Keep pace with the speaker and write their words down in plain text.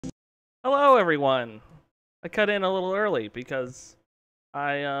Hello, everyone. I cut in a little early I because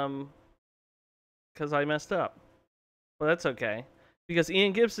I messed up, but that's okay because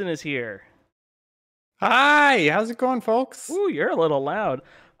Ian Gibson is here. Hi, how's it going, folks? Ooh, you're a little loud.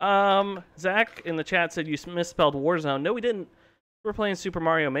 Zach in the chat said you misspelled Warzone. No, we didn't. We're playing Super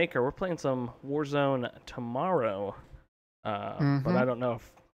Mario Maker. We're playing some Warzone tomorrow. But I don't know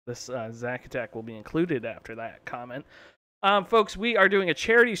if this Zach attack will be included after that comment. Folks, we are doing a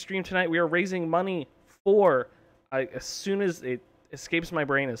charity stream tonight. We are raising money for. As soon as it escapes my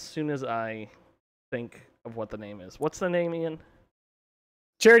brain, as soon as I think of what the name is. What's the name, Ian?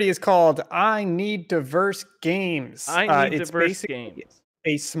 Charity is called I Need Diverse Games. I Need It's Diverse basically Games.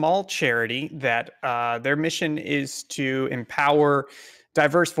 a small charity that their mission is to empower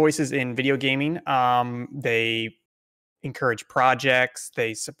diverse voices in video gaming. They encourage projects,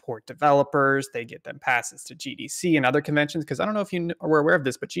 they support developers, they get them passes to GDC and other conventions. Because I don't know if you were aware of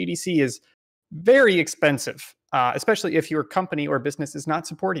this, but GDC is very expensive, especially if your company or business is not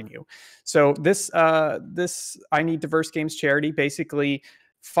supporting you. So this I Need Diverse Games charity basically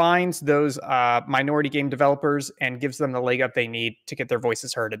finds those minority game developers and gives them the leg up they need to get their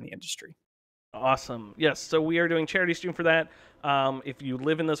voices heard in the industry. Awesome. Yes, so we are doing charity stream for that. If you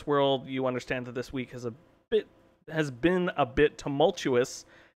live in this world, you understand that this week has been a bit tumultuous,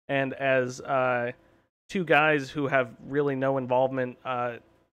 and as two guys who have really no involvement, I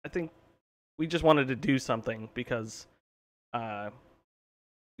think we just wanted to do something because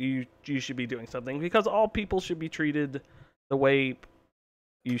you should be doing something because all people should be treated the way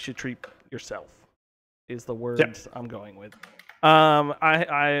you should treat yourself is the words I'm going with.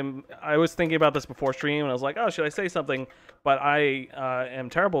 I was thinking about this before stream and I was like, oh, should I say something? But I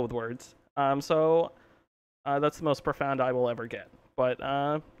am terrible with words. So that's the most profound I will ever get. But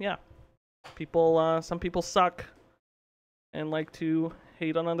yeah, some people suck and like to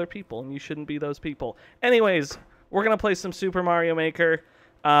hate on other people, and you shouldn't be those people. Anyways, we're gonna play some Super Mario Maker.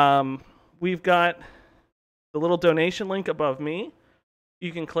 We've got the little donation link above me.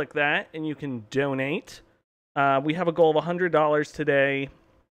 You can click that and you can donate. We have a goal of $100 today.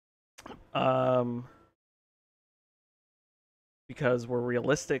 Because we're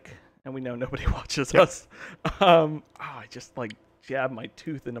realistic and we know nobody watches us. I just like jabbed my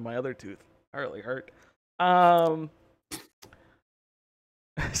tooth into my other tooth. That really hurt.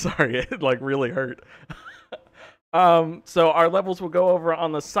 Sorry, it like really hurt. So our levels will go over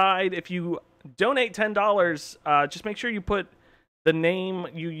on the side. If you donate $10, just make sure you put the name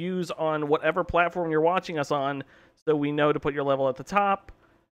you use on whatever platform you're watching us on so we know to put your level at the top.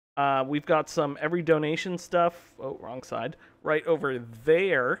 We've got some every donation stuff. Oh, wrong side. Right over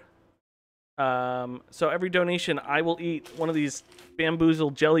there. So every donation, I will eat one of these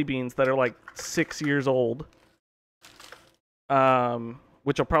bamboozled jelly beans that are like 6 years old.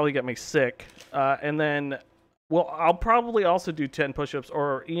 Which will probably get me sick. And then, well, I'll probably also do 10 push-ups,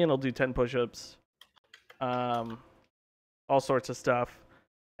 or Ian will do 10 push-ups. All sorts of stuff.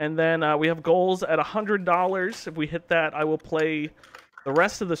 And then we have goals at $100. If we hit that, I will play the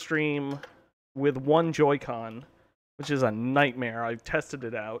rest of the stream with one Joy-Con, which is a nightmare. I've tested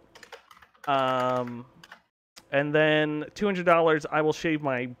it out. And then $200, I will shave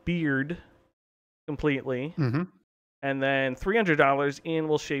my beard completely. And then $300, Ian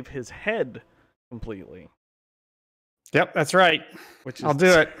will shave his head completely. Yep, that's right. Which is I'll do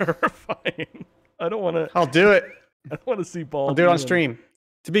it. Terrifying. I don't want to. I'll do it. I don't want to see bald. I'll do it on stream.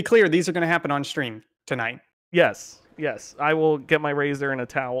 To be clear, these are going to happen on stream tonight. Yes. I will get my razor and a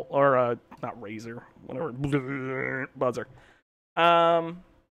towel, or not razor, whatever, buzzer.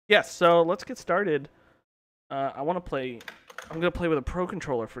 Yes. So let's get started. I want to play. I'm gonna play with a Pro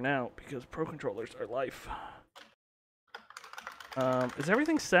Controller for now because Pro Controllers are life. Is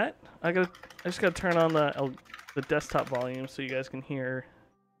everything set? I just gotta turn on the desktop volume so you guys can hear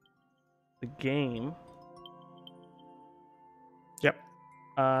the game. Yep.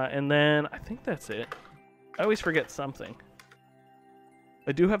 And then I think that's it. I always forget something.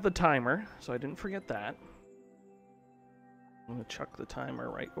 I do have the timer, so I didn't forget that. I'm gonna chuck the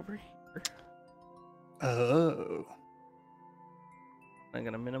timer right over here. Oh. I'm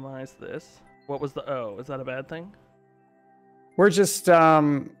gonna minimize this. What was the O? Is that a bad thing? We're just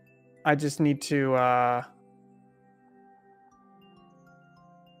I just need to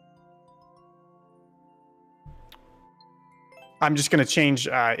I'm just going to change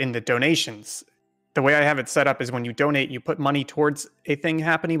in the donations. The way I have it set up is when you donate, you put money towards a thing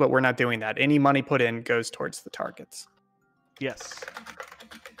happening, but we're not doing that. Any money put in goes towards the targets. Yes.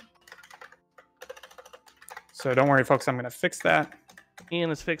 So don't worry, folks. I'm going to fix that.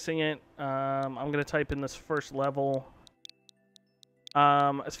 Ian is fixing it. I'm going to type in this first level.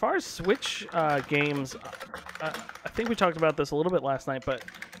 As far as Switch games, I think we talked about this a little bit last night, but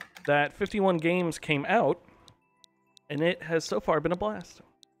that 51 games came out, and it has so far been a blast.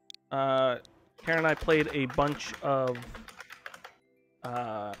 Karen and I played a bunch of,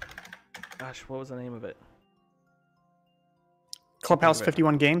 gosh, what was the name of it? Clubhouse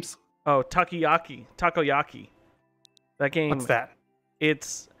 51 games. Oh, Takoyaki. That game. What's that?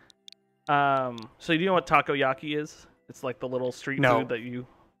 It's, so you know what Takoyaki is? It's like the little street food that you...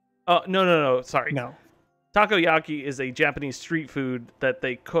 Oh, no, sorry. No. Takoyaki is a Japanese street food that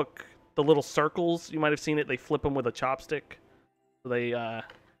they cook the little circles. You might have seen it. They flip them with a chopstick. So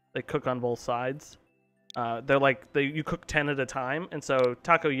they cook on both sides. They're like, you cook 10 at a time. And so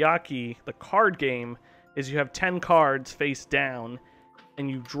Takoyaki, the card game, is you have 10 cards face down, and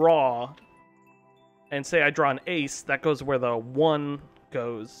you draw. And say I draw an ace, that goes where the 1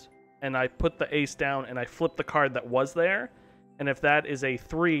 goes. And I put the ace down, and I flip the card that was there. And if that is a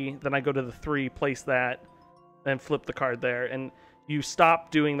 3, then I go to the 3, place that, then flip the card there. And you stop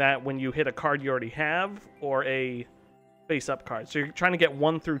doing that when you hit a card you already have, or a face-up card. So you're trying to get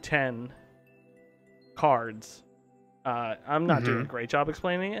 1 through 10 cards. I'm not doing a great job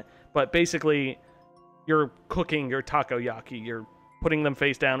explaining it, but basically, you're cooking your takoyaki. You're putting them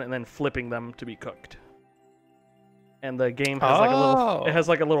face down and then flipping them to be cooked. And the game has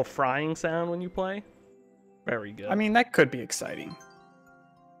like a little frying sound when you play. Very good. I mean, that could be exciting.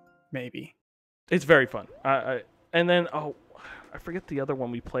 Maybe. It's very fun. And then I forget the other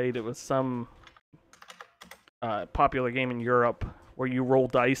one we played. It was some popular game in Europe where you roll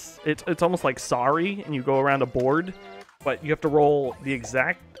dice. It's almost like Sorry, and you go around a board, but you have to roll the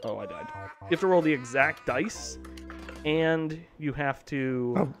exact... Oh, I died. You have to roll the exact dice, and you have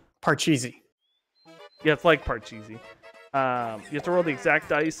to... Oh, Parcheesi. Yeah, it's like Parcheesi. You have to roll the exact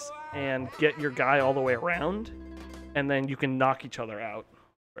dice and get your guy all the way around, and then you can knock each other out.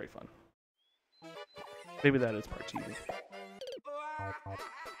 Very fun. Maybe that is Parcheesi.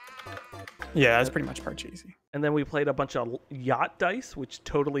 Yeah, that's pretty much Parcheesi. And then we played a bunch of yacht dice, which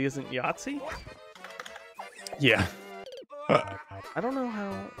totally isn't Yahtzee. Yeah. I don't know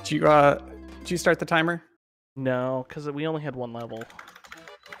how... Did you start the timer? No, because we only had 1 level.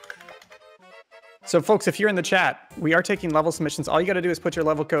 So, folks, if you're in the chat, we are taking level submissions. All you got to do is put your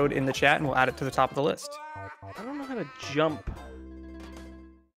level code in the chat, and we'll add it to the top of the list. I don't know how to jump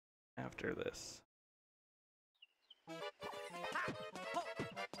after this.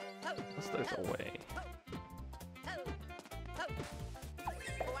 Unless there's a way.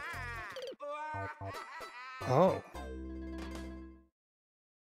 Oh.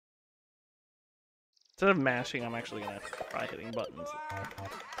 Instead of mashing, I'm actually going to try hitting buttons.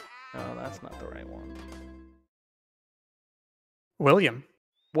 No, that's not the right one. William.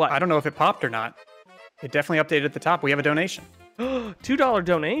 What? I don't know if it popped or not. It definitely updated at the top. We have a donation. $2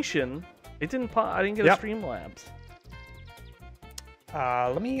 donation? It didn't pop. I didn't get a Streamlabs.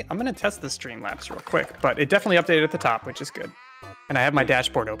 I'm going to test the Streamlabs real quick, but it definitely updated at the top, which is good. And I have my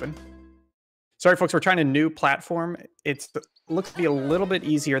dashboard open. Sorry, folks, we're trying a new platform. It looks to be a little bit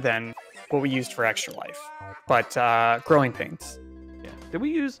easier than what we used for Extra Life, but growing pains. Yeah. Did we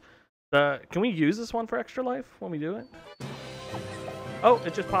use the... Can we use this one for Extra Life when we do it? Oh,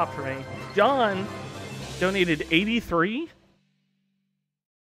 it just popped for me. John donated 83.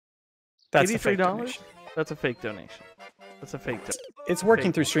 That's $83? a fake donation. That's a fake donation. That's a fake donation. It's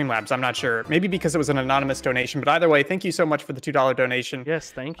working through Streamlabs. I'm not sure. Maybe because it was an anonymous donation. But either way, thank you so much for the $2 donation.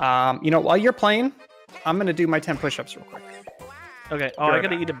 Yes, thank you. You know, while you're playing, I'm going to do my 10 push-ups real quick. Okay. Oh, I got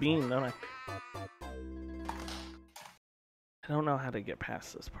to eat a bean, don't I? I don't know how to get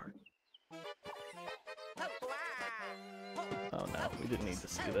past this part. Oh, no. We didn't need to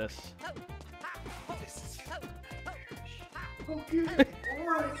see this. Okay.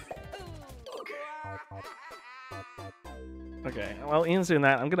 Okay, while Ian's doing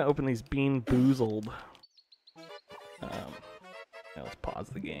that, I'm going to open these Bean Boozled. Let's pause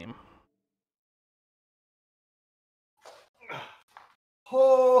the game.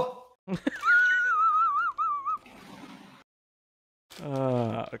 Oh.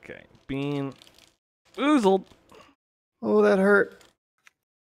 Okay. Bean Boozled. Oh, that hurt.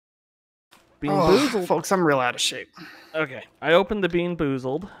 Bean Boozled. Folks, I'm real out of shape. Okay, I opened the Bean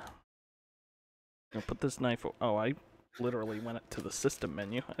Boozled. I'll put this knife... Oh, I literally went to the system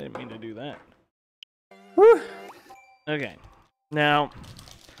menu. I didn't mean to do that. Whew. Okay. Now,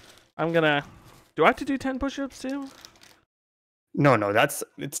 I'm gonna... Do I have to do 10 push-ups too? No,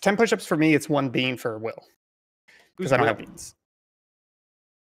 it's 10 push-ups for me. It's 1 bean for Will. Because I don't have beans.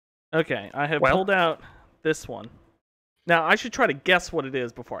 Okay, I have pulled out this one. Now, I should try to guess what it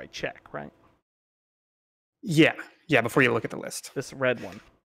is before I check, right? Yeah. Yeah, before you look at the list. This red one.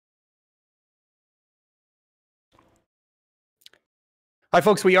 Hi,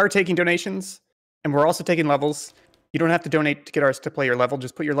 folks. We are taking donations, and we're also taking levels. You don't have to donate to get ours to play your level.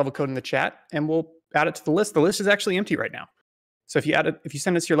 Just put your level code in the chat, and we'll add it to the list. The list is actually empty right now. So if you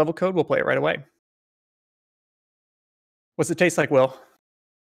send us your level code, we'll play it right away. What's it taste like, Will?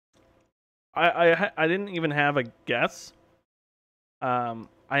 I didn't even have a guess. I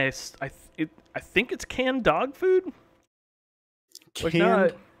think it's canned dog food.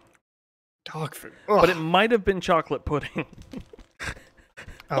 Canned dog food. But it might have been chocolate pudding.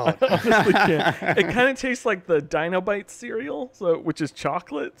 Oh. I honestly can't. It kind of tastes like the Dino Bites cereal, which is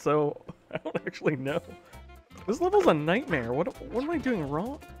chocolate. So I don't actually know. This level's a nightmare. What am I doing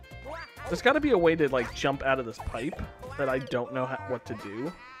wrong? There's got to be a way to like jump out of this pipe that I don't know what to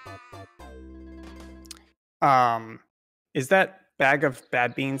do. Is that bag of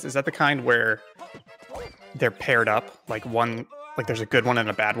bad beans? Is that the kind where they're paired up, like there's a good one and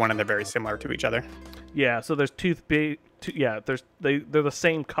a bad one, and they're very similar to each other? Yeah. So there's yeah. They're the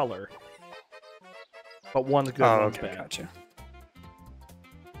same color, but one's good, one's bad. Gotcha.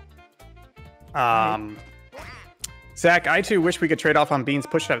 Zach, I too wish we could trade off on beans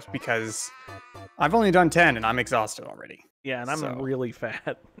push-ups because I've only done 10 and I'm exhausted already. Yeah, and I'm really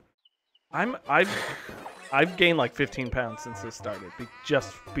fat. I've gained like 15 pounds since this started,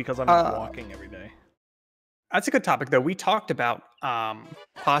 just because I'm not walking every day. That's a good topic, though. We talked about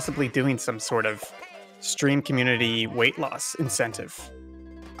possibly doing some sort of stream community weight loss incentive.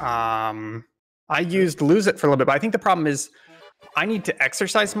 I used Lose It for a little bit, but I think the problem is I need to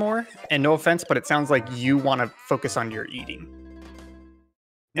exercise more, and no offense, but it sounds like you want to focus on your eating.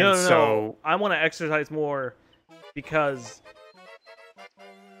 No. I want to exercise more because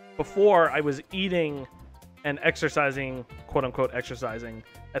before I was eating and exercising, quote unquote, exercising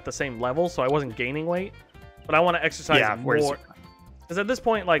at the same level, so I wasn't gaining weight. But I want to exercise more. Because at this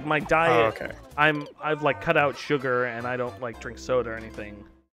point, like my diet, I've like cut out sugar and I don't like drink soda or anything.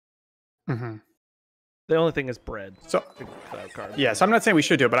 Mm-hmm. The only thing is bread. So cut out carbs. Yeah, so I'm not saying we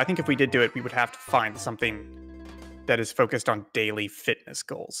should do it, but I think if we did do it, we would have to find something that is focused on daily fitness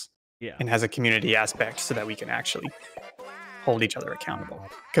goals. Yeah. And has a community aspect so that we can actually hold each other accountable.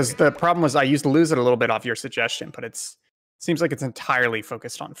 Because the problem was I used to Lose It a little bit off your suggestion, but it seems like it's entirely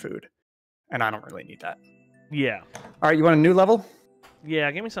focused on food. And I don't really need that. Yeah. All right, you want a new level?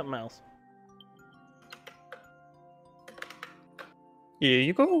 Yeah, give me something else. Here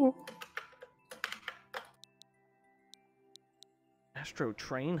you go. Astro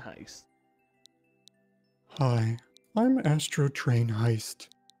Train Heist. Hi, I'm Astro Train Heist.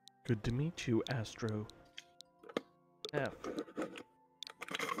 Good to meet you, Astro. F.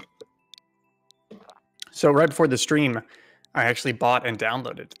 So right before the stream, I actually bought and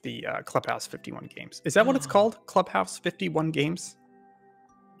downloaded the Clubhouse 51 games. Is that what it's called? Clubhouse 51 games?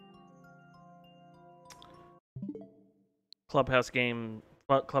 Clubhouse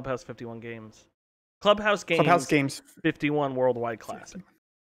 51 games. Clubhouse games 51 Worldwide Classic.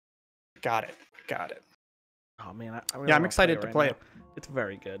 Got it. Oh man, I really I'm excited to play it. It's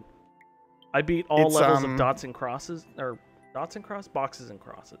very good. I beat all levels of dots and crosses, or dots and cross, boxes and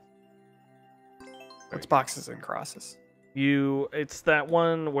crosses. What's boxes and crosses? It's that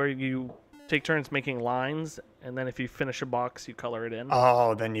one where you take turns making lines, and then if you finish a box, you color it in.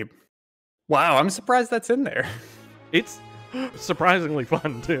 Oh, then you... Wow, I'm surprised that's in there. It's surprisingly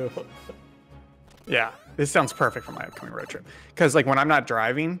fun, too. Yeah, this sounds perfect for my upcoming road trip. Because, like, when I'm not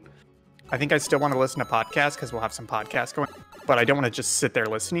driving, I think I still want to listen to podcasts, because we'll have some podcasts going. But I don't want to just sit there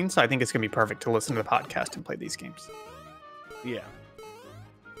listening, so I think it's going to be perfect to listen to the podcast and play these games. Yeah.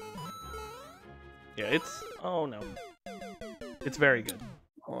 Yeah, it's... Oh, no. It's very good.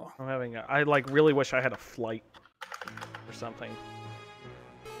 Oh. I like really wish I had a flight or something.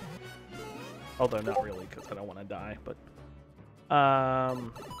 Although not really, because I don't want to die. But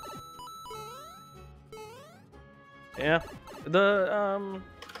yeah, the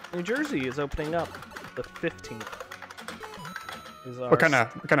New Jersey is opening up the 15th. What kind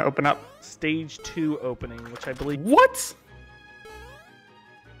of open up? Stage 2 opening, which I believe. What?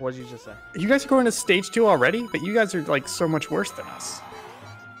 What did you just say? You guys are going to stage 2 already? But you guys are like so much worse than us.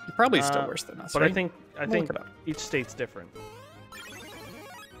 You're probably still worse than us. But right? I think each state's different.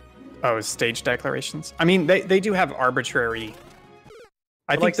 Oh, stage declarations? I mean, they do have arbitrary...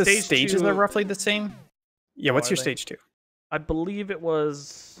 I think the stages are roughly the same. Yeah, what's your stage 2? I believe it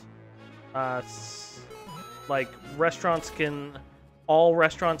was... like, all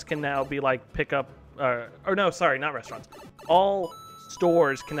restaurants can now be, like, pickup... or no, sorry, not restaurants. All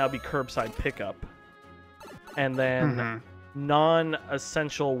stores can now be curbside pickup. And then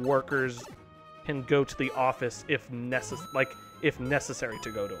non-essential workers can go to the office if necessary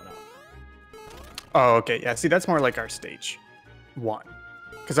to go to an office. Oh, okay. Yeah. See, that's more like our stage 1,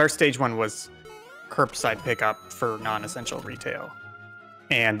 because our stage 1 was curbside pickup for non-essential retail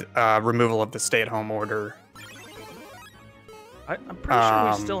and removal of the stay-at-home order. I'm pretty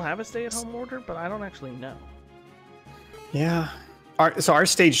sure we still have a stay-at-home order, but I don't actually know. Yeah. So our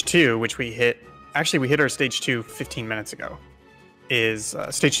stage 2, which we hit our stage 2 15 minutes ago, is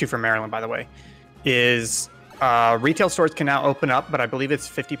stage 2 for Maryland, by the way, is retail stores can now open up, but I believe it's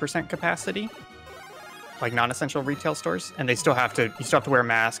 50% capacity, like non-essential retail stores, and you still have to wear a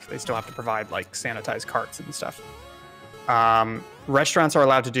mask. They still have to provide like sanitized carts and stuff. Restaurants are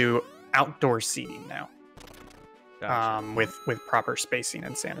allowed to do outdoor seating now. Gotcha. With proper spacing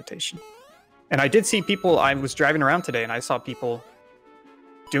and sanitation. And I did see people, I was driving around today and I saw people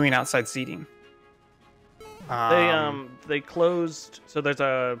doing outside seating. They closed, so there's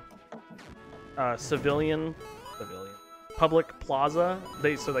a civilian public plaza.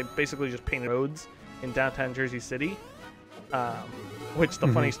 They basically just painted roads in downtown Jersey City. Which the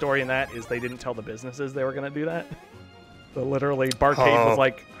funny story in that is they didn't tell the businesses they were going to do that. So literally Barcade was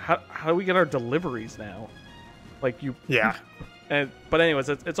like, how do we get our deliveries now? Like you, yeah. But anyways,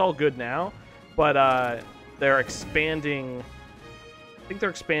 it's all good now. But they're expanding. I think they're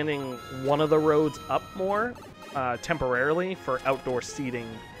expanding one of the roads up more temporarily for outdoor seating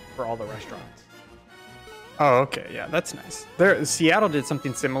for all the restaurants. Oh, okay, yeah, that's nice. Seattle did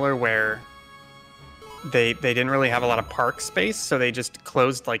something similar where they didn't really have a lot of park space, so they just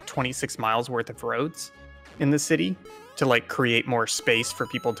closed like 26 miles worth of roads in the city to like create more space for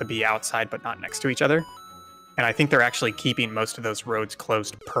people to be outside but not next to each other. And I think they're actually keeping most of those roads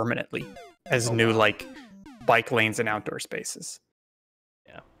closed permanently as new like bike lanes and outdoor spaces.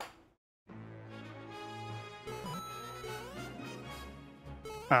 Yeah.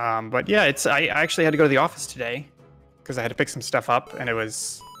 But yeah, I actually had to go to the office today because I had to pick some stuff up, and it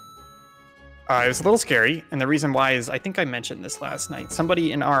was a little scary. And the reason why is I think I mentioned this last night.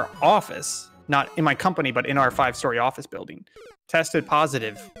 Somebody in our office, not in my company, but in our 5-story office building, tested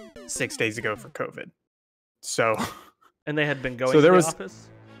positive 6 days ago for COVID. So, and they had been going to the office?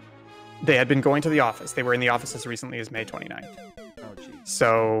 They had been going to the office. They were in the office as recently as May 29th. Oh, geez.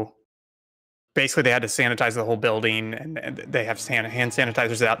 So basically they had to sanitize the whole building, and they have hand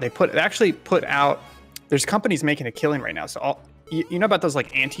sanitizers out. They actually put out, there's companies making a killing right now. So you know about those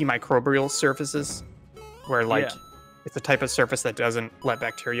like antimicrobial surfaces where like it's a type of surface that doesn't let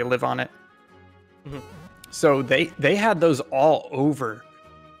bacteria live on it. Mm-hmm. So they had those all over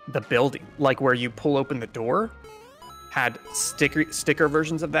the building, like where you pull open the door had sticker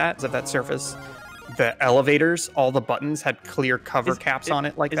versions of that surface. The elevators, all the buttons had clear cover caps on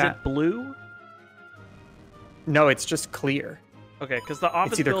it like that. Is it blue? No, it's just clear. Okay, because the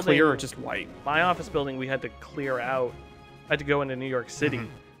office building... It's either clear or just white. My office building, we had to clear out. I had to go into New York City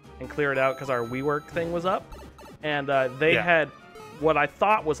and clear it out because our WeWork thing was up. And they had what I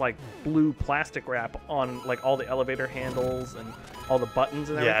thought was like blue plastic wrap on like all the elevator handles and all the buttons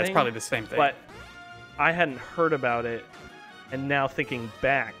and everything. Yeah, it's probably the same thing. But I hadn't heard about it, and now thinking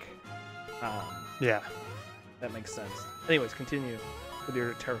back, that makes sense. Anyways, continue with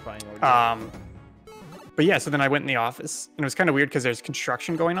your terrifying ordeal. But yeah, so then I went in the office, and it was kind of weird because there's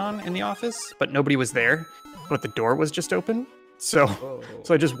construction going on in the office, but nobody was there, but the door was just open. So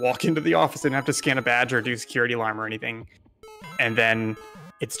I just walk into the office, didn't have to scan a badge or do a security alarm or anything. And then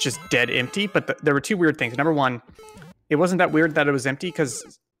it's just dead empty. But there were two weird things. Number one, it wasn't that weird that it was empty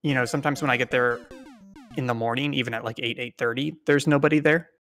because, you know, sometimes when I get there in the morning, even at like 8:30, there's nobody there.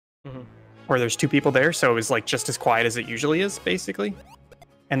 Mm-hmm. Or there's two people there. So it was like just as quiet as it usually is, basically.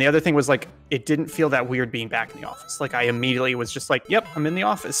 And the other thing was like, it didn't feel that weird being back in the office. Like I immediately was just like, yep, I'm in the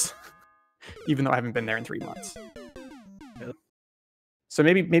office. Even though I haven't been there in 3 months. Yep. So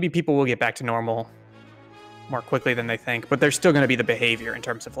maybe people will get back to normal more quickly than they think, but there's still going to be the behavior in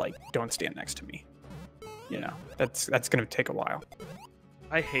terms of like, don't stand next to me. You know, that's going to take a while.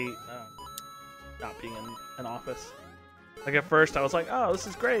 I hate not being in an office. Like at first I was like, oh, this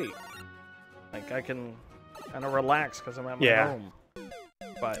is great. Like I can kind of relax because I'm at my home.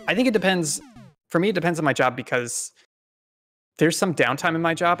 But I think it depends. For me, it depends on my job because there's some downtime in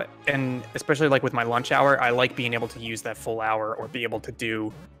my job, and especially like with my lunch hour, I like being able to use that full hour or be able to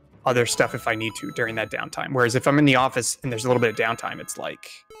do other stuff if I need to during that downtime. Whereas if I'm in the office and there's a little bit of downtime, it's like,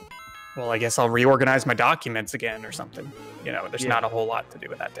 well, I guess I'll reorganize my documents again or something. You know, there's not a whole lot to do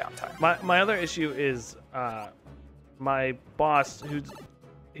with that downtime. My other issue is my boss,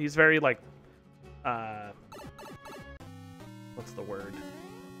 he's very like, what's the word?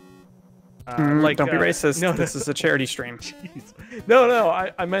 Don't be racist. No, this is a charity stream. Jeez. No,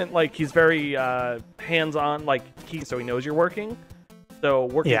 I meant like he's very hands-on, like so he knows you're working. So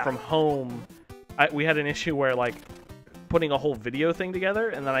working from home, we had an issue where like putting a whole video thing together,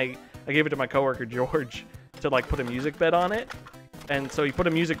 and then I gave it to my coworker George to like put a music bed on it. And so he put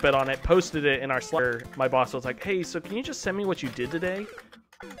a music bed on it, posted it in our Slack. My boss was like, "Hey, so can you just send me what you did today?"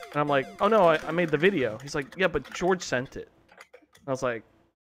 And I'm like, "Oh no, I made the video." He's like, "Yeah, but George sent it." And I was like,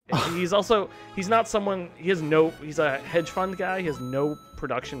 he's not someone, he's a hedge fund guy. He has no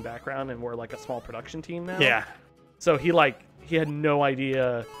production background, and we're like a small production team now. Yeah. So he had no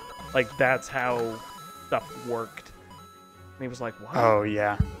idea, like that's how stuff worked. And he was like, "What?" Oh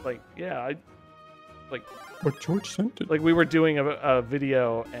yeah. Like, yeah, But George sent it. like we were doing a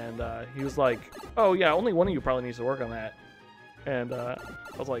video, and he was like, "Oh yeah, only one of you probably needs to work on that." And I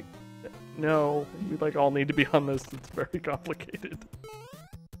was like, "No, we like all need to be on this. It's very complicated."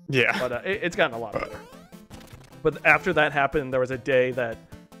 Yeah. But it's gotten a lot better. But after that happened, there was a day that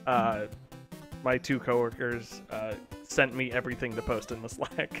my two coworkers sent me everything to post in the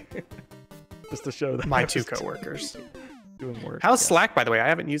Slack, just to show that My two coworkers doing work. How's Slack, by the way? I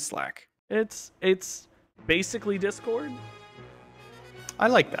haven't used Slack. It's basically Discord. I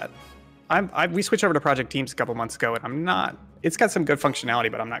like that. We switched over to Project Teams a couple months ago, and I'm not. It's got some good functionality,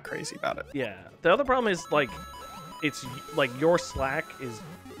 but I'm not crazy about it. Yeah. The other problem is like, it's like your Slack is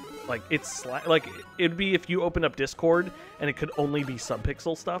like it's Slack. Like it'd be if you open up Discord and it could only be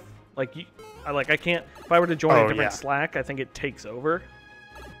Subpixel stuff. Like I can't. If I were to join a different Slack, I think it takes over.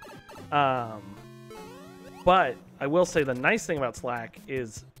 But I will say the nice thing about Slack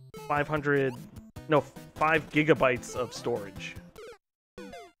is 5 gigabytes of storage.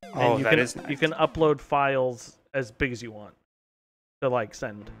 Oh, and that is nice. You can upload files as big as you want to like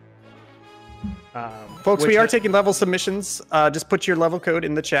send. Folks, we are taking level submissions. Just put your level code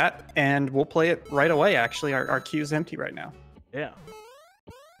in the chat, and we'll play it right away. Actually, our queue is empty right now. Yeah.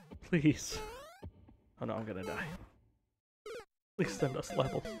 Please. Oh no, I'm gonna die. Please send us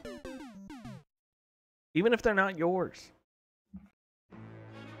levels. Even if they're not yours.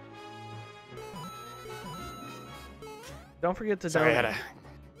 Don't forget to Sorry, donate.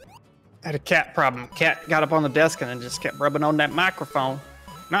 I had a cat problem. Cat got up on the desk and then just kept rubbing on that microphone.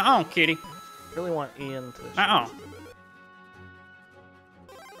 Nuh-uh, kitty. I really want Ian to. Nuh-uh.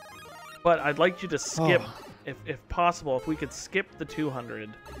 But I'd like you to skip, if possible, if we could skip the 200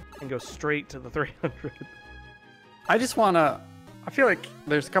 and go straight to the 300. I just want to... I feel like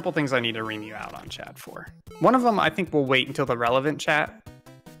there's a couple things I need to ream you out on chat for. One of them I think we'll wait until the relevant chat.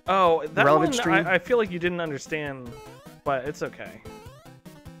 Oh, that relevant one, stream? I feel like you didn't understand, but it's okay.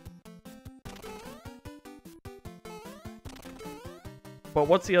 But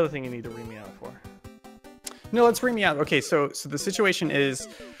what's the other thing you need to ream me out for? No, let's ream me out. Okay, so the situation is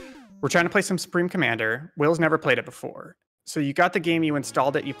we're trying to play some Supreme Commander. Will's never played it before. So you got the game, you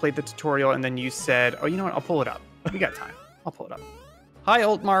installed it, you played the tutorial, and then you said, oh, you know what? I'll pull it up. We got time. I'll pull it up. Hi,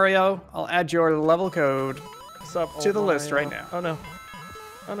 Alt Mario. I'll add your level code to the list right now. Oh, no.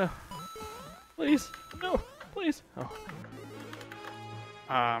 Oh, no. Please. No. Please. Oh.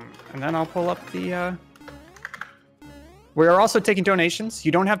 And then I'll pull up the... We are also taking donations.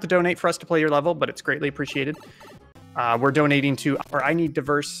 You don't have to donate for us to play your level, but it's greatly appreciated. We're donating to... Or I Need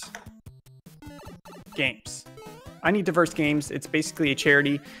Diverse Games. I Need Diverse Games. It's basically a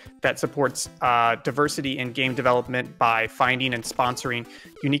charity that supports diversity in game development by finding and sponsoring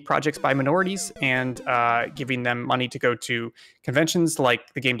unique projects by minorities and giving them money to go to conventions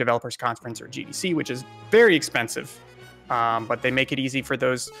like the Game Developers Conference or GDC, which is very expensive. But they make it easy for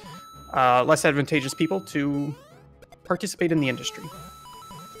those less advantageous people to participate in the industry.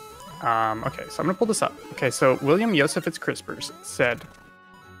 Okay, so I'm going to pull this up. Okay, so William Yosefitz Crispers said...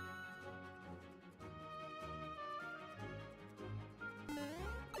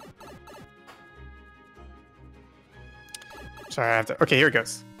 Sorry, I have to... Okay, here it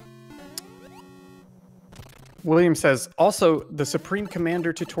goes. William says, also, the Supreme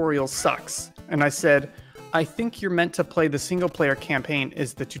Commander tutorial sucks. And I said, I think you're meant to play the single-player campaign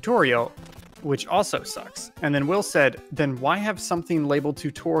is the tutorial, which also sucks. And then Will said, then why have something labeled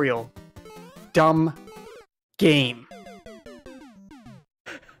tutorial? Dumb game.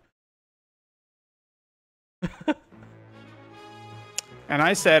 And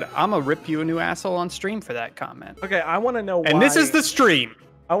I said, I'm gonna rip you a new asshole on stream for that comment. Okay, I want to know why. And this is the stream.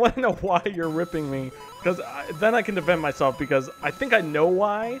 I want to know why you're ripping me, because then I can defend myself, because I think I know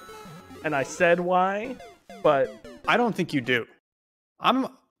why, and I said why, but... I don't think you do. I'm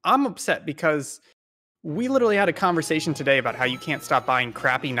upset because We literally had a conversation today about how you can't stop buying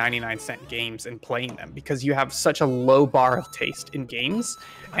crappy 99-cent games and playing them because you have such a low bar of taste in games.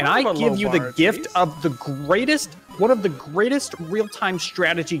 And I give you the gift of the greatest, one of the greatest real-time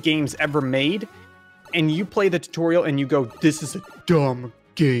strategy games ever made. And you play the tutorial and you go, this is a dumb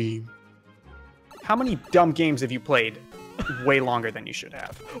game. How many dumb games have you played way longer than you should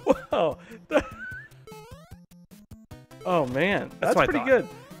have? Wow. Oh man, that's what I pretty thought. good.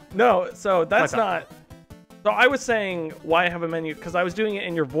 No, so that's not. So I was saying why have a menu because I was doing it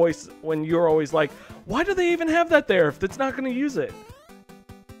in your voice when you were always like, why do they even have that there if it's not going to use it?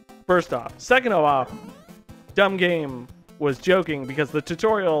 First off. Second of all, dumb game was joking because the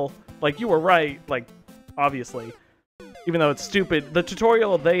tutorial, like you were right, like obviously, even though it's stupid, the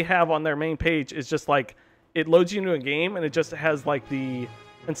tutorial they have on their main page is just like, it loads you into a game and it just has like the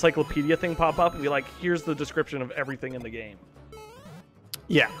encyclopedia thing pop up and be like, here's the description of everything in the game.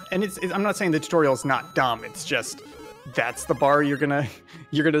 Yeah, and I'm not saying the tutorial is not dumb. It's just that's the bar you're gonna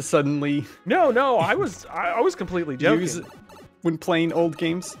suddenly. No, I was completely joking. Use when playing old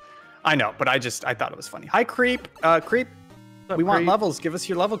games. I know, but I thought it was funny. Hi, Creep. Creep. We want levels. Give us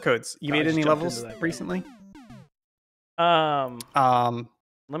your level codes. You made any levels recently? Let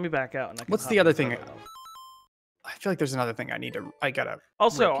me back out. And I can What's the other thing? I feel like there's another thing I gotta.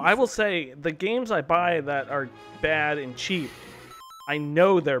 Also, I will say the games I buy that are bad and cheap, I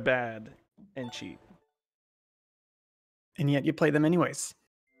know they're bad and cheap. And yet you play them anyways.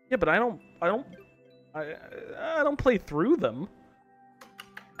 Yeah, but I don't play through them.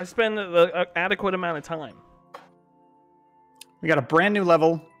 I spend the adequate amount of time. We got a brand new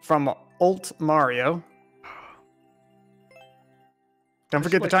level from Alt Mario. Don't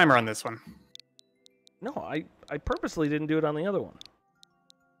forget the timer on this one. No, I purposely didn't do it on the other one.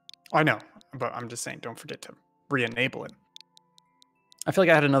 I know, but I'm just saying, don't forget to re-enable it. I feel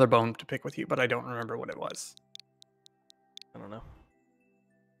like I had another bone to pick with you, but I don't remember what it was. I don't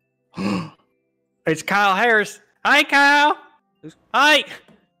know. It's Kyle Harris. Hi, Kyle. Hi.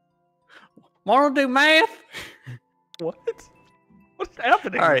 Want to do math? What? What's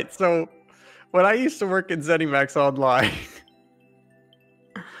happening? All right, so when I used to work in ZeniMax Online,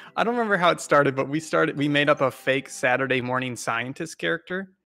 I don't remember how it started, but we made up a fake Saturday morning scientist character.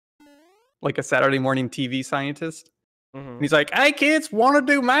 Like a Saturday morning TV scientist. And he's like, hey kids, want to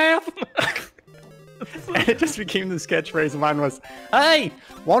do math? And it just became the catchphrase. Mine was, hey,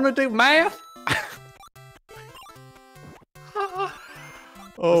 want to do math?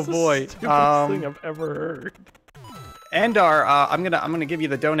 Oh boy. That's the stupidest thing I've ever heard. And I'm gonna give you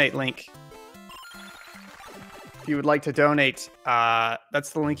the donate link. If you would like to donate, that's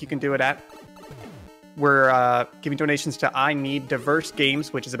the link you can do it at. We're giving donations to I Need Diverse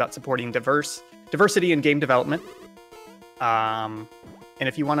Games, which is about supporting diversity in game development. And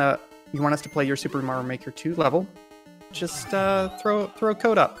if you want us to play your Super Mario Maker 2 level, just throw a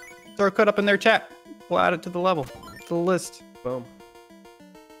code up. Throw a code up in their chat. We'll add it to the level, to the list. Boom.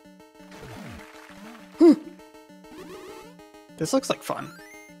 This looks like fun.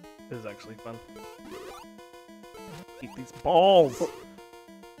 This is actually fun. Eat these balls.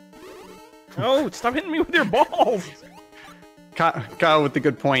 Oh, stop hitting me with your balls. Kyle with the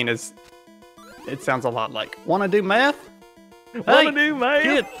good point is, it sounds a lot like, wanna do math? Wanna do math?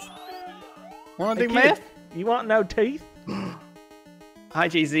 Kids. Wanna do math? You want no teeth? Hi,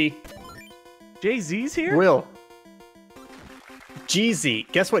 Jay-Z. Jay-Z's here? Will.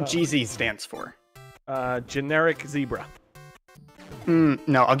 GZ. Guess what GZ stands for? Generic zebra.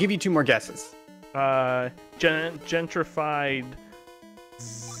 No, I'll give you 2 more guesses. Gentrified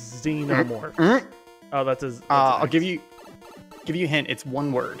xenomorph. Oh, that's his. I'll give you a hint. It's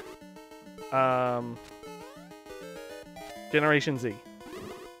one word. Generation Z.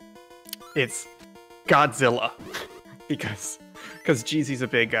 It's Godzilla, because Jeezy's a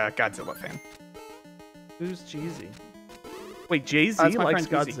big Godzilla fan. Who's Jeezy? Wait, Jay-Z likes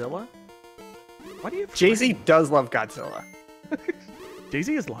Godzilla? Why do you? Jay-Z does love Godzilla.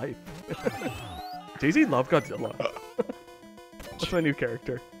 Jay-Z is life. Jay-Z loves Godzilla. That's my new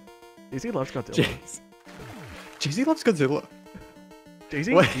character. Jay-Z loves Godzilla. Jay-Z loves Godzilla.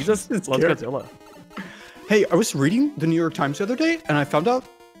 Jay-Z Jesus loves Godzilla. Hey, I was reading the New York Times the other day, and I found out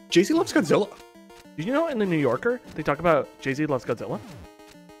Jay-Z loves Godzilla. Did you know in the New Yorker they talk about Jay-Z loves Godzilla?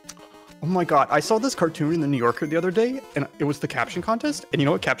 Oh my god, I saw this cartoon in the New Yorker the other day, and it was the caption contest, and you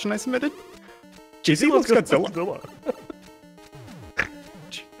know what caption I submitted? Jay-Z loves Godzilla.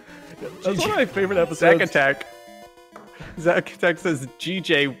 That's one of my favorite episodes. Zack Attack says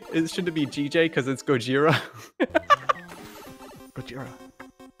GJ. Should it be GJ because it's Gojira? Gojira.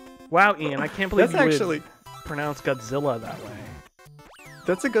 Wow, Ian, I can't believe That's you actually would pronounce Godzilla that way.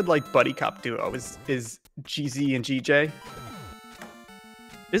 that's a good like buddy cop duo. Is GZ and GJ?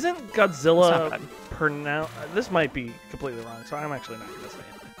 Isn't Godzilla pronounced? This might be completely wrong, so I'm actually not going to say it.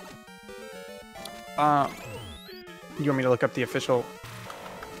 You want me to look up the official?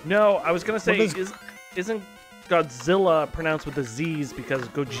 No, I was going to say, isn't Godzilla pronounced with the Z's because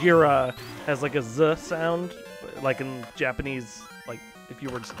Gojira has like a Z sound, like in Japanese, like if you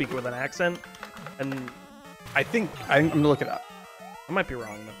were to speak with an accent? And I'm going to look it up. I might be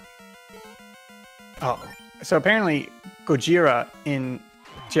wrong, though. Oh, so apparently Gojira in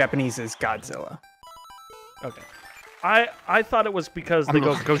Japanese is Godzilla. Okay. I thought it was because they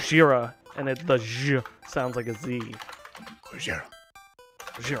go Gojira and the J sounds like a Z. Gojira.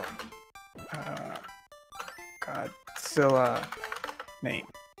 Gojira. Godzilla name.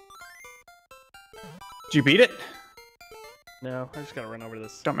 Did you beat it? No, I just gotta run over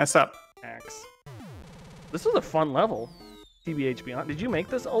this Don't mess up. axe. This was a fun level. TBH Beyond. Did you make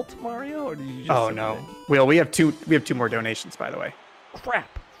this ult, Mario, or did you just? Oh no. Will, we have two more donations, by the way. Crap.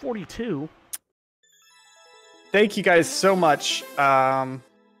 42. Thank you guys so much. I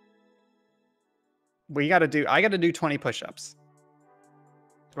gotta do 20 push-ups.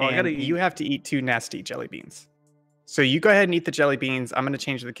 Oh, I gotta eat. You have to eat 2 nasty jelly beans. So you go ahead and eat the jelly beans. I'm gonna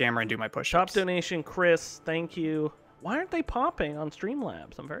change the camera and do my Top push-ups. donation, Chris. Thank you. Why aren't they popping on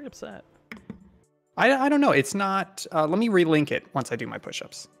Streamlabs? I'm very upset. I don't know. It's not. Let me relink it once I do my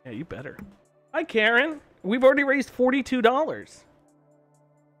push-ups. Yeah, you better. Hi, Karen. We've already raised $42.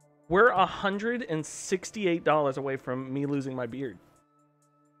 We're $168 away from me losing my beard.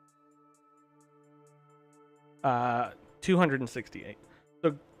 268.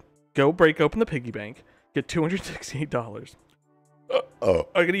 So go break open the piggy bank, get $268. I'm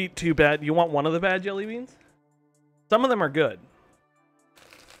gonna eat 2 bad. You want one of the bad jelly beans? Some of them are good.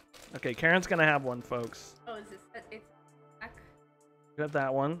 Okay, Karen's gonna have one, folks. Oh, is this? It's back. You have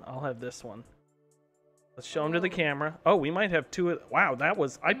that one. I'll have this one. Let's show them to the camera. Oh, we might have 2. Wow, that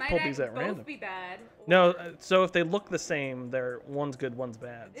was. I pulled these at random. Both be bad. No, so if they look the same, one's good, one's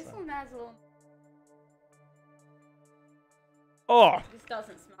bad. This So. one has a little. Oh. This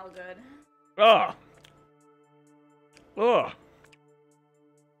doesn't smell good. Oh. Oh.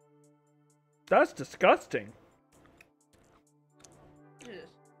 That's disgusting. Ugh.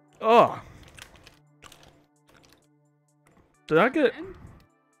 Oh. Did I get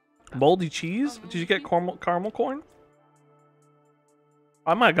moldy cheese? Did you get caramel corn?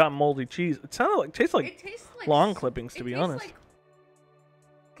 I might have gotten moldy cheese. It sounded like tastes like lawn clippings, to be honest. It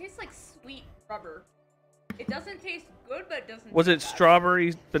tastes like sweet rubber. It doesn't taste good, but it doesn't. Was it taste bad.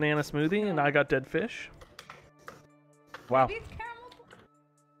 strawberry banana smoothie and I got dead fish? Wow. Maybe it's caramel.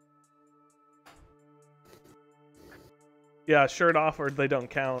 Yeah, shirt off or they don't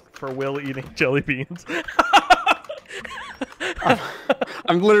count for Will eating jelly beans.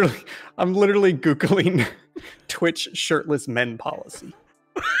 I'm literally googling Twitch shirtless men policy.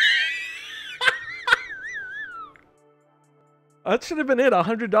 That should have been it.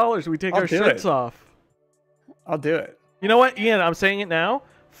 $100. We take our shirts off. I'll do it. You know what, Ian? I'm saying it now.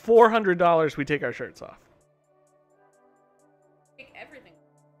 $400. We take our shirts off. Take everything.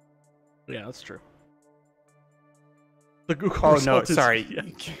 Yeah, that's true. The Google. Oh no, result is- sorry. Yeah.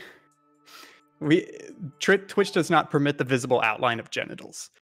 Twitch does not permit the visible outline of genitals,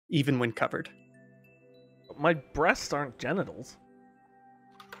 even when covered. My breasts aren't genitals.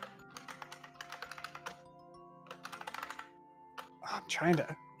 I'm trying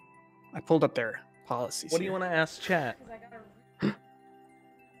to. I pulled up their policies. What do you want to ask chat? 'Cause I gotta-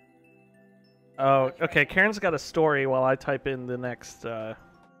 Oh, okay. Karen's got a story while I type in the next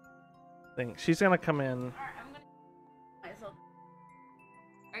thing. She's gonna come in. Alright, I'm gonna myself.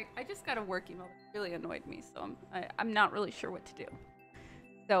 I just got a work email that really annoyed me, so I'm not really sure what to do.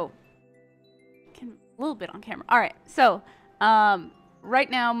 So, a little bit on camera. All right. So, right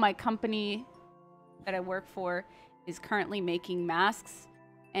now my company that I work for is currently making masks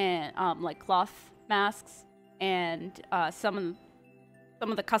and like cloth masks, and some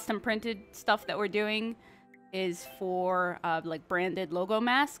of the custom printed stuff that we're doing is for like branded logo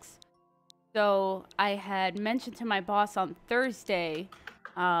masks. So I had mentioned to my boss on Thursday,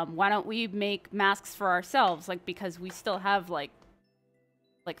 why don't we make masks for ourselves? Like, because we still have like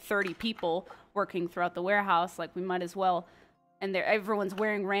 30 people working throughout the warehouse. Like, we might as well, and everyone's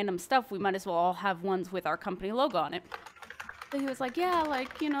wearing random stuff. We might as well all have ones with our company logo on it. So he was like, yeah,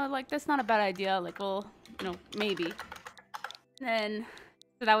 like, you know, like that's not a bad idea. Like, well, you know, maybe. And then,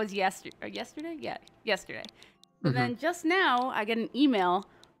 so that was yesterday? Yeah, yesterday. So then just now I get an email,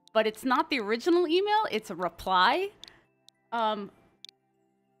 but it's not the original email. It's a reply from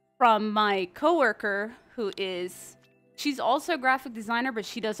my coworker who is she's also a graphic designer, but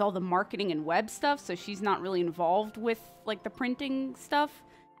she does all the marketing and web stuff, so she's not really involved with like the printing stuff.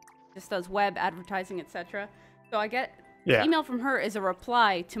 Just does web advertising, etc. So I get an email from her as a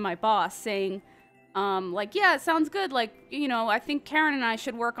reply to my boss saying, like, yeah, it sounds good. Like, you know, I think Karen and I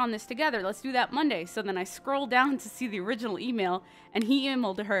should work on this together. Let's do that Monday. So then I scroll down to see the original email, and he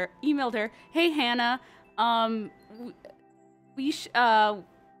emailed her, hey, Hannah,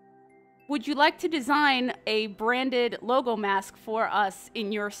 would you like to design a branded logo mask for us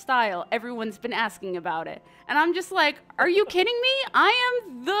in your style? Everyone's been asking about it. And I'm just like, are you kidding me? I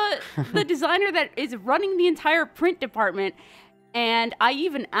am the designer that is running the entire print department. And I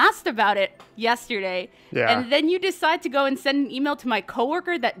even asked about it yesterday. Yeah. And then you decide to go and send an email to my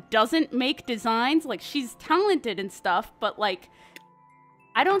coworker that doesn't make designs. Like, she's talented and stuff, but like,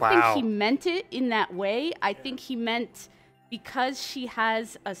 I don't think he meant it in that way. I think he meant because she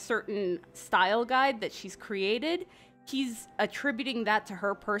has a certain style guide that she's created, he's attributing that to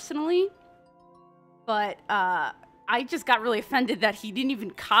her personally. But I just got really offended that he didn't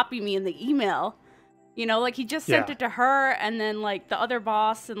even copy me in the email. You know, like, he just sent it to her and then, like, the other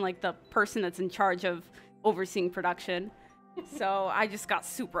boss and, like, the person that's in charge of overseeing production. So I just got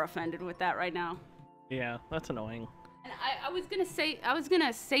super offended with that right now. Yeah, that's annoying. And I was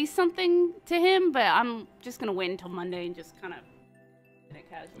gonna say something to him, but I'm just gonna wait until Monday and just kind of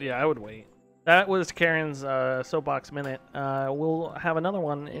casually. Yeah, I would wait. That was Karen's Soapbox Minute. We'll have another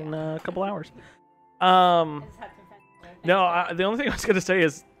one in a couple hours. No, the only thing I was gonna say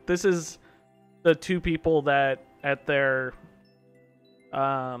is this is the two people that at their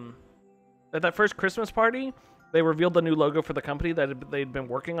at that first Christmas party, they revealed the new logo for the company that they'd been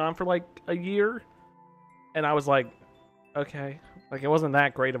working on for like a year, and I was like, okay, like, it wasn't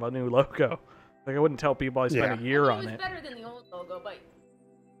that great of a new logo. Like, I wouldn't tell people I spent a year on it. It was better than the old logo, but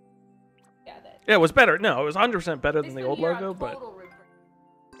yeah, it was better. No, it was 100% better than the old logo, but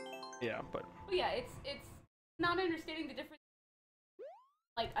yeah, but yeah, it's not understanding the difference.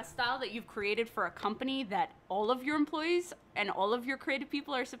 Like, a style that you've created for a company that all of your employees and all of your creative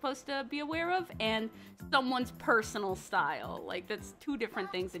people are supposed to be aware of, and someone's personal style. Like, that's two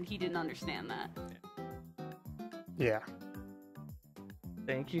different things, and he didn't understand that. Yeah.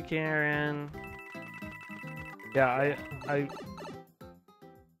 Thank you, Karen. Yeah, I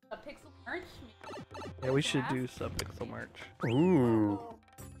Subpixel merch? Yeah, we should do Subpixel merch. Ooh.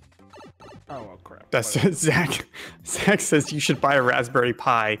 Oh, well, crap. That's Zach. Zach says you should buy a Raspberry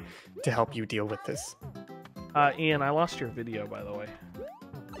Pi to help you deal with this. Ian, I lost your video, by the way.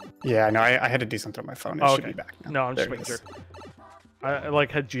 Yeah, no, I had to do something on my phone. It should be back now. No, I'm just making sure. I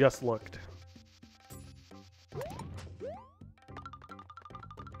like had just looked.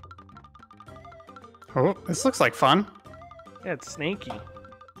 Oh, this looks like fun. Yeah, it's snaky.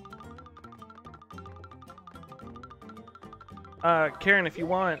 Karen, if you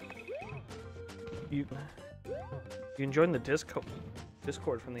want, you can join the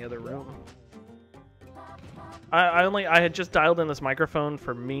Discord from the other room. I had just dialed in this microphone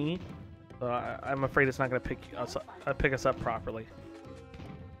for me, so I'm afraid it's not gonna pick us up properly.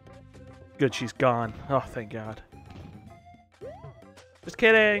 Good, she's gone. Oh, thank God. Just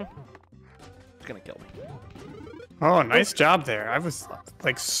kidding. It's gonna kill me. Oh, nice job there. I was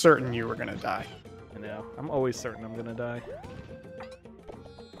like certain you were gonna die. I know. I'm always certain I'm gonna die.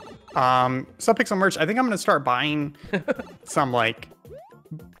 Subpixel merch. I think I'm gonna start buying some, like,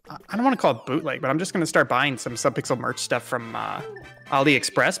 I don't want to call it bootleg, but I'm just gonna start buying some Subpixel merch stuff from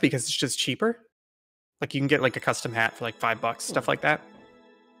AliExpress because it's just cheaper. Like, you can get like a custom hat for like $5, stuff like that.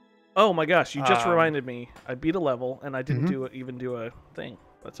 Oh my gosh! You just reminded me. I beat a level and I didn't even do a thing.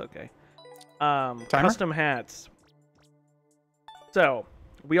 That's okay. Custom hats. So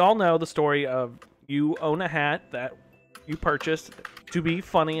we all know the story of you own a hat that you purchased to be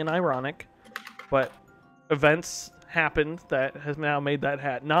funny and ironic, but events happened that has now made that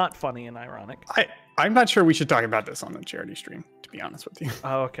hat not funny and ironic. I'm not sure we should talk about this on the charity stream, to be honest with you.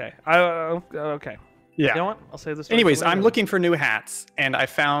 Oh, okay. Okay. Yeah. You know what? I'll say this. Anyways, I'm looking for new hats, and I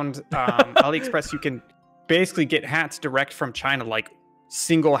found AliExpress. You can basically get hats direct from China, like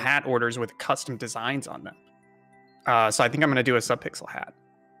single hat orders with custom designs on them. So I think I'm going to do a Subpixel hat.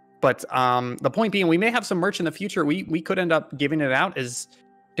 But the point being, we may have some merch in the future. We could end up giving it out as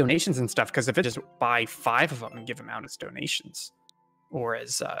donations and stuff, because if it just buy 5 of them and give them out as donations or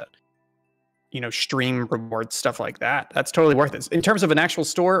as stream rewards, stuff like that, that's totally worth it. In terms of an actual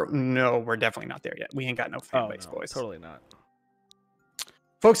store, no, we're definitely not there yet. We ain't got no fan base, boys. Totally not.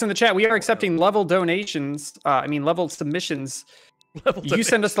 Folks in the chat, we are accepting level donations. Level submissions. You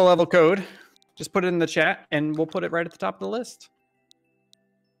send us the level code. Just put it in the chat, and we'll put it right at the top of the list.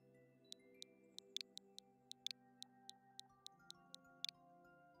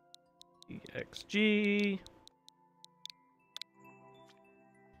 XG.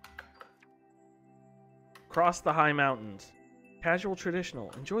 Cross the high mountains. Casual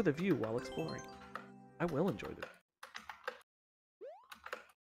traditional. Enjoy the view while exploring. I will enjoy the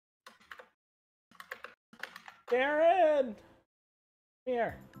Darren!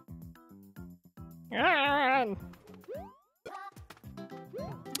 Here. Darren!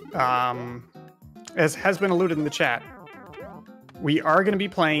 As has been alluded in the chat, we are going to be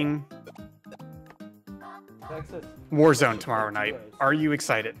playing Texas. Warzone tomorrow night. Are you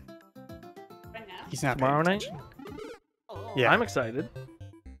excited? Right now? He's not Tomorrow paying night? attention. Yeah. I'm excited.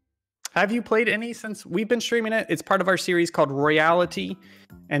 Have you played any since we've been streaming it? It's part of our series called Royality.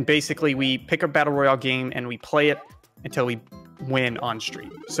 And basically, we pick a Battle Royale game and we play it until we win on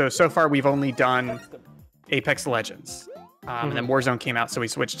stream. So far, we've only done Apex Legends. And then Warzone came out, so we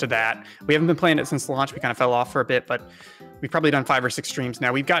switched to that. We haven't been playing it since launch. We kind of fell off for a bit, but we've probably done 5 or 6 streams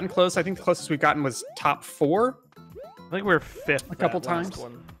now. We've gotten close. I think the closest we've gotten was top 4. I think we're 5th A couple that last times.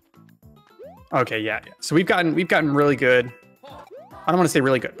 one. Okay, yeah. So we've gotten really good. I don't want to say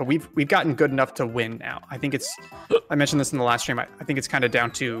really good, but we've gotten good enough to win now. I think it's. I mentioned this in the last stream. I think it's kind of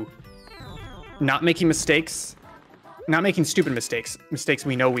down to not making mistakes, not making stupid mistakes. Mistakes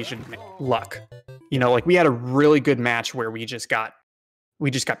we know we shouldn't make. Luck. You know, like we had a really good match where we just got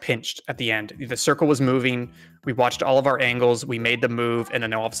pinched at the end. The circle was moving. We watched all of our angles. We made the move, and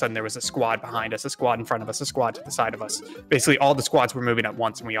then all of a sudden there was a squad behind us, a squad in front of us, a squad to the side of us. Basically, all the squads were moving at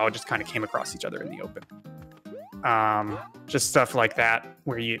once, and we all just kind of came across each other in the open. Just stuff like that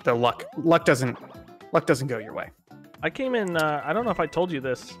where the luck doesn't go your way. I came in, I don't know if I told you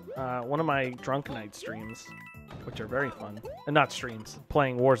this, one of my drunk night streams, which are very fun, and not streams,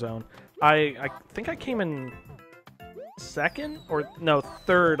 playing Warzone. I think I came in 2nd or no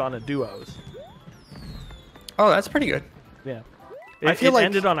 3rd on a duos. Oh, that's pretty good. Yeah, I feel like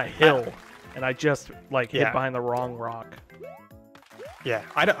ended on a hill, and I just like hit Yeah. behind the wrong rock. Yeah,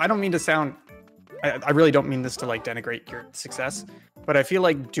 I don't mean to sound. I really don't mean this to like denigrate your success, but I feel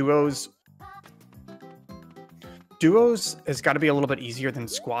like duos has got to be a little bit easier than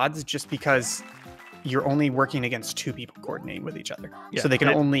squads, just because you're only working against 2 people coordinating with each other, Yeah, so they can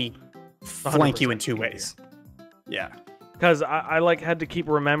it- only flank you in 2 easier. ways. Yeah. Because I like had to keep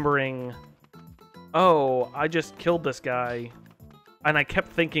remembering, oh, I just killed this guy, and I kept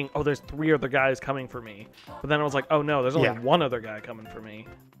thinking, oh, there's 3 other guys coming for me. But then I was like, oh no, there's only Yeah. 1 other guy coming for me.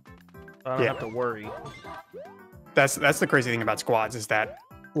 So I don't Yeah. have to worry. That's the crazy thing about squads is that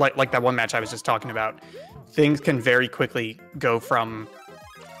like that one match I was just talking about, things can very quickly go from,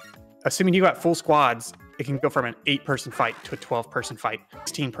 assuming you got full squads, it can go from an 8-person fight to a 12-person fight,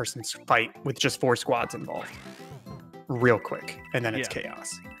 16-person fight with just 4 squads involved real quick, and then it's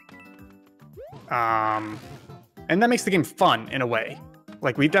chaos. And that makes the game fun in a way.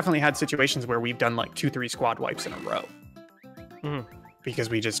 Like we've definitely had situations where we've done like 2-3 squad wipes in a row. Mhm. Because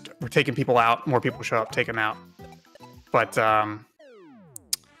we're taking people out, more people show up, take them out. But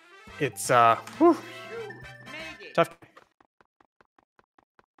it's whew, tough.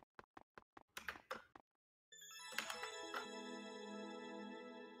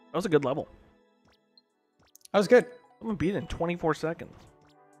 That was a good level. That was good. I'm gonna beat it in 24 seconds.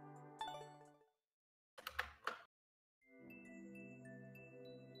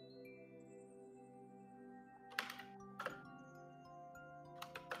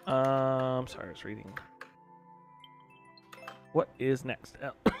 Sorry, I was reading. What is next?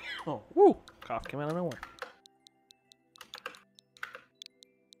 Oh, woo! Cough came out of nowhere.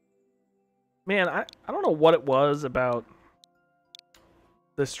 Man, I don't know what it was about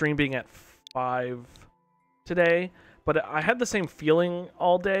the stream being at 5 today, but I had the same feeling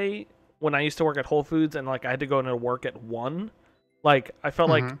all day when I used to work at Whole Foods and like I had to go into work at 1. Like I felt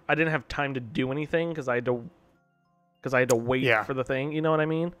like I didn't have time to do anything because I had to wait for the thing. You know what I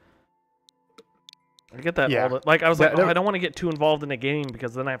mean? I get that all the, like I was like, oh, I don't want to get too involved in a game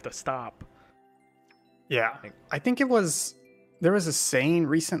because then I have to stop. Yeah, I think there was a saying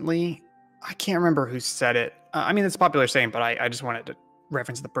recently. I can't remember who said it. I mean, it's a popular saying, but I just wanted to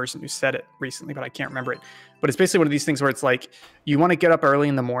reference the person who said it recently, but I can't remember it. But it's basically one of these things where it's like you want to get up early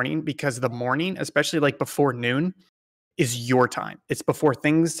in the morning because the morning, especially like before noon, is your time. It's before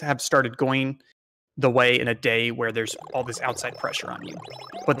things have started going the way in a day where there's all this outside pressure on you.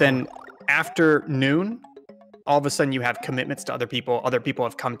 But then after noon, all of a sudden you have commitments to other people. Other people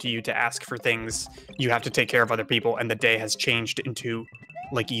have come to you to ask for things. You have to take care of other people, and the day has changed into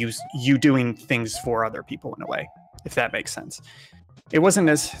like you doing things for other people in a way, if that makes sense. It wasn't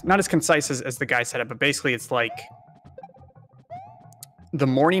not as concise as the guy said it, but basically it's like the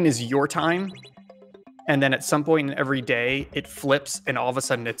morning is your time, and then at some point in every day it flips, and all of a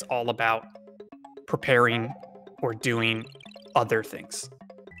sudden it's all about preparing or doing other things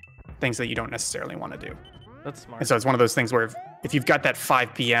that you don't necessarily want to do. That's smart. And so it's one of those things where if you've got that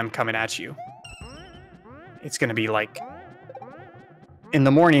 5 p.m. coming at you, it's going to be like in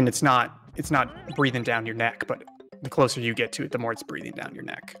the morning, it's not breathing down your neck, but the closer you get to it, the more it's breathing down your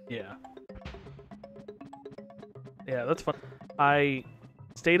neck. Yeah. Yeah, that's fun. I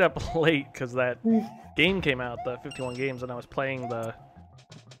stayed up late because that game came out, the 51 games, and I was playing the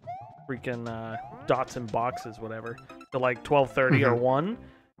freaking dots and boxes, whatever, to like 12:30 or 1.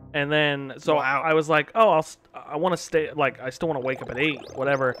 And then, so Wow. I was like, oh, I want to stay, like, I still want to wake up at 8,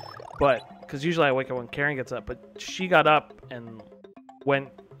 whatever. But, because usually I wake up when Karen gets up, but she got up and went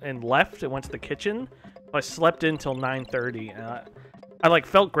and left and went to the kitchen. I slept in till 9:30, and I like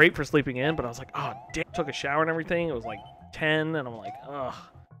felt great for sleeping in, but I was like, oh, damn. Took a shower and everything. It was like 10, and I'm like, ugh.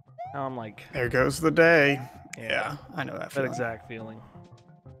 Now I'm like, There goes the day. Yeah, I know that that feeling. exact feeling.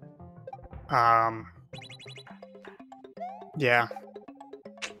 Yeah.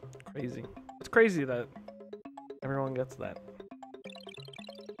 Crazy. It's crazy that everyone gets that.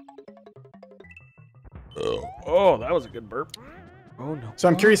 Oh, that was a good burp. Oh no. So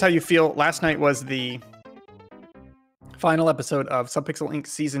I'm curious how you feel. Last night was the final episode of Subpixel Inc.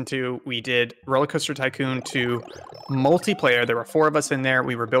 Season 2. We did Roller Coaster Tycoon 2 multiplayer. There were 4 of us in there.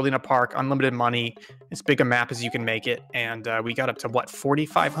 We were building a park, unlimited money, as big a map as you can make it. And we got up to, what,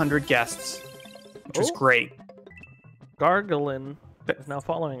 4,500 guests, which was Oh. great. Garglin is now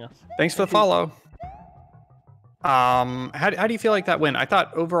following us. Thanks for the follow. How do you feel like that went? I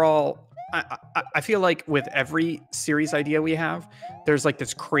thought overall, I feel like with every series idea we have, there's like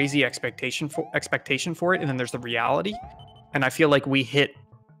this crazy expectation for it, and then there's the reality. And I feel like we hit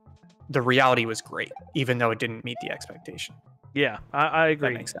the reality was great, even though it didn't meet the expectation. Yeah, I agree.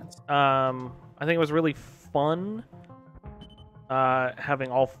 That makes sense. I think it was really fun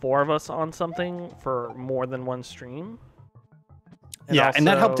having all 4 of us on something for more than one stream. And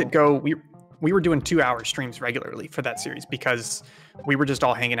that helped also- it go. We were doing 2-hour streams regularly for that series because we were just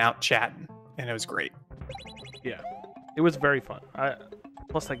all hanging out, chatting, and it was great. Yeah, it was very fun.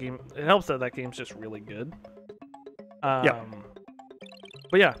 Plus that game, it helps that that game's just really good. Yeah.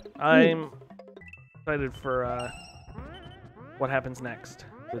 But yeah, I'm excited for what happens next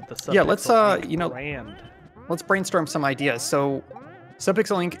with the Yeah, let's, Subpixel brand. Let's brainstorm some ideas. So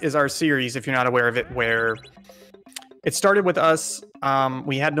Subpixel Inc. is our series, if you're not aware of it, where it started with us.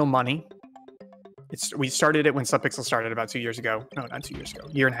 We had no money. We started it when Subpixel started about 2 years ago. No, not 2 years ago.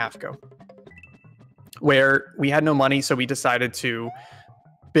 A year and a half ago. Where we had no money, so we decided to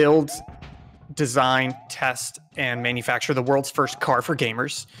build, design, test, and manufacture the world's first car for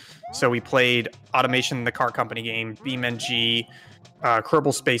gamers. So we played Automation, the car company game, BeamNG,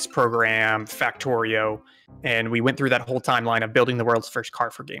 Kerbal Space Program, Factorio, and we went through that whole timeline of building the world's first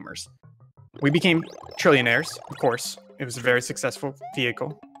car for gamers. We became trillionaires, of course. It was a very successful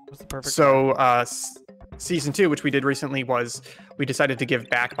vehicle. It was the perfect. So season 2, which we did recently, was we decided to give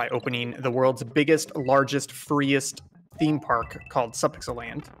back by opening the world's biggest, largest, freest theme park called Subpixel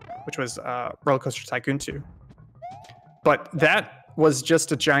Land, which was Roller Coaster Tycoon 2. But that was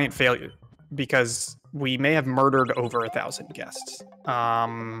just a giant failure because we may have murdered over 1,000 guests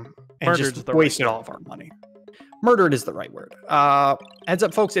and Murdered's just the right wasted word. all of our money. Murdered is the right word. Heads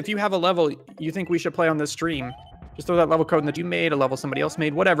up, folks, if you have a level you think we should play on this stream, just throw that level code that you made, a level somebody else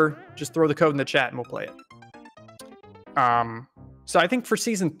made, whatever. Just throw the code in the chat and we'll play it. So I think for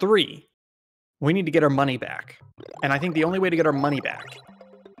season 3, we need to get our money back. And I think the only way to get our money back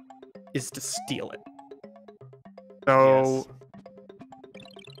is to steal it. So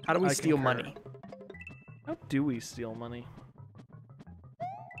how do we I steal concur. money? How do we steal money?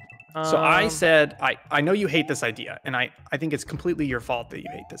 So I said, I know you hate this idea, and I think it's completely your fault that you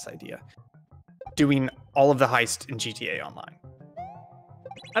hate this idea. Doing all of the heist in GTA Online.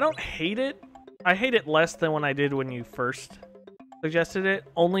 I don't hate it. I hate it less than when I did when you first suggested it,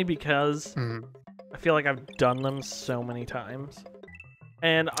 only because I feel like I've done them so many times.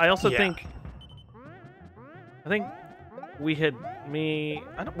 And I also Yeah. think we had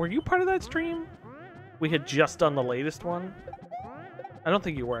were you part of that stream? We had just done the latest one. I don't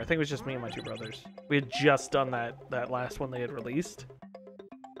think you were. I think it was just me and my 2 brothers. We had just done that last one they had released.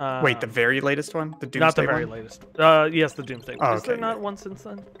 Wait, the very latest one? The Doomsday not the very one? latest. Yes, the Doomsday. Oh, Is there okay, not yeah. one since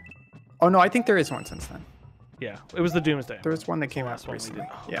then? Oh, no, I think there is one since then. Yeah, it was the Doomsday. There was one that came last out one we recently. did.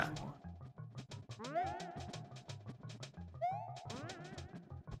 Oh, Yeah.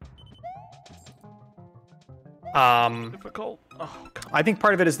 Difficult. Oh, come I think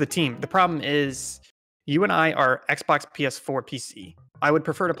part of it is the team. The problem is you and I are Xbox, PS4, PC. I would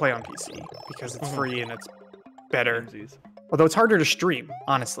prefer to play on PC because it's free and it's better. on. Although it's harder to stream,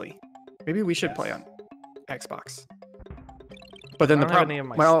 honestly. Maybe we should Yes. play on Xbox. But then I the don't have any problem, of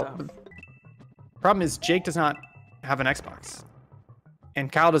my well, stuff. the problem is Jake does not have an Xbox,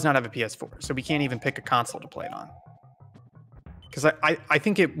 and Kyle does not have a PS4, so we can't even pick a console to play it on. Because I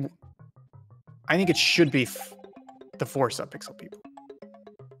think it should be the 4 Subpixel people.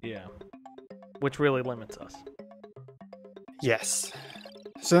 Yeah. Which really limits us. Yes.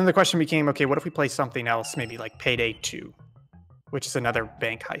 So then the question became, okay, what if we play something else, maybe like Payday 2, which is another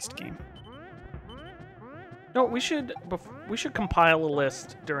bank heist game? No, we should compile a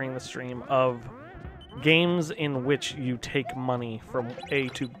list during the stream of games in which you take money from A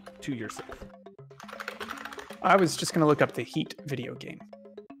to yourself. I was just going to look up the Heat video game.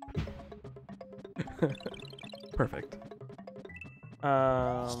 Perfect.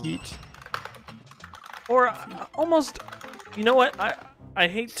 Heat. Or almost, you know what? I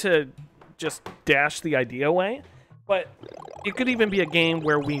hate to just dash the idea away, but it could even be a game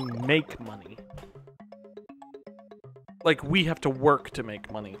where we make money. Like we have to work to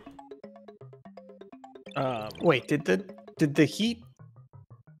make money. Wait, did the Heat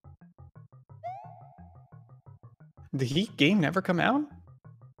game never come out?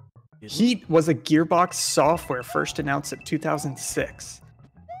 Heat was a Gearbox Software first announced in 2006.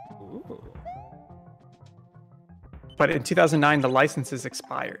 Ooh. But in 2009, the licenses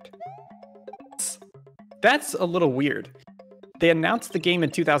expired. That's a little weird. They announced the game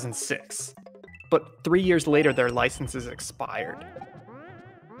in 2006, but 3 years later, their licenses expired.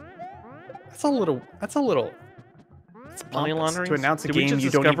 That's a little. It's Money pompous laundering to announce a Did game we just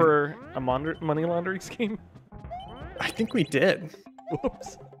you don't even. discover a money laundering scheme? I think we did.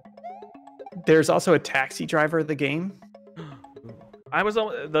 Whoops. There's also a taxi driver, the game.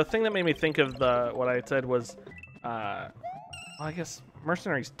 The thing that made me think of what I had said was, well, I guess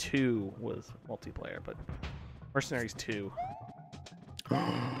Mercenaries 2 was multiplayer, but Mercenaries 2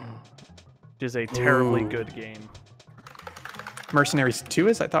 is a terribly Ooh. good game. Mercenaries 2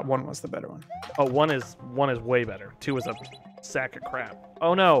 is? I thought 1 was the better one. Oh, one is way better. 2 is a sack of crap.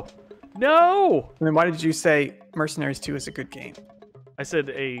 Oh no, no! And then why did you say Mercenaries 2 is a good game? I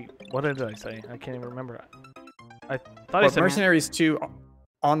said what did I say? I can't even remember. I thought I Well, said Mercenaries 2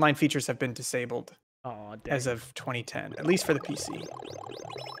 online features have been disabled Oh, dang. as of 2010, at least for the PC.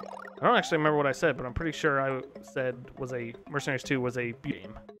 I don't actually remember what I said, but I'm pretty sure I said Mercenaries 2 was a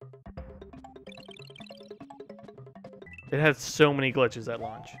game. It had so many glitches at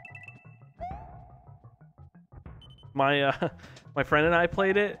launch. My my friend and I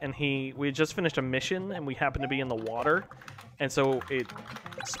played it, and we had just finished a mission, and we happened to be in the water, and so it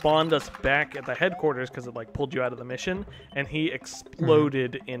spawned us back at the headquarters because it like pulled you out of the mission, and he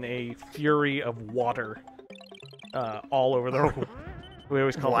exploded in a fury of water all over the room. We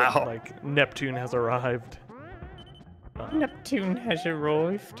always call it like Neptune has arrived. Neptune has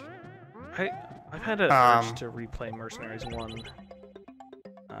arrived. I've had an urge to replay Mercenaries 1.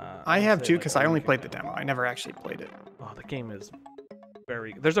 I have say, too, like, because a I only week played ago. the demo. I never actually played it. Oh, the game is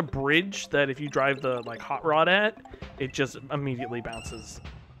very. There's a bridge that if you drive the like hot rod at, it just immediately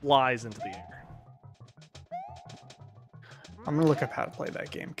flies into the air. I'm gonna look up how to play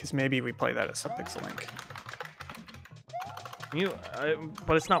that game, because maybe we play that at Subpixel Link.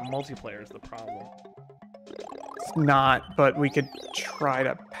 But it's not multiplayer is the problem. It's not, but we could try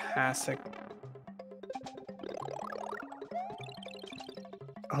to pass it.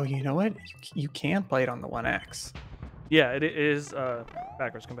 Oh, you know what? You can play it on the One X. Yeah, it is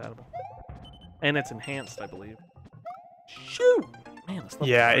backwards compatible, and it's enhanced, I believe. Shoot, man, this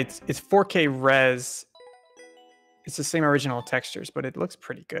Yeah, it's 4K res. It's the same original textures, but it looks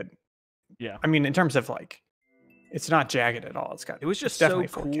pretty good. Yeah. I mean, in terms of like, it's not jagged at all. It was just it's so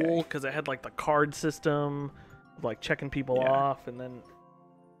definitely 4K. cool because it had like the card system, like checking people off and then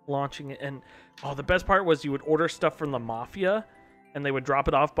launching it. And the best part was you would order stuff from the mafia, and they would drop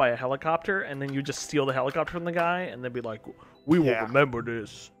it off by a helicopter, and then you just steal the helicopter from the guy, and they'd be like, "We will remember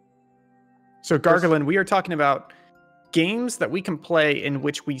this." So, Gargalin, we are talking about games that we can play in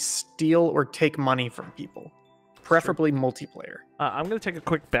which we steal or take money from people, preferably multiplayer. I'm gonna take a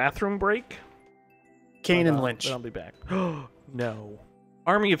quick bathroom break. Kane and Lynch. Then I'll be back. No,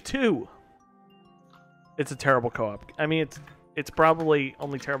 Army of Two. It's a terrible co-op. I mean, it's probably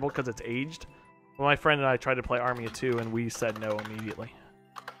only terrible because it's aged. Well, my friend and I tried to play Army of Two, and we said no immediately.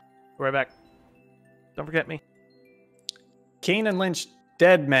 Be right back. Don't forget me. Kane and Lynch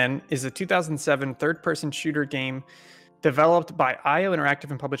Dead Men is a 2007 third-person shooter game developed by IO Interactive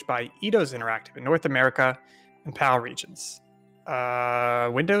and published by Eidos Interactive in North America and PAL regions.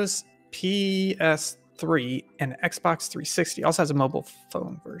 Windows, PS3, and Xbox 360. Also has a mobile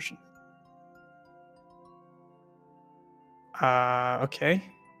phone version. Okay.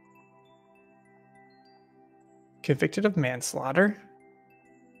 Convicted of manslaughter.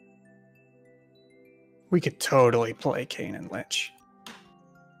 We could totally play Kane and Lynch.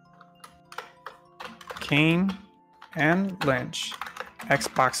 Kane and Lynch,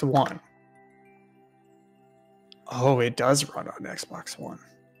 Xbox One. Oh, it does run on Xbox One.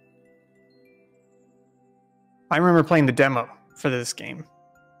 I remember playing the demo for this game.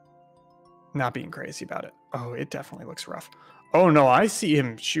 Not being crazy about it. Oh, it definitely looks rough. Oh no, I see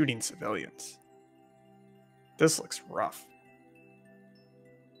him shooting civilians. This looks rough.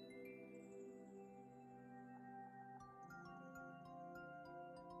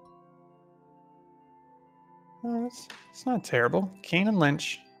 Oh, it's not terrible. Kane and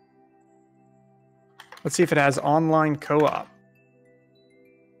Lynch. Let's see if it has online co-op.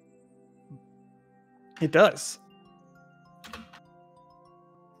 It does.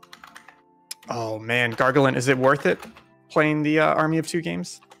 Oh man, Gargolin, is it worth it playing the Army of Two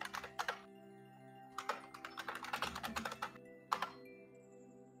games?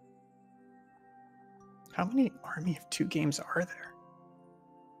 How many Army of Two games are there?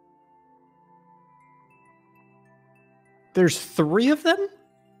 There's 3 of them?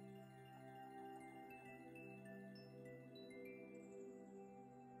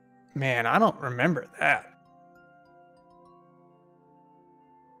 Man, I don't remember that.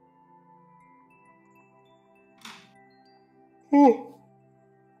 Ooh.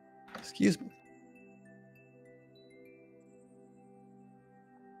 Excuse me.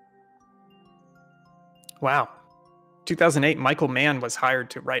 Wow. 2008, Michael Mann was hired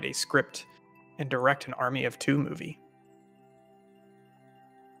to write a script and direct an Army of Two movie.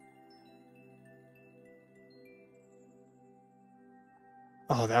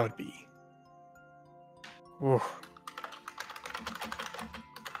 Oh, that would be... Ooh.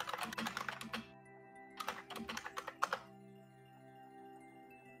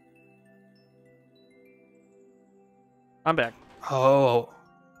 I'm back. Oh.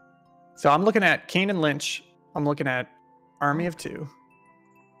 So I'm looking at Kane and Lynch. I'm looking at Army of Two.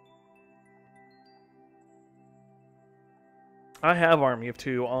 I have Army of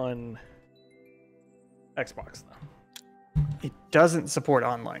Two on Xbox, though. It doesn't support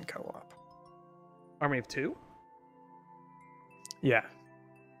online co-op. Army of Two? Yeah.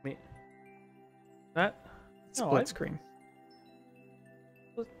 That? No, Split screen.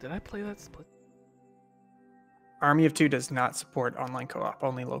 Did I play that split? Army of Two does not support online co-op,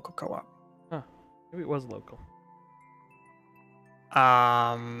 only local co-op. Huh. Maybe it was local.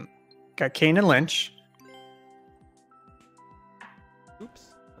 Got Kane and Lynch. Oops.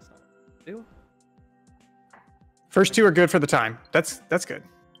 That's not what I do. First 2 are good for the time. That's good.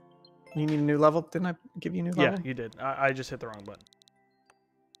 You need a new level? Didn't I give you a new level? Yeah, you did. I just hit the wrong button.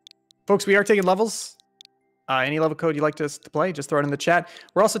 Folks, we are taking levels. Any level code you'd like us to play, just throw it in the chat.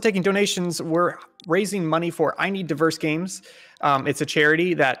 We're also taking donations. We're raising money for I Need Diverse Games. It's a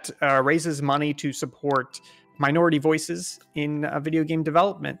charity that raises money to support minority voices in video game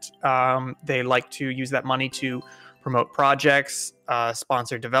development. They like to use that money to promote projects,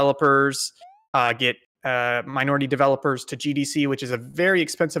 sponsor developers, get minority developers to GDC, which is a very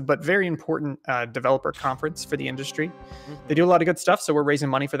expensive but very important developer conference for the industry. Mm-hmm. They do a lot of good stuff, so we're raising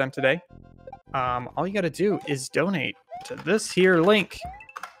money for them today. All you got to do is donate to this here link.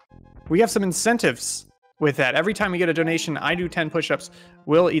 We have some incentives with that. Every time we get a donation, I do 10 push-ups.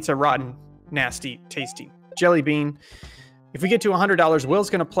 Will eats a rotten, nasty, tasty jelly bean. If we get to $100, Will's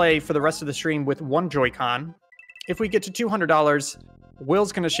going to play for the rest of the stream with 1 Joy-Con. If we get to $200,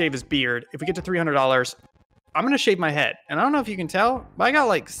 Will's going to shave his beard. If we get to $300, I'm going to shave my head. And I don't know if you can tell, but I got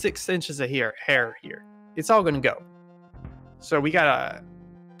like 6 inches of hair here. It's all going to go. So we got a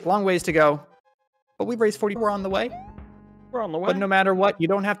long ways to go. But we've raised 40. We're on the way. We're on the way. But no matter what, you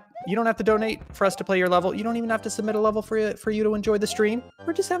don't have to donate for us to play your level. You don't even have to submit a level for you to enjoy the stream.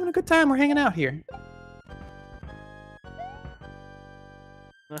 We're just having a good time. We're hanging out here.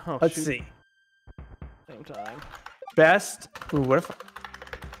 Oh, Let's shoot. see. Same time. Best. Ooh, what if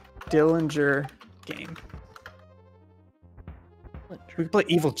Dillinger game? We could play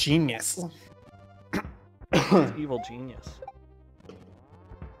Evil Genius. Evil Genius.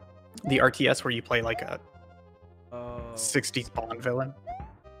 The RTS where you play like a Oh. 60s Bond villain.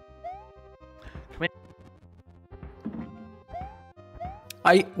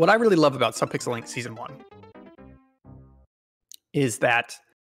 What I really love about Subpixel Inc. Season 1 is that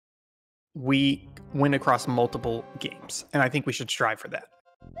we win across multiple games, and I think we should strive for that.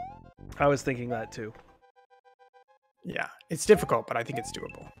 I was thinking that too. Yeah, it's difficult, but I think it's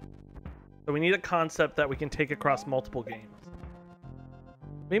doable. So we need a concept that we can take across multiple games.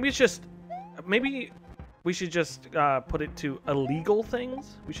 Maybe we should just put it to illegal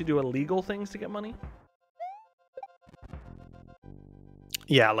things. We should do illegal things to get money.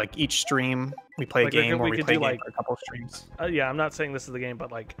 Yeah, like each stream we play a Like, game, or we we could play a do, game like- for a couple of streams. Yeah, I'm not saying this is the game, but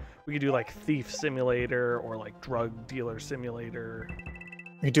like we could do like Thief Simulator or like Drug Dealer Simulator.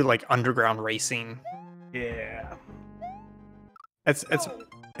 We could do like underground racing. Yeah.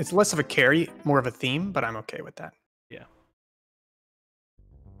 It's less of a carry, more of a theme, but I'm okay with that. Yeah.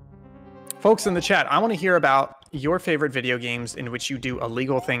 Folks in the chat, I want to hear about your favorite video games in which you do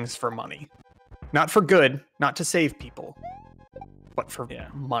illegal things for money. Not for good, not to save people, but for Yeah.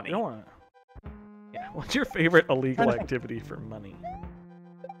 money. You don't want to. Yeah. What's your favorite illegal Trying to think. activity for money?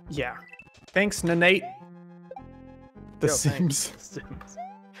 Yeah. Thanks, Nanate. The Yo, Sims. thanks. Sims.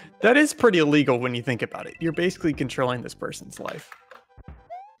 That is pretty illegal when you think about it. You're basically controlling this person's life.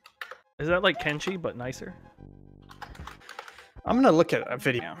 Is that like Kenshi but nicer? I'm gonna look at a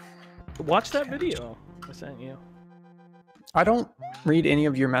video. Watch that video I sent you. I don't read any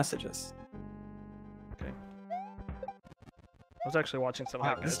of your messages. Okay. I was actually watching some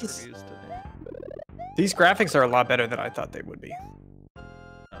Wow, of that guy's this is- reviews today. These graphics are a lot better than I thought they would be. Oh,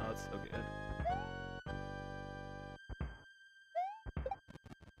 it's so good.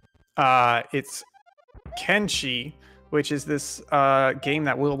 It's Kenshi, which is this game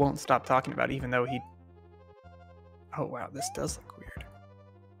that Will won't stop talking about, even though he. Oh wow, this does look weird.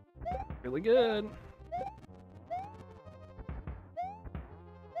 Really good.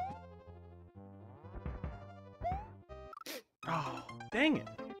 Oh, dang it.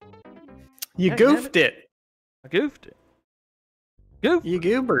 You Yeah, damn goofed it. I goofed it. Goof. You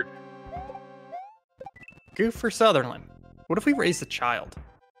goobered. Goof for Sutherland. What if we raised a child?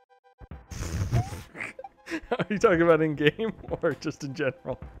 Are you talking about in game or just in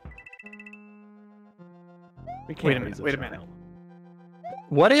general? We can't Wait a minute, raise wait a minute. child.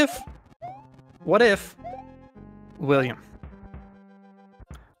 What if, William,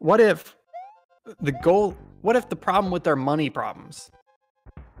 what if the problem with our money problems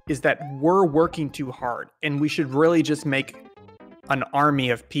is that we're working too hard and we should really just make an army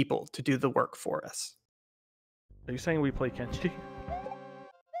of people to do the work for us? Are you saying we play Kenshi?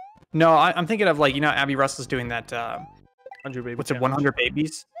 No, I'm thinking of like, Abby Russell's doing that, 100 baby. what's it, challenge. 100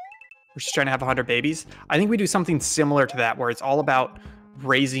 babies? We're just trying to have 100 babies. I think we do something similar to that where it's all about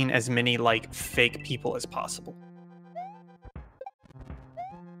raising as many like fake people as possible.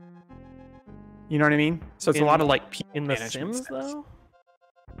 You know what I mean? So it's a lot of like people In The management Sims, steps. though?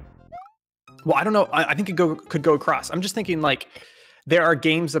 Well, I don't know. I think it could go across. I'm just thinking like there are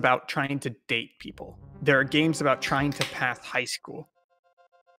games about trying to date people. There are games about trying to pass high school.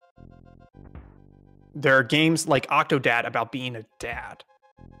 There are games like Octodad about being a dad.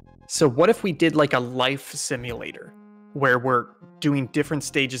 So what if we did like a life simulator where we're doing different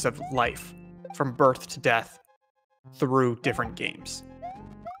stages of life from birth to death through different games?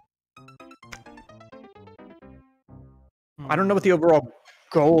 I don't know what the overall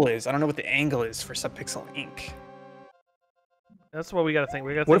goal is. I don't know what the angle is for Subpixel Inc. That's what we got to think.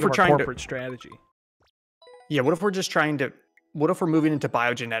 We got to What think if of we're our trying to- corporate strategy. Yeah, what if we're just trying to... What if we're moving into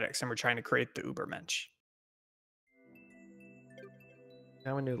biogenetics and we're trying to create the Ubermensch?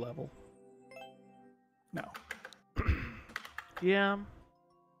 Now a new level. No. Yeah.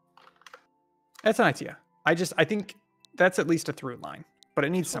 That's an idea. I think that's at least a through line, but it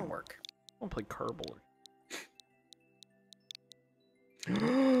needs some Oh. work. I want to play Kerbal.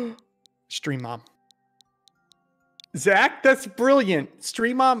 Stream Mom. Zach, that's brilliant.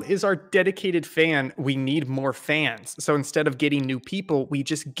 Stream Mom is our dedicated fan. We need more fans. So instead of getting new people, we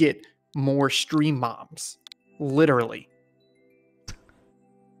just get more Stream Moms. Literally.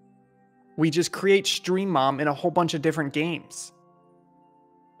 We just create Stream Mom in a whole bunch of different games.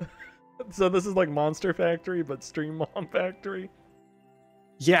 So this is like Monster Factory, but Stream Mom Factory.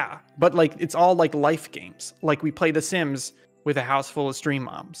 Yeah, but like it's all like life games. Like we play The Sims with a house full of Stream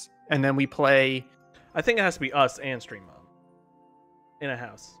Moms. And then we play... I think it has to be us and Stream Mom in a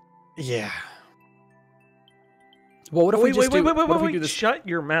house. Yeah. Well, what if we just do... what if we do this? Shut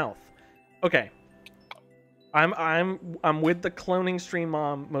your mouth. Okay. I'm with the cloning Stream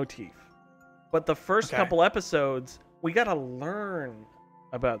Mom motif. But the first Okay. couple episodes, we got to learn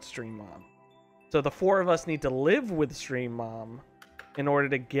about Stream Mom. So the four of us need to live with Stream Mom in order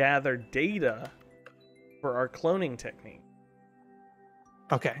to gather data for our cloning technique.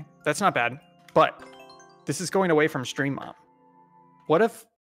 Okay, that's not bad. But this is going away from Stream Mom. What if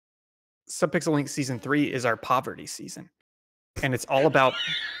Subpixel Link Season 3 is our poverty season? And it's all about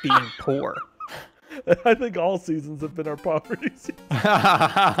being poor. I think all seasons have been our poverty season.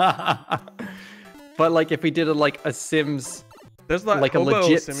 But like if we did a Sims... There's that Like a hobo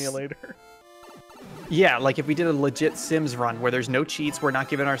legit simulator. Yeah, like if we did a legit Sims run where there's no cheats, we're not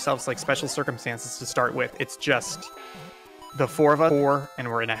giving ourselves like special circumstances to start with. It's just the four of us, and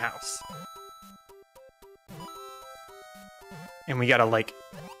we're in a house. And we gotta like,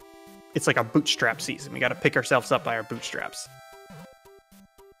 it's like a bootstrap season. We gotta pick ourselves up by our bootstraps.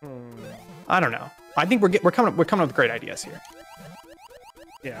 I don't know. I think we're coming up with great ideas here.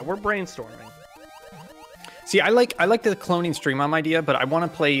 Yeah, we're brainstorming. See, I like the cloning stream mom idea, but I want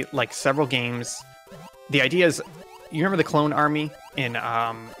to play like several games. The idea is, you remember the clone army in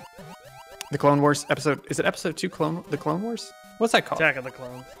the Clone Wars episode? Is it episode 2? The Clone Wars? What's that called? Attack of the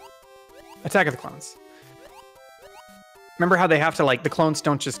Clones. Attack of the Clones. Remember how they have to like the clones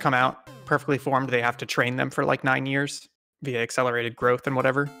don't just come out perfectly formed? They have to train them for like 9 years via accelerated growth and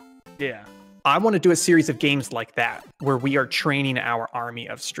whatever. Yeah. I want to do a series of games like that where we are training our army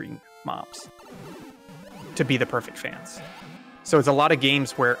of stream moms to be the perfect fans. So it's a lot of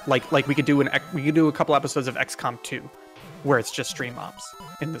games where like we could do a couple episodes of XCOM 2 where it's just stream moms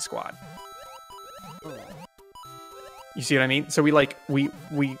in the squad. You see what I mean? So we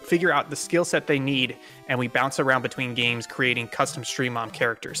figure out the skill set they need and we bounce around between games creating custom stream mom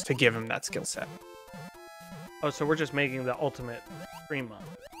characters to give them that skill set. Oh, so we're just making the ultimate stream mom.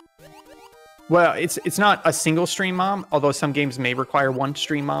 Well, it's not a single stream mom, although some games may require one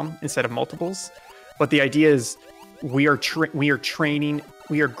stream mom instead of multiples. But the idea is we are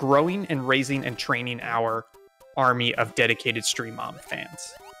growing and raising and training our army of dedicated stream mom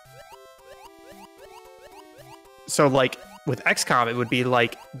fans. So like with XCOM, it would be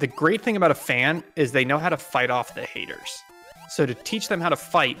like the great thing about a fan is they know how to fight off the haters. So to teach them how to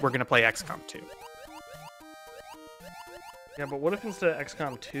fight, we're going to play XCOM 2. Yeah, but what if instead of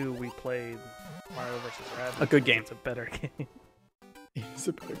XCOM 2 we played Mario vs. Rabbids? A good game. It's a better game. It's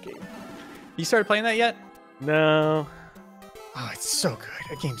a better game. You started playing that yet? No. Oh, it's so good.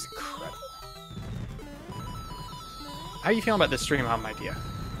 That game's incredible. How are you feeling about this stream mom idea?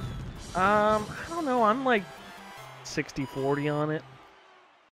 I don't know. I'm like 60-40 on it.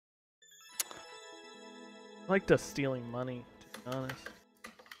 I like the stealing money, to be honest.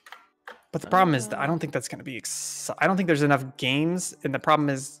 But the problem is that I don't think that's going to be I don't think there's enough games, and the problem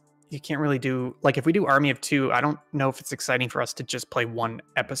is you can't really do like if we do Army of Two, I don't know if it's exciting for us to just play one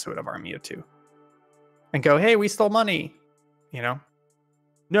episode of Army of Two and go, "Hey, we stole money," you know?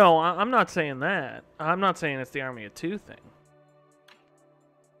 No, I'm not saying that. I'm not saying it's the Army of Two thing.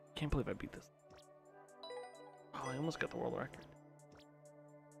 Can't believe I beat this. Oh, I almost got the world record.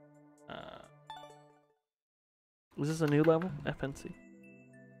 Was this a new level? FNC?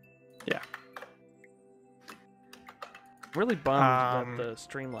 Yeah. I'm really bummed that the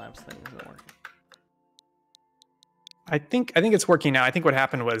Streamlabs thing isn't working. I think it's working now. I think what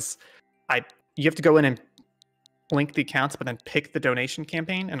happened was you have to go in and link the accounts, but then pick the donation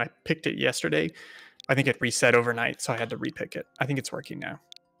campaign, and I picked it yesterday. I think it reset overnight, so I had to repick it. I think it's working now.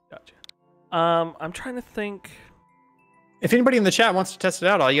 Gotcha. I'm trying to think. If anybody in the chat wants to test it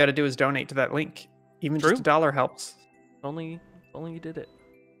out, all you got to do is donate to that link. Even just $1 helps. Only you did it.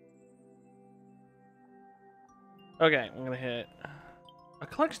 Okay, I'm gonna hit a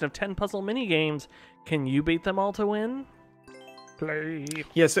collection of 10 puzzle mini games. Can you beat them all to win? Play.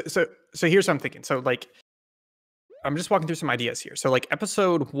 Yeah. So here's what I'm thinking. So like, I'm just walking through some ideas here. So like,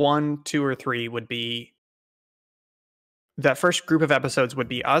 episode 1, 2, or 3 would be that first group of episodes would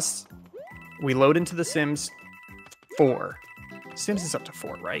be us. We load into The Sims 4. Sims is up to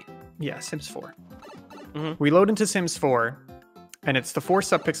 4, right? Yeah, Sims 4. Mm-hmm. We load into Sims 4, and it's the 4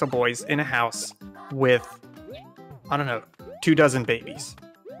 Subpixel boys in a house with, I don't know, 24 babies.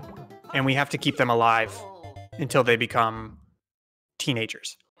 And we have to keep them alive until they become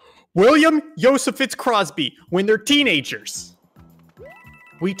teenagers. William, Joseph, Crosby, when they're teenagers,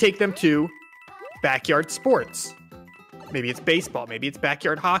 we take them to backyard sports. Maybe it's baseball, maybe it's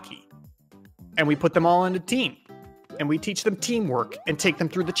backyard hockey. And we put them all in a team. And we teach them teamwork and take them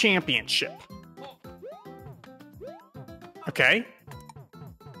through the championship. Okay?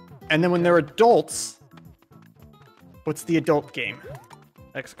 And then when they're adults, what's the adult game?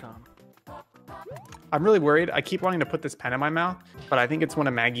 XCOM. I'm really worried. I keep wanting to put this pen in my mouth, but I think it's one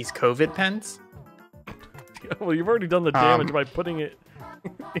of Maggie's COVID pens. Well, you've already done the damage by putting it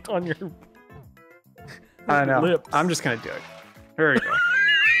on your I know. lips. I'm just going to do it. Here we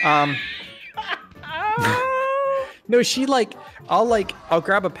go. No, she like, I'll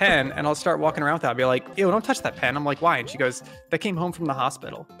grab a pen and I'll start walking around with that. I'll be like, ew, don't touch that pen. I'm like, why? And she goes, that came home from the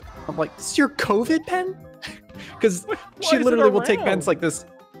hospital. I'm like, this is your COVID pen? Because she literally will take pens like this.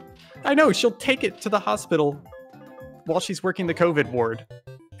 I know, she'll take it to the hospital while she's working the COVID ward.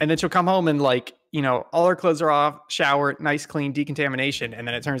 And then she'll come home and like, you know, all her clothes are off, shower, nice, clean, decontamination. And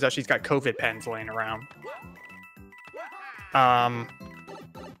then it turns out she's got COVID pens laying around.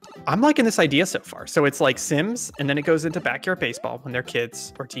 I'm liking this idea so far. So it's like Sims, and then it goes into Backyard Baseball when they're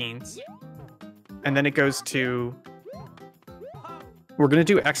kids or teens. And then it goes to... We're going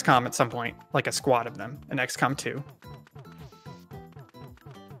to do XCOM at some point, like a squad of them, and XCOM 2.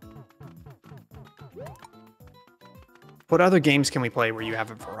 What other games can we play where you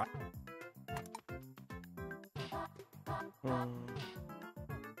have a variety?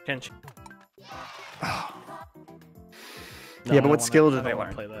 Kenshin. Yeah, but what skill do they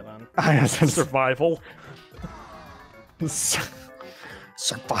learn? Play that on. Survival.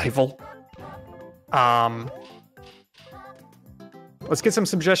 Survival. Let's get some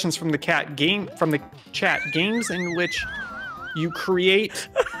suggestions from the chat. Games in which you create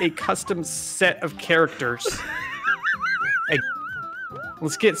a custom set of characters.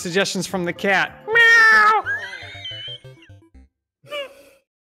 Let's get suggestions from the cat. Meow.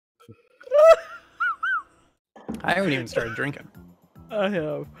 I haven't even started drinking. I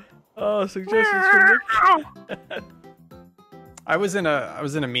have. Oh, suggestions from the cat. I was in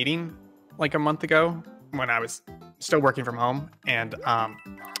a meeting like a month ago when I was still working from home, and I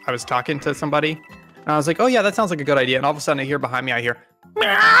was talking to somebody, and I was like, "Oh yeah, that sounds like a good idea." And all of a sudden, I hear behind me, I hear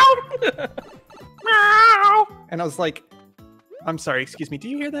meow, meow, and I was like, "I'm sorry, excuse me, do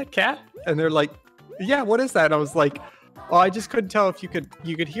you hear that cat?" And they're like, "Yeah, what is that?" And I was like, "Oh, I just couldn't tell if you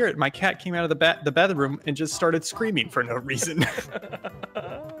could hear it. My cat came out of the bedroom and just started screaming for no reason."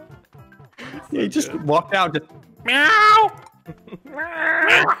 He just walked out, just meow. Oh,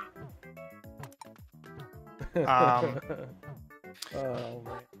 man.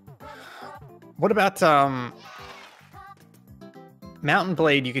 What about Mountain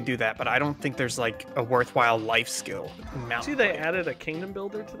Blade? You could do that, but I don't think there's like a worthwhile life skill in Mountain See, Blade. they added a kingdom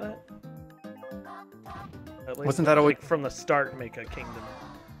builder to that. At least Wasn't that always like from the start? Make a kingdom,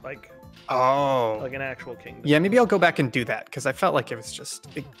 like like an actual kingdom. Yeah, maybe I'll go back and do that because I felt like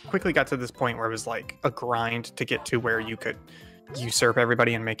it quickly got to this point where it was like a grind to get to where you could usurp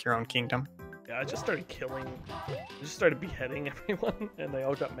everybody and make your own kingdom. Yeah, I just started beheading everyone, and they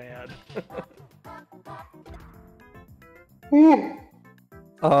all got mad.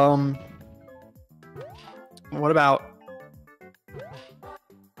 What about?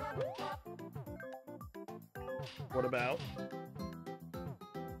 What about?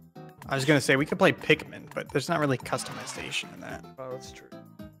 I was gonna say we could play Pikmin, but there's not really customization in that. Oh, that's true.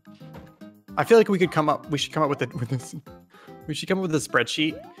 I feel like we should come up with this. We should come up with a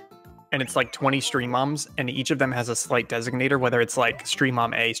spreadsheet, and it's like 20 stream moms, and each of them has a slight designator, whether it's like stream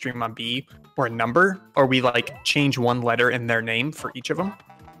mom A, stream mom B, or a number, or we like change one letter in their name for each of them.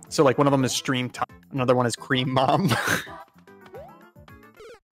 So like one of them is stream top, another one is cream mom.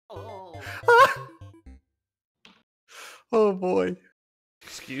 Oh boy.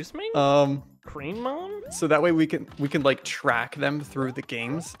 Excuse me? Cream mom? So that way we can like track them through the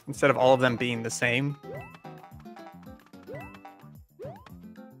games instead of all of them being the same.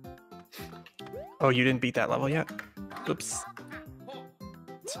 Oh, you didn't beat that level yet? Oops.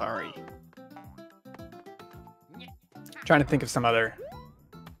 Sorry. Trying to think of some other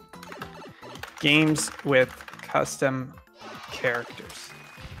games with custom characters.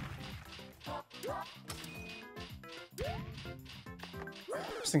 I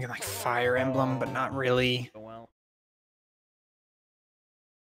was thinking like Fire Emblem, but not really. Oh, well.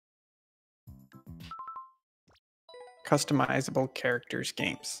 Customizable characters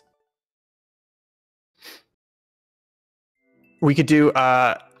games. We could do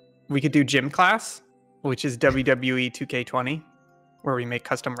Gym Class, which is WWE 2K20, where we make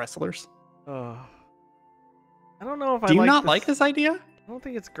custom wrestlers. I don't know if Do you not like this idea? I don't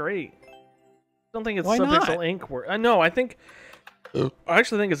think it's great. I don't think it's Why not? Subpixel Inc. No, I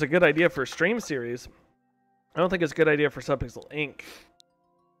actually think it's a good idea for a stream series. I don't think it's a good idea for Subpixel Inc.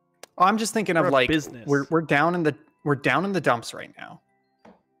 Oh, I'm just thinking of like business. we're down in the dumps right now.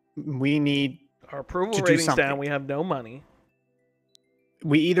 We need Our approval to do rating's something. down. We have no money.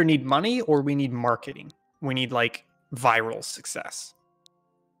 We either need money or we need marketing. We need like viral success.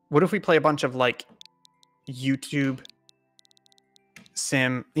 What if we play a bunch of like YouTube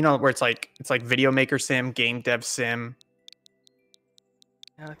sim, where it's like video maker sim, game dev sim.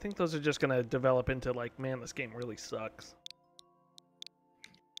 Yeah, I think those are just gonna develop into like, man, this game really sucks.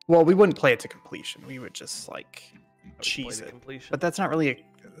 Well, we wouldn't play it to completion. We would just like Play cheese to it. completion. But that's not really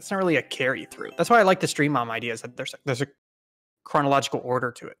a carry through. That's why I like the stream mom idea, is that there's a chronological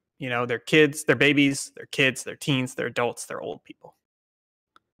order to it. They're kids, they're babies, they're kids, they're teens, they're adults, they're old people.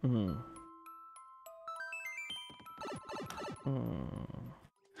 Hmm.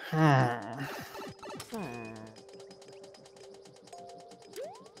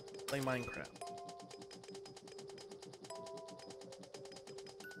 Play Minecraft.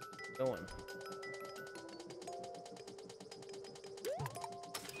 Going.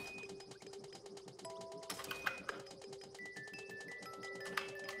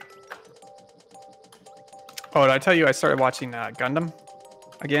 Oh, did I tell you I started watching Gundam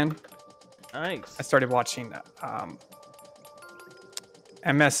again? Nice. I started watching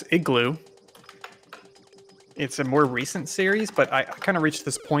MS Igloo. It's a more recent series, but I kind of reached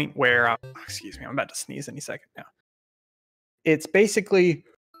this point where, excuse me, I'm about to sneeze any second now. It's basically.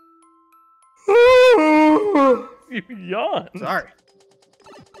 You yawned. Sorry.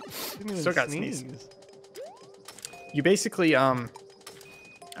 Didn't even Still got sneeze. sneeze. You basically, I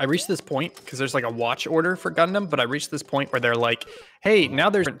reached this point because there's like a watch order for Gundam, but I reached this point where they're like, hey, now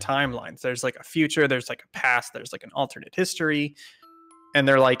there's different timelines. There's like a future, there's like a past, there's like an alternate history. And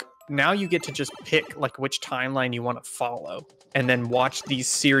they're like, now you get to just pick like which timeline you want to follow and then watch these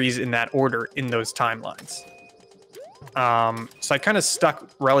series in that order in those timelines. So I kind of stuck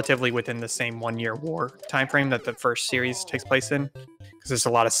relatively within the same 1 year war time frame that the first series takes place in, because there's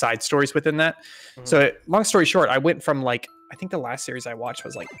a lot of side stories within that. Mhm. So long story short, I went from like, I think the last series I watched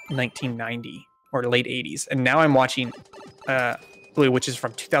was like 1990 or late 80s, and now I'm watching Blue, which is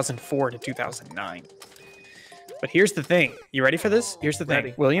from 2004 to 2009. But here's the thing. You ready for this? Here's the thing.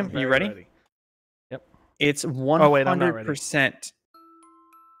 Ready. William, I'm you very ready? Yep. It's 100%. Oh, wait, I'm not ready.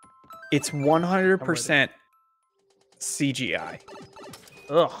 It's 100% CGI.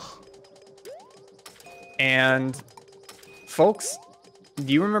 Ugh. And folks,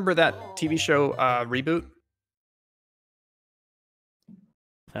 do you remember that TV show Reboot?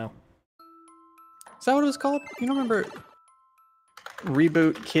 No. Is that what it was called? You don't remember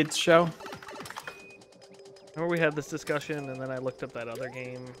Reboot Kids Show? Remember we had this discussion, and then I looked up that other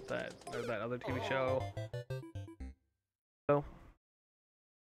game, that other TV show. So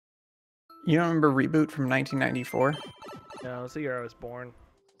You don't remember Reboot from 1994? no, it's the year I was born.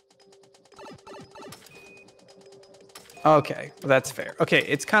 Okay, well, that's fair. Okay,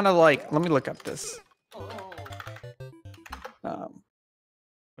 it's kind of like, let me look up this. I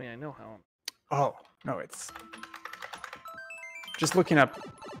mean, I know how. Oh, no, it's just looking up.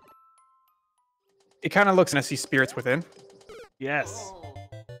 It kind of looks, and I see Spirits Within. Yes.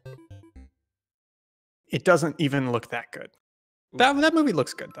 It doesn't even look that good. That movie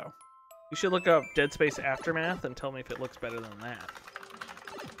looks good, though. You should look up Dead Space Aftermath and tell me if it looks better than that.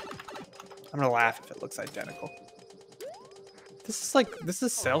 I'm gonna laugh if it looks identical. This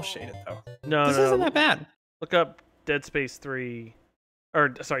is cell shaded though. No, This no. isn't that bad. Look up Dead Space 3,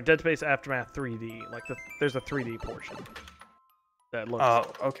 or sorry, Dead Space Aftermath 3D. Like there's a 3D portion that looks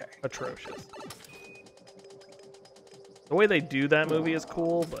Oh, okay. atrocious. The way they do that movie is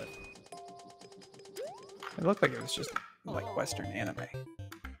cool, but It looked like it was just like Western anime.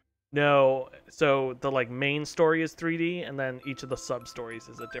 no. So the like main story is 3D, and then each of the sub stories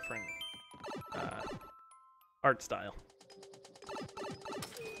is a different art style.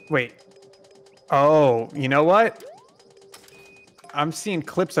 Wait. Oh, you know what? I'm seeing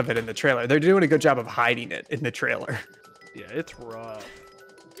clips of it in the trailer. They're doing a good job of hiding it in the trailer. Yeah, it's rough.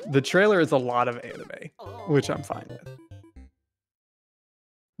 The trailer is a lot of anime, which I'm fine with.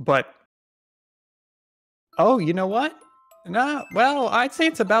 But oh, you know what? No, well, I'd say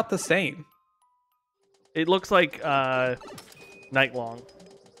it's about the same. It looks like Night Long.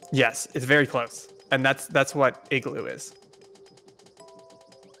 Yes, it's very close. And that's what Igloo is.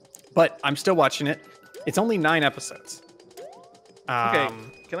 But I'm still watching it. It's only 9 episodes. Okay,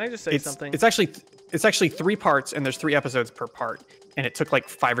 can I just say something? It's actually 3 parts, and there's 3 episodes per part, and it took like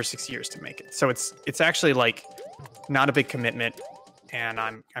 5 or 6 years to make it. So it's actually like not a big commitment, and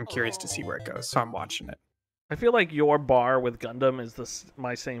I'm curious to see where it goes. So I'm watching it. I feel like your bar with Gundam is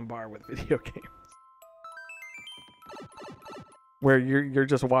my same bar with video games. Where you're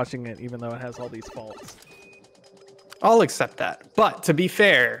just watching it even though it has all these faults. I'll accept that. But to be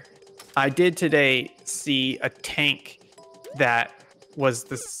fair, I did today see a tank that was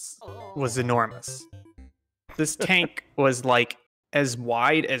enormous. This tank was like as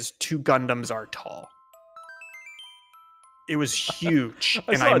wide as 2 Gundams are tall. It was huge,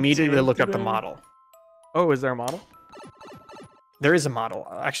 and I immediately looked up the model. Oh, is there a model? There is a model.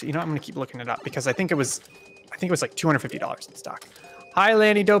 Actually, you know, I'm gonna keep looking it up because I think it was like $250 in stock. Hi,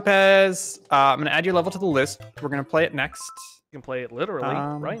 Lanny Dopez. I'm gonna add your level to the list. We're gonna play it next. You can play it literally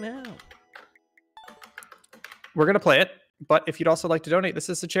right now. We're gonna play it, but if you'd also like to donate, this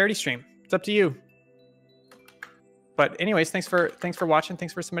is a charity stream. It's up to you. But anyways, thanks for watching.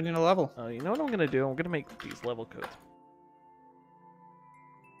 Thanks for submitting a level. You know what I'm gonna do? I'm gonna make these level codes.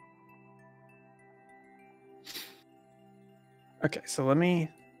 Okay, so let me.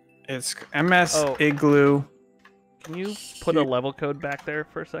 It's MS Oh. Igloo. Can you put a level code back there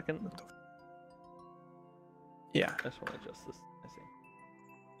for a second? Yeah. I just want to adjust this. I see.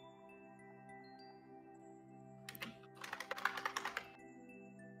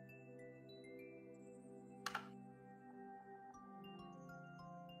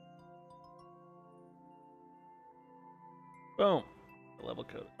 Boom. The level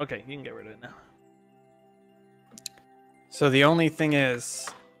code. Okay, you can get rid of it now. So the only thing is,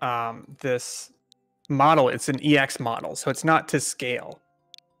 this model, it's an EX model, so it's not to scale,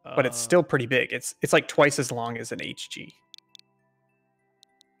 but it's still pretty big. It's like twice as long as an HG.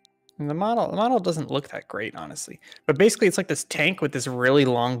 And the model doesn't look that great, honestly. But basically, it's like this tank with this really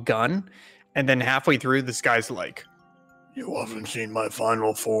long gun, and then halfway through, this guy's like, "You haven't seen my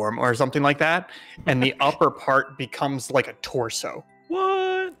final form," or something like that, and the upper part becomes like a torso.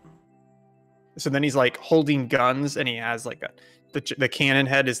 What? So then he's like holding guns, and he has like the cannon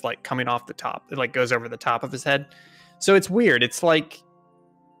head is like coming off the top. It like goes over the top of his head. So it's weird. It's like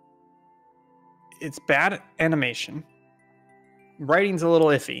it's bad animation. Writing's a little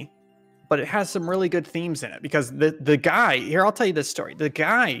iffy, but it has some really good themes in it because the guy here, I'll tell you this story. The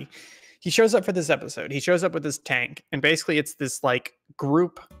guy, he shows up for this episode. He shows up with this tank, and basically it's this like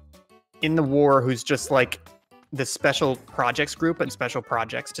group in the war who's just like this special projects group and special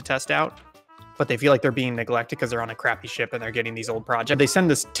projects to test out. But they feel like they're being neglected because they're on a crappy ship and they're getting these old projects. They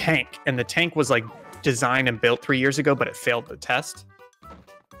send this tank, and the tank was like designed and built 3 years ago, but it failed the test.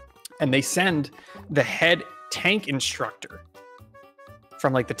 And they send the head tank instructor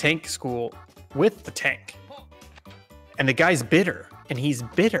from like the tank school with the tank. And the guy's bitter, and he's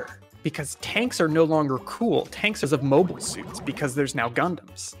bitter because tanks are no longer cool. Tanks are of mobile suits because there's now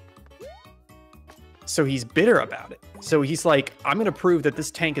Gundams. So he's bitter about it. So he's like, I'm going to prove that this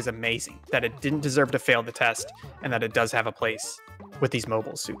tank is amazing, that it didn't deserve to fail the test, and that it does have a place with these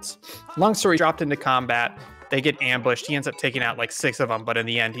mobile suits. Long story, dropped into combat. They get ambushed. He ends up taking out like 6 of them, but in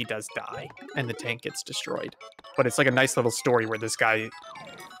the end, he does die, and the tank gets destroyed. But it's like a nice little story where this guy,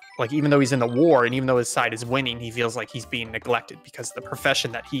 like, even though he's in the war and even though his side is winning, he feels like he's being neglected because the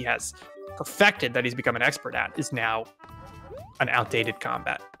profession that he has perfected, that he's become an expert at, is now an outdated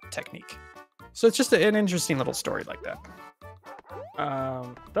combat technique. So it's just an interesting little story like that.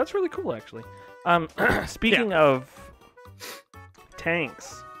 That's really cool, actually. Speaking of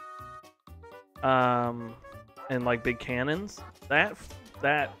tanks, and like big cannons, that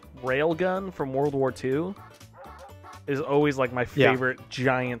railgun from World War II is always like my favorite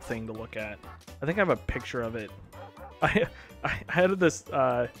giant thing to look at. I think I have a picture of it. I had this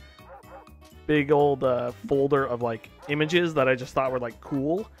big old folder of like images that I just thought were like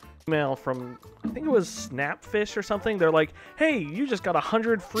cool. Email from, I think it was Snapfish or something. They're like, hey, you just got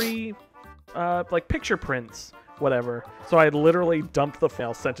 100 free like picture prints, whatever. So I literally dumped the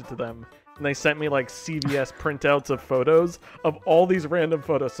file, sent it to them, and they sent me like CVS printouts of photos of all these random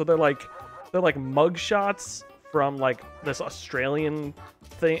photos. So they're like mug shots from like this Australian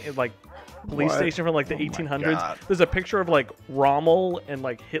thing, like police station from like the 1800s. There's a picture of like Rommel and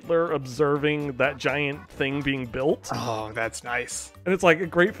like Hitler observing that giant thing being built. Oh, that's nice. And it's like a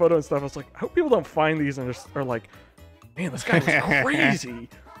great photo and stuff. I was like, I hope people don't find these and just are like, man, this guy was crazy.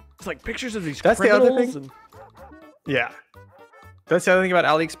 It's like pictures of these criminals. The other thing. Yeah. That's the other thing about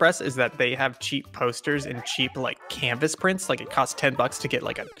AliExpress is that they have cheap posters and cheap like canvas prints. Like it costs $10 to get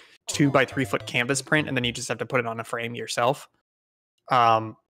like a 2 by 3 foot canvas print, and then you just have to put it on a frame yourself.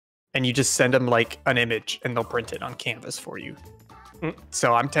 And you just send them like an image and they'll print it on canvas for you.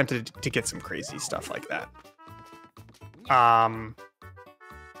 So I'm tempted to get some crazy stuff like that. Yeah,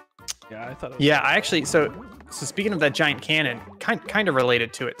 I thought. I actually. So speaking of that giant cannon, kind of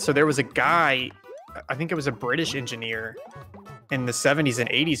related to it. So there was a guy, I think it was a British engineer in the 70s and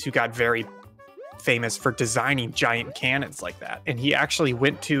 80s who got very famous for designing giant cannons like that. And he actually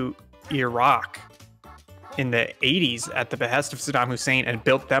went to Iraq in the 80s at the behest of Saddam Hussein and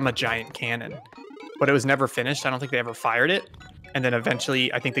built them a giant cannon. But it was never finished. I don't think they ever fired it. And then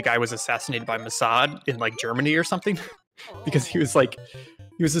eventually, I think the guy was assassinated by Mossad in like Germany or something. Because he was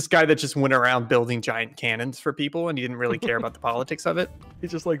this guy that just went around building giant cannons for people, and he didn't really care about the politics of it.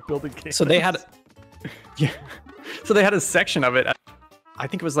 He's just like building cannons. So they had So they had a section of it. I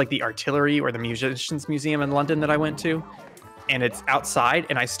think it was like the Artillery or the Musicians Museum in London that I went to. And it's outside,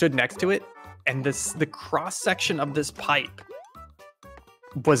 and I stood next to it. And the cross section of this pipe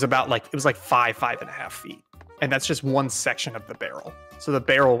was about like, it was like 5.5 feet. And that's just one section of the barrel. So the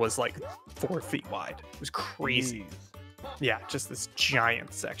barrel was like 4 feet wide. It was crazy. Jeez. Yeah, just this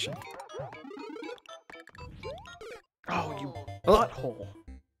giant section. Oh, you butthole.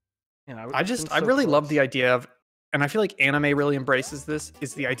 You know, I really love the idea of, and I feel like anime really embraces this,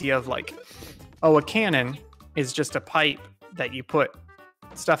 is the idea of like, oh, a cannon is just a pipe that you put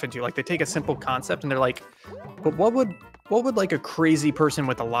stuff into. Like they take a simple concept and they're like, but what would like a crazy person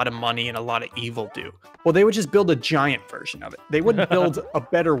with a lot of money and a lot of evil do? Well, they would just build a giant version of it. They wouldn't build a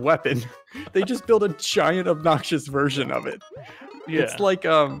better weapon. They just build a giant obnoxious version of it. Yeah. It's like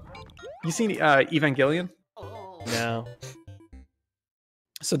you seen Evangelion? No.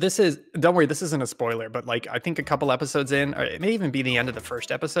 So this is, don't worry, this isn't a spoiler, but like I think a couple episodes in, or it may even be the end of the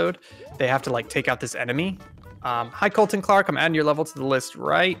first episode, they have to like take out this enemy. Hi Colton Clark, I'm adding your level to the list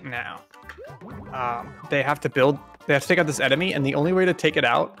right now. They have to take out this enemy, and the only way to take it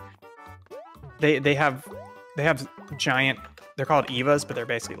out, they have giant, they're called Evas, but they're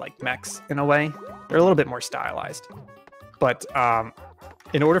basically like mechs in a way. They're a little bit more stylized. But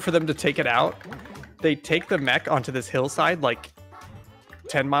in order for them to take it out, they take the mech onto this hillside like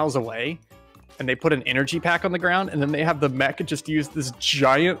 10 miles away, and they put an energy pack on the ground, and then they have the mech just use this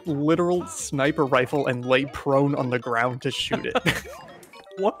giant literal sniper rifle and lay prone on the ground to shoot it.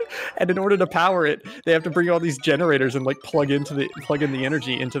 What? And in order to power it, they have to bring all these generators and like plug in the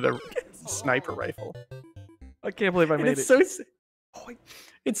energy into the sniper rifle. I can't believe I made it.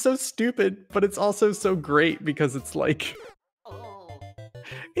 It's so stupid, but it's also so great because it's like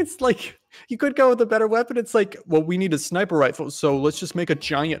you could go with a better weapon. It's like, well, we need a sniper rifle, so let's just make a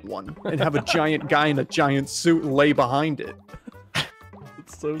giant one and have a giant guy in a giant suit lay behind it.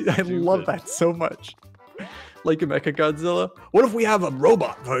 It's so I love that so much. Like a Mecha Godzilla. What if we have a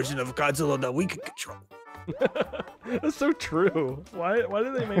robot version of Godzilla that we can control? That's so true. Why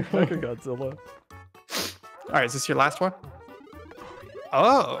did they make Mecha Godzilla? All right, is this your last one?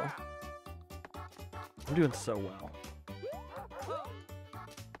 Oh. I'm doing so well.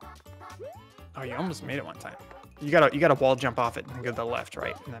 Oh, you almost made it one time. You gotta wall jump off it and go to the left,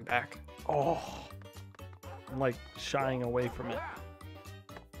 right, and then back. Oh. I'm like shying away from it.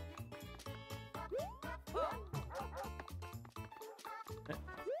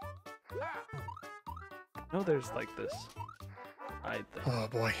 No, there's like this hide thing. Oh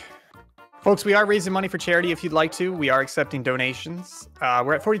boy. Folks, we are raising money for charity if you'd like to. We are accepting donations.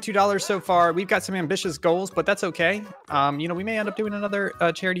 We're at $42 so far. We've got some ambitious goals, but that's okay. You know, we may end up doing another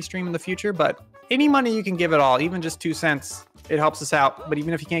charity stream in the future, but any money you can give at all, even just 2 cents, it helps us out. But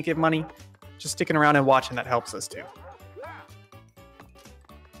even if you can't give money, just sticking around and watching, that helps us too.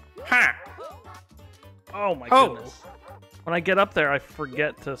 Ha! Oh my goodness. When I get up there, I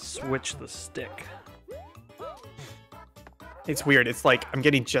forget to switch the stick. It's weird. It's like I'm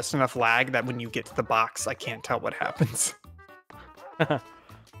getting just enough lag that when you get to the box, I can't tell what happens. Like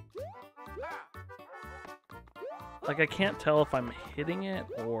I can't tell if I'm hitting it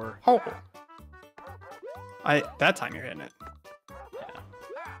or... Oh. That time you're hitting it. Yeah.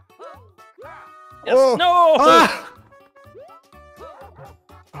 Yes. Oh. No!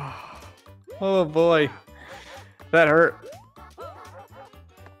 Ah! Oh boy. That hurt.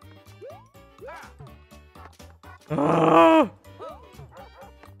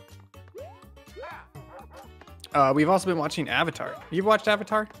 We've also been watching Avatar. You've watched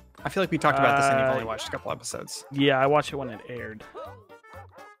Avatar? I feel like we talked about this and you've only watched a couple episodes. Yeah, I watched it when it aired.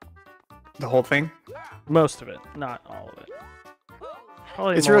 The whole thing? Most of it, not all of it.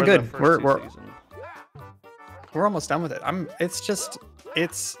 Probably it's more real of good. the first two seasons. We're almost done with it.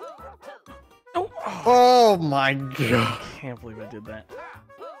 It's Oh, oh my god. I can't believe I did that.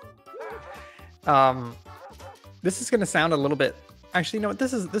 This is gonna sound a little bit, actually, you know what,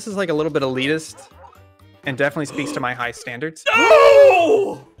 this is like a little bit elitist and definitely speaks to my high standards.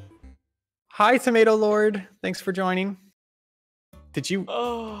 No! Hi, Tomato Lord. Thanks for joining. Did you?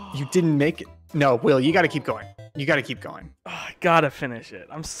 You didn't make it. No, Will, you got to keep going. You got to keep going. I gotta finish it.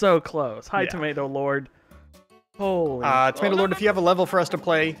 I'm so close. Hi, Yeah. Tomato Lord. Holy. Tomato Lord, if you have a level for us to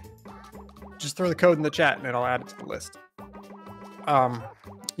play, just throw the code in the chat and I'll add it to the list.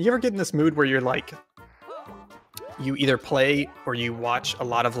 You ever get in this mood where you're like, you either play or you watch a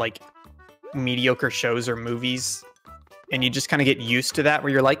lot of like mediocre shows or movies, and you just kind of get used to that, where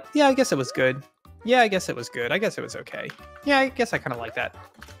you're like, yeah, I guess it was good. Yeah, I guess it was good. I guess it was okay. Yeah, I guess I kind of like that.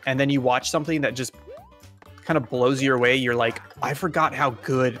 And then you watch something that just kind of blows you away. You're like, I forgot how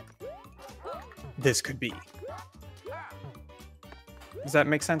good this could be. Does that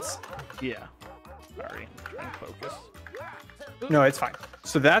make sense? Yeah. Sorry. I'm trying to focus. No, it's fine.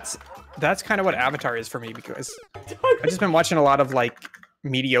 So that's kind of what Avatar is for me, because I've just been watching a lot of like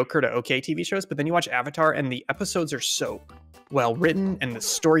mediocre to okay TV shows, but then you watch Avatar and the episodes are so well written and the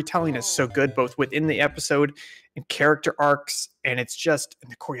storytelling is so good, both within the episode and character arcs, and it's just,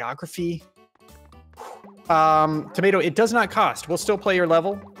 and the choreography. Tomato, it does not cost. We'll still play your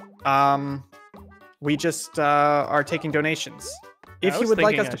level. We just are taking donations. If you would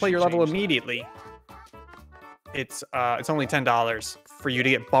like us to play your level immediately, it's only $10 for you to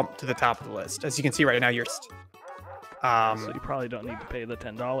get bumped to the top of the list. As you can see right now, you're So you probably don't need to pay the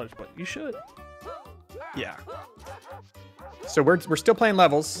 $10, but you should. yeah. So we're still playing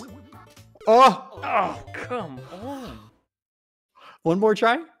levels. Oh, come on. one more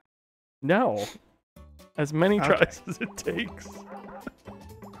try? No. As many Okay. tries as it takes.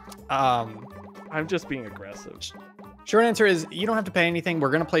 Um, I'm just being aggressive. Short answer is you don't have to pay anything. We're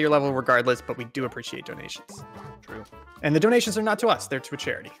going to play your level regardless, but we do appreciate donations. True. And the donations are not to us, they're to a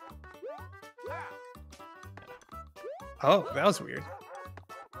charity. Oh, that was weird.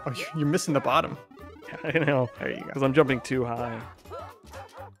 Oh, you're missing the bottom. I know. There you go. Because I'm jumping too high.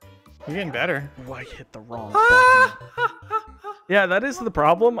 You're getting better. Oh, I hit the wrong button. Yeah, that is the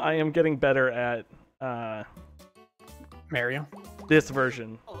problem. I am getting better at Mario. this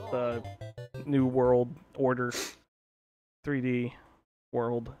version. The New World Order 3D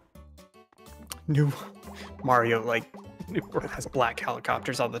world. New Mario, like, New World. has black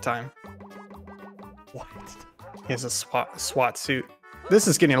helicopters all the time. What? He has a SWAT suit. This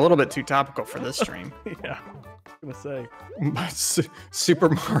is getting a little bit too topical for this stream. Yeah. I was gonna say. Super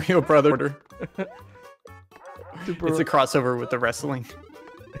Mario Brother Order. Super... It's a crossover with the wrestling.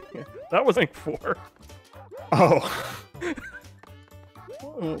 That was like 4. Oh.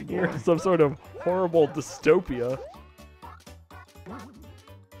 Oh, You're boy. some sort of horrible dystopia.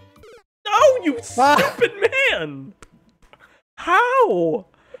 No, you stupid man! How?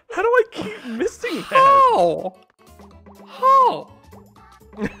 How do I keep missing that? How? How?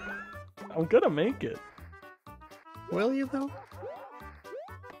 I'm gonna make it. Will you though?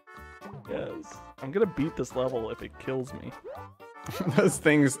 Yes. I'm gonna beat this level if it kills me. Those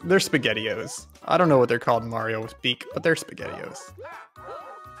things, they're SpaghettiOs. I don't know what they're called in Mario speak, but they're SpaghettiOs.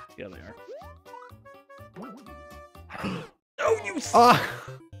 Yeah, they are. No, you Ah!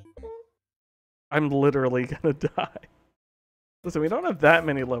 I'm literally gonna die. Listen, we don't have that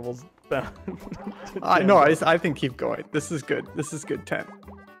many levels bound. I think keep going. This is good. This is good 10.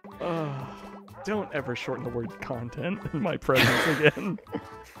 Don't ever shorten the word content in my presence again.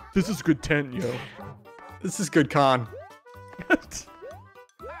 This is good 10, yo. This is good con.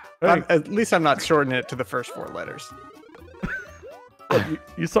 Hey, At least I'm not shortening it to the first 4 letters. what,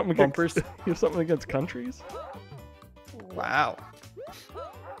 you something against, Bumpers. you have something against countries? Wow.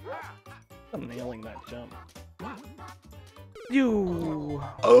 I'm nailing that jump. You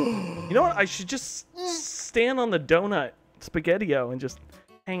Oh. know what? I should just stand on the donut spaghettio and just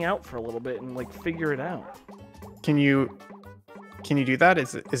hang out for a little bit and like figure it out. Can you do that?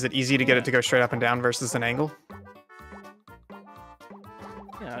 Is it easy to get it to go straight up and down versus an angle?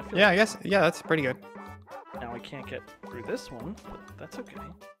 Yeah, I feel Yeah, I guess. Yeah, that's pretty good. like now I can't get through this one, but that's okay.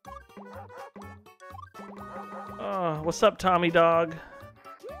 What's up, Tommy Dog?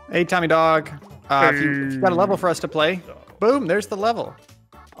 Hey, Tommy Dog. If you got a level for us to play, boom, there's the level.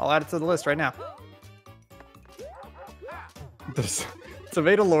 I'll add it to the list right now. This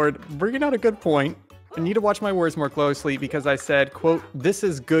Savada Lord bringing out a good point. I need to watch my words more closely because I said, quote, this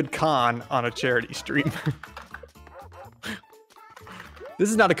is good con on a charity stream. This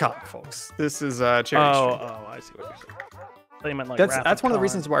is not a con, folks. This is a charity stream. Oh, I see what you're saying. I thought you meant like That's one of the Wrath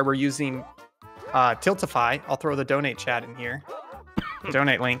reasons why we're using Tiltify. I'll throw the donate chat in here.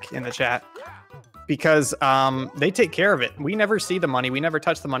 Donate link in the chat. Because they take care of it. We never see the money. We never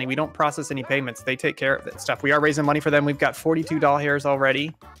touch the money. We don't process any payments. They take care of that stuff. We are raising money for them. We've got 42 doll hairs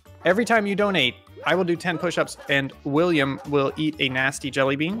already. Every time you donate, I will do 10 push-ups and William will eat a nasty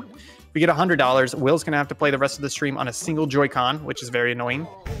jelly bean. If we get $100, Will's going to have to play the rest of the stream on a single Joy-Con, which is very annoying.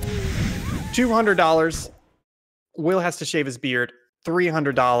 $200, Will has to shave his beard.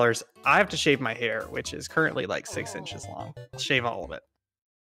 $300, I have to shave my hair, which is currently like 6 inches long. I'll shave all of it.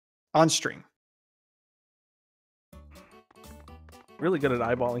 On stream. Really good at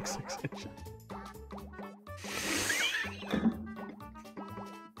eyeballing 6 inches.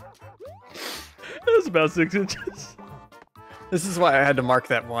 It was about 6 inches. This is why I had to mark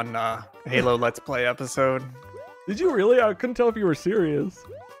that one Halo Let's Play episode. Did you really? I couldn't tell if you were serious.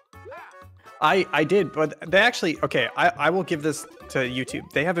 I did, but they actually, okay, I will give this to YouTube.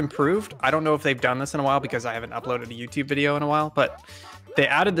 They have improved. I don't know if they've done this in a while because I haven't uploaded a YouTube video in a while, but they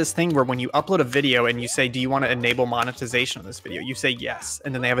added this thing where when you upload a video and you say, do you want to enable monetization of this video? You say yes.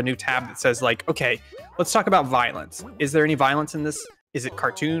 And then they have a new tab that says like, okay, let's talk about violence. Is there any violence in this? Is it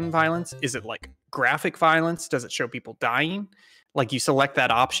cartoon violence? Is it like graphic violence? Does it show people dying? Like you select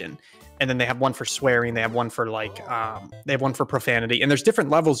that option. And then they have one for swearing. They have one for like, they have one for profanity. And there's different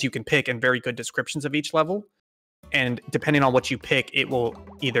levels you can pick and very good descriptions of each level. and depending on what you pick, it will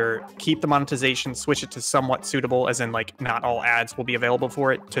either keep the monetization, switch it to somewhat suitable, as in like not all ads will be available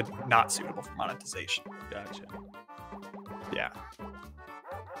for it, to not suitable for monetization. Gotcha. Yeah.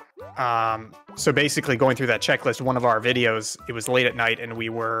 So basically going through that checklist, one of our videos, it was late at night and we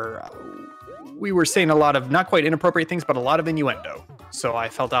were saying a lot of not quite inappropriate things, but a lot of innuendo. So I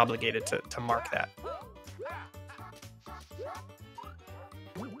felt obligated to mark that.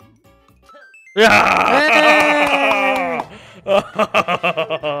 Yeah.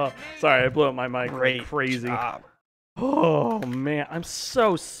 Sorry, I blew up my mic. Great Crazy. job. Oh man, I'm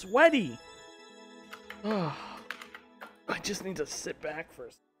so sweaty. I just need to sit back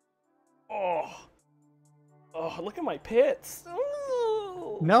first. Oh, look at my pits.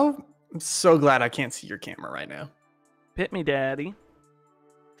 Ooh. No, I'm so glad I can't see your camera right now. Pit me, daddy.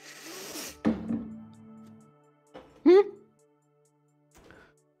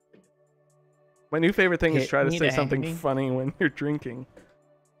 My new favorite thing is try to say something funny when you're drinking.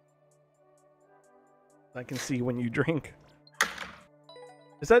 I can see when you drink.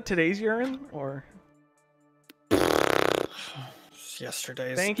 Is that today's urine or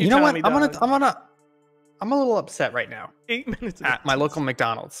yesterday's? Thank you. You know Tommy what? Dog. I'm a little upset right now 8 minutes at my local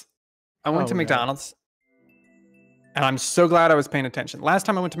McDonald's. I went to no. McDonald's, and I'm so glad I was paying attention. Last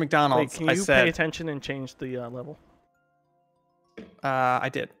time I went to Wait, McDonald's, can I you said, pay attention and change the level? I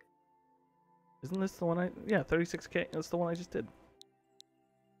did. Isn't this the one yeah, 36K. That's the one I just did.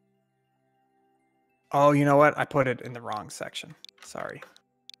 Oh, you know what? I put it in the wrong section. Sorry.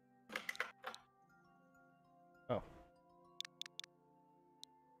 Oh.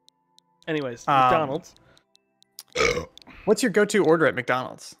 Anyways, McDonald's. What's your go-to order at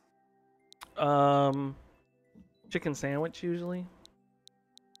McDonald's? Chicken sandwich usually.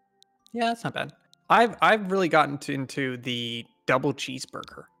 Yeah, that's not bad. I've really gotten into the double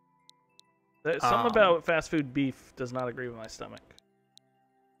cheeseburger. Something about fast food beef does not agree with my stomach.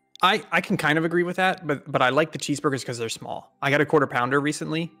 I can kind of agree with that, but I like the cheeseburgers because they're small. I got a quarter pounder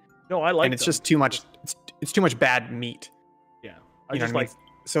recently. No, I like and it's them. just too much. It's too much bad meat. Yeah, I You know just what I mean? like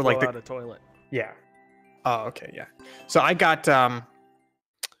So go like out of toilet. yeah. Oh, okay, yeah. So I got the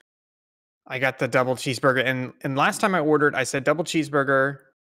double cheeseburger, and last time I ordered, I said double cheeseburger,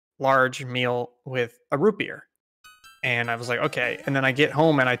 large meal with a root beer, and I was like, okay. And then I get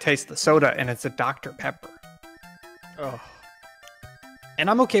home and I taste the soda, and it's a Dr. Pepper. Oh, And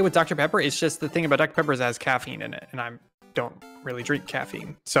I'm okay with Dr. Pepper. It's just the thing about Dr. Pepper is it has caffeine in it, and I don't really drink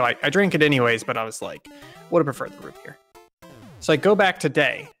caffeine. So I drink it anyways, but I was like, would have preferred the root beer. So I go back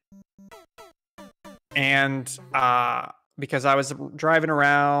today, and because I was driving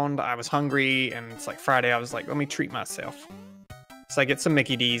around, I was hungry, and it's like Friday, I was like, let me treat myself. So I get some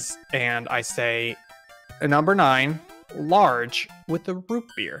Mickey D's, and I say, number 9, large with the root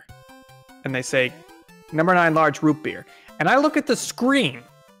beer. And they say, number 9, large root beer. And I look at the screen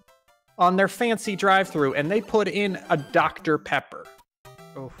on their fancy drive-thru, and they put in a Dr. Pepper.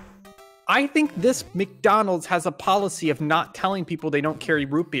 oof. I think this McDonald's has a policy of not telling people they don't carry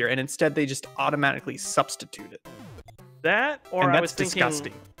root beer, and instead they just automatically substitute it. That, or And I was that's thinking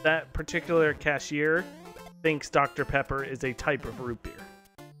disgusting. that particular cashier thinks Dr. Pepper is a type of root beer.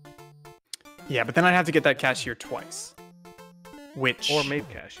 Yeah, but then I'd have to get that cashier twice. Which... Or maybe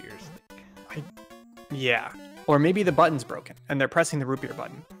cashiers think. Yeah. Or maybe the button's broken, and they're pressing the root beer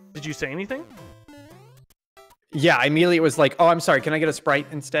button. Did you say anything? Yeah, immediately it was like, oh, I'm sorry, can I get a Sprite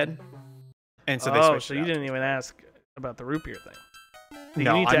instead? And so they switched so it you out. didn't even ask about the root beer thing. You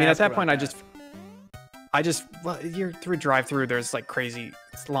No, need I to mean, at ask that about point, that. I just, well, you're through a drive-through, there's like crazy,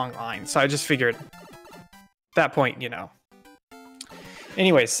 it's long lines. So I just figured, at that point, you know.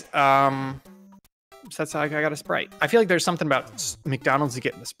 Anyways, so that's how I got a Sprite. I feel like there's something about McDonald's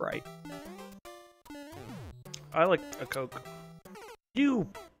getting the Sprite. I like a Coke. You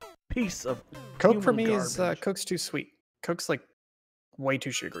piece of Coke for human me is, garbage. Coke's too sweet. Coke's like way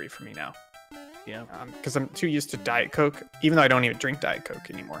too sugary for me now. Yeah, Because I'm too used to Diet Coke, even though I don't even drink Diet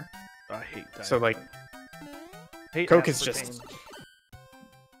Coke anymore. I hate that. So like, hate Coke is aspartame. just-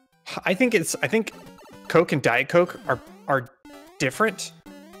 I think Coke and Diet Coke are different,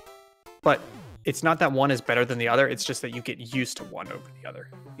 but it's not that one is better than the other. It's just that you get used to one over the other.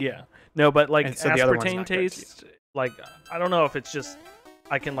 Yeah. No, but like And so the other one's aspartame not good to you. taste, like I don't know if it's just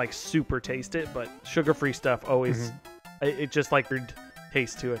I can like super taste it, but sugar-free stuff always Mm-hmm. it just like weird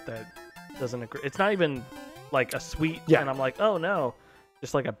taste to it that doesn't agree. It's not even like a sweet, Yeah. and I'm like, oh no,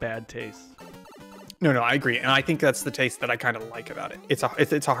 just like a bad taste. No, I agree, and I think that's the taste that I kind of like about it. It's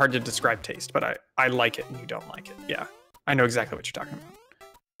a hard to describe taste, but I like it and you don't like it. Yeah, I know exactly what you're talking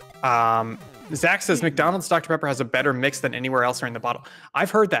about. Zach says McDonald's Dr. Pepper has a better mix than anywhere else or in the bottle.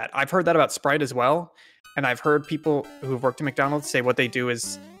 I've heard that. I've heard that about Sprite as well. And I've heard people who've worked at McDonald's say what they do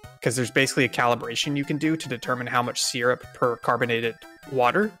is, because there's basically a calibration you can do to determine how much syrup per carbonated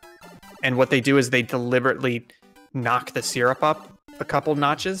water. And what they do is they deliberately knock the syrup up a couple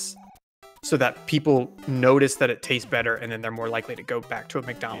notches so that people notice that it tastes better, and then they're more likely to go back to a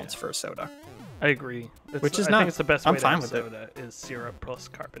McDonald's for a soda. I agree. Which is I think it's the best way to have with it. soda is syrup plus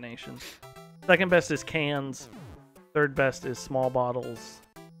carbonation. Second best is cans. Third best is small bottles.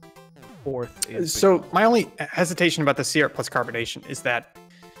 Fourth is So my only hesitation about the syrup plus carbonation is that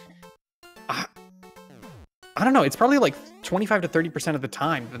I don't know. It's probably like 25 to 30% of the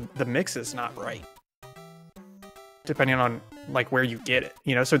time the mix is not right, depending on like where you get it.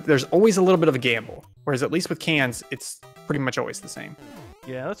 You know, so there's always a little bit of a gamble. Whereas at least with cans, it's pretty much always the same.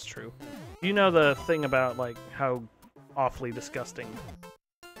 Yeah, that's true. You know the thing about like how awfully disgusting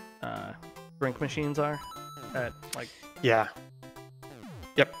drink machines are at like. Yeah.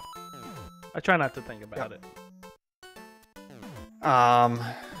 Yep. I try not to think about it.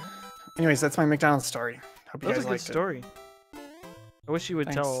 Anyways, that's my McDonald's story. Hope you That was guys a good liked it. story. I wish you would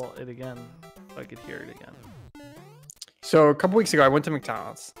Thanks. tell it again so I could hear it again. So a couple weeks ago, I went to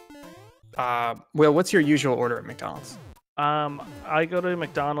McDonald's. Will, what's your usual order at McDonald's? I go to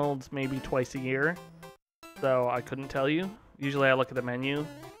McDonald's maybe twice a year, so I couldn't tell you. Usually I look at the menu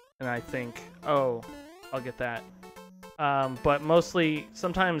and I think, oh, I'll get that. But mostly,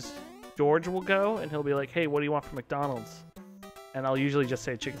 sometimes George will go and he'll be like, hey, what do you want from McDonald's? And I'll usually just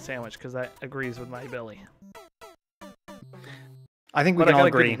say chicken sandwich because that agrees with my belly. I think we But I can got all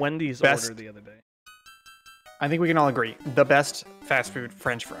a good agree. Wendy's Best- order the other day. I think we can all agree. The best fast food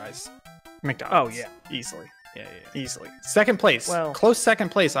French fries, McDonald's. Oh, yeah. Easily. Yeah. Easily. Second place. Well- Close second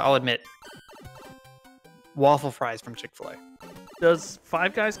place, I'll admit. Waffle fries from Chick-fil-A. Does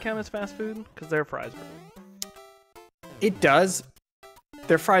Five Guys count as fast food? Because their fries were. It does.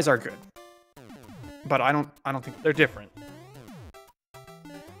 Their fries are good. But I don't think They're different.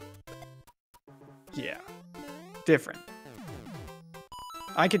 yeah. Different.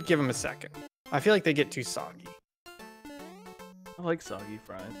 I could give them a second. I feel like they get too soggy. I like soggy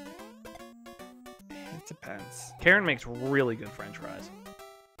fries. It depends. Karen makes really good French fries.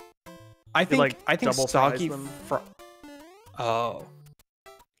 I think like, I think double fries soggy them? Oh.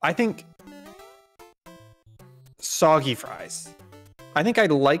 I think soggy fries. I think I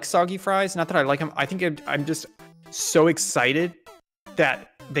like soggy fries. Not that I like them. I think I'm just so excited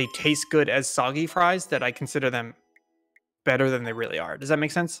that they taste good as soggy fries that I consider them better than they really are. Does that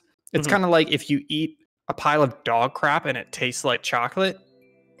make sense? It's Mhm. kind of like if you eat a pile of dog crap and it tastes like chocolate,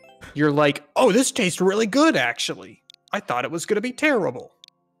 you're like, oh, this tastes really good, actually. I thought it was going to be terrible.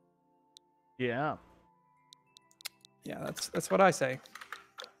 Yeah. Yeah, that's what I say.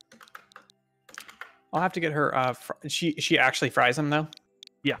 I'll have to get her. She actually fries them though.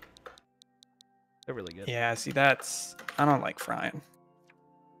 They're really good. Yeah, see, I don't like frying.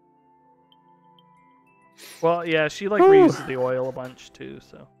 Well, yeah, she like Whew. reuses the oil a bunch too,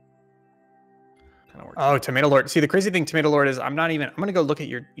 so kind of works. Oh, Tomato Lord. See, the crazy thing, Tomato Lord, is I'm gonna go look at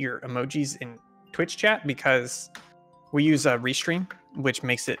your emojis in Twitch chat because we use a Restream, which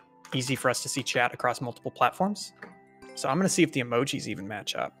makes it easy for us to see chat across multiple platforms. So I'm gonna see if the emojis even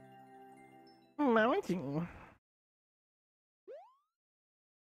match up. Mounting.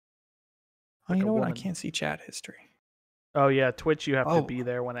 Oh, Like you a know what? I woman. can't see chat history. Oh yeah, Twitch you have to Oh. be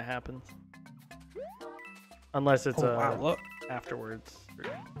there when it happens. Unless it's Oh, wow, look. afterwards.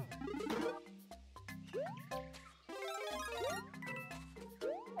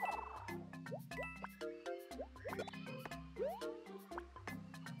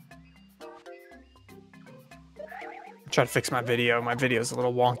 Try to fix my video. My video is a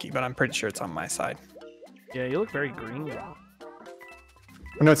little wonky, but I'm pretty sure it's on my side. Yeah, you look very green. Oh,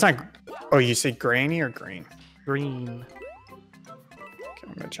 no, it's not. Oh, you say grainy or green? Green. Okay,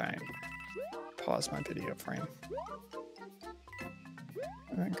 I'm gonna try and pause my video frame.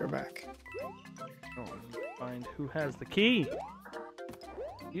 And then go back. Oh, find who has the key.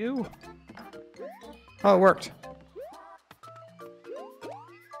 You. Oh, it worked.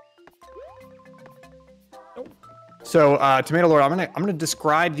 So, Tomato Lord, I'm gonna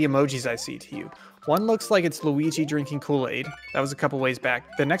describe the emojis I see to you. One looks like it's Luigi drinking Kool-Aid. That was a couple ways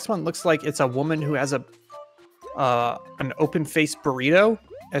back. The next one looks like it's a woman who has an open-faced burrito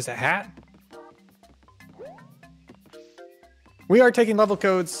as a hat. We are taking level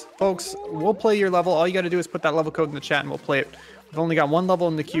codes, folks. We'll play your level. All you got to do is put that level code in the chat and we'll play it. We've only got one level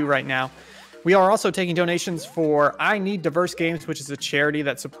in the queue right now. We are also taking donations for I Need Diverse Games, which is a charity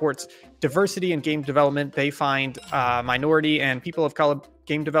that supports diversity in game development. They find minority and people of color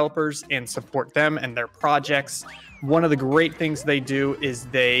game developers and support them and their projects. One of the great things they do is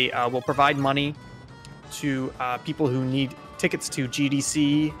they will provide money to people who need tickets to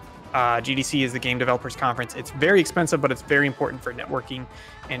GDC. GDC is the Game Developers Conference. It's very expensive, but it's very important for networking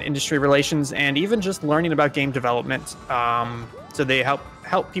and industry relations, and even just learning about game development. So they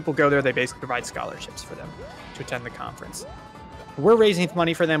help people go there. They basically provide scholarships for them to attend the conference. We're raising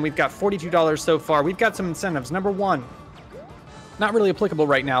money for them. We've got $42 so far. We've got some incentives. Number one, not really applicable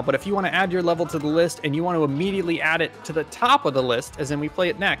right now, but if you want to add your level to the list and you want to immediately add it to the top of the list, as in we play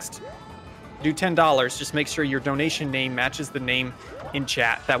it next, do $10. Just make sure your donation name matches the name in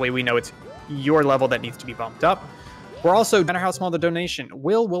chat. That way we know it's your level that needs to be bumped up. We're also, no matter how small the donation,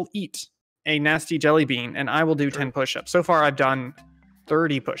 Will eat a nasty jelly bean and I will do 10 push-ups. So far I've done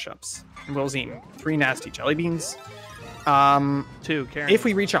 30 push-ups. Will's eaten 3 nasty jelly beans. 2, Karen. If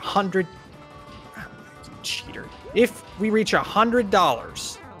we reach 100, cheater. If we reach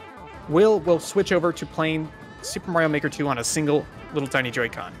 $100, we'll switch over to playing Super Mario Maker 2 on a single little tiny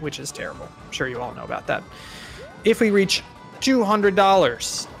Joy-Con, which is terrible. I'm sure you all know about that. If we reach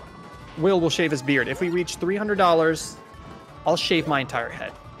 $200, Will shave his beard. If we reach $300, I'll shave my entire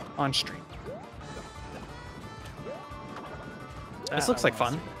head on stream. This looks like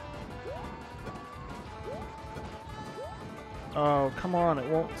fun. Oh, come on, it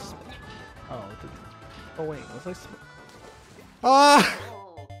won't. Oh, oh wait, was I? Ah!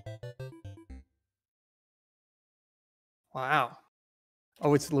 Wow.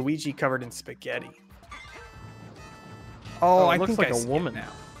 Oh, it's Luigi covered in spaghetti. Oh, I it looks think like I a see woman it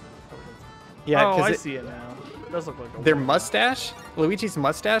now. Yeah, oh, because I see it now. It does look like a their woman. mustache, Luigi's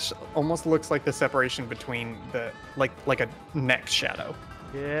mustache, almost looks like the separation between the like a neck shadow,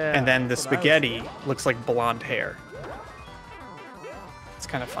 Yeah. and then the that's what I was spaghetti thinking. looks like blonde hair. It's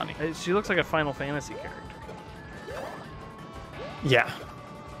kind of funny. She looks like a Final Fantasy character. Yeah,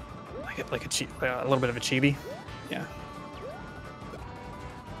 like a little bit of a chibi. Yeah.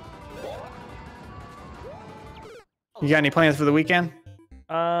 You got any plans for the weekend?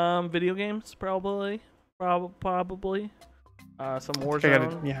 Video games probably. Some I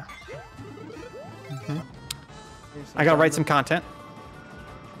Warzone. yeah. Maybe some I gotta write Zelda. some content.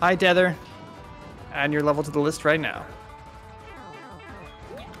 Hi, Dether. Add your level to the list right now.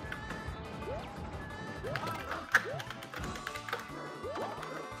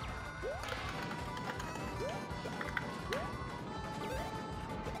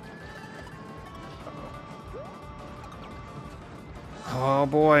 Oh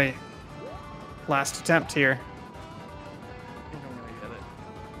boy. Last attempt here. I think I'm gonna get it.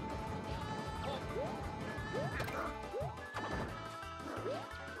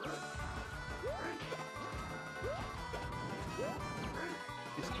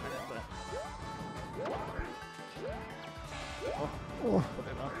 Just try that. Oh, put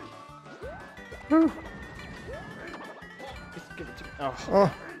it on. Oh. Just give it to me. Oh,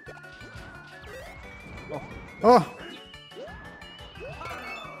 Oh. oh. Oh.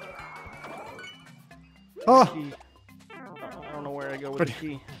 Oh. Key. I don't know where I go with But- the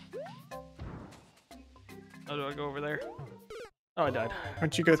key. How do I go over there? Oh, I died.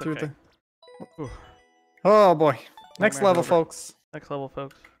 Why'd you go It's through okay. the... Ooh. Oh boy. Next Nightmare's level, over. folks. Next level,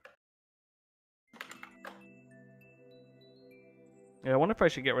 folks. Yeah, I wonder if I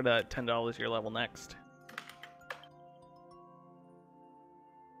should get rid of that $10 your level next.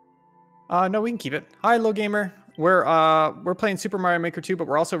 No, we can keep it. Hi, Low Gamer. We're playing Super Mario Maker 2, but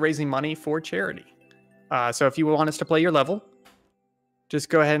we're also raising money for charity. So if you want us to play your level, just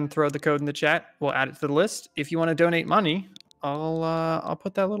go ahead and throw the code in the chat. We'll add it to the list. If you want to donate money, I'll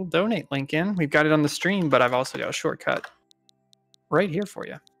put that little donate link in. We've got it on the stream, but I've also got a shortcut right here for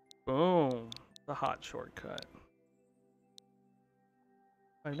you. Boom. The hot shortcut.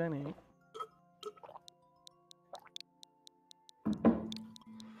 Right, Danny.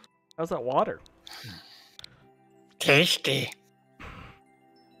 How's that water? Tasty.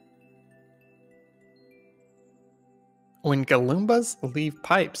 When Galoombas leave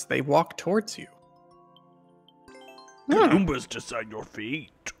pipes, they walk towards you. Galoombas decide your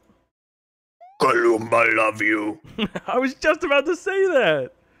fate. Galoomba love you. I was just about to say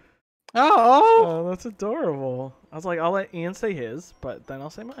that. Oh. Oh, that's adorable. I was like, I'll let Ian say his, but then I'll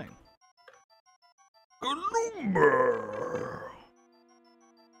say mine. Galoomba.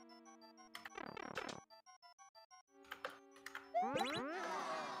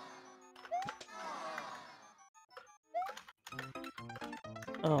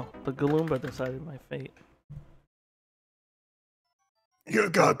 Oh, the Galoomba decided my fate. You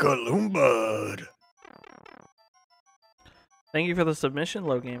got Galoomba. Thank you for the submission,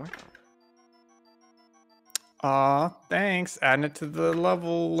 Low Gamer. Aw, thanks. Adding it to the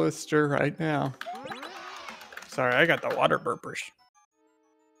level lister right now. Sorry, I got the water burpers.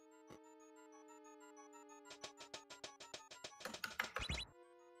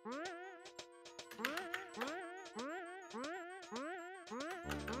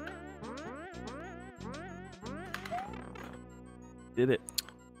 Did it.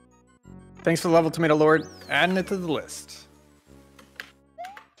 Thanks for the level, Tomato Lord. Adding it to the list.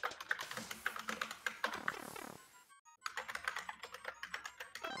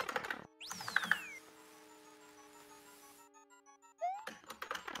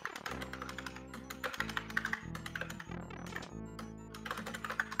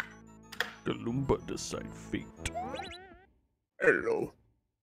 Galumba decide fate. Hello.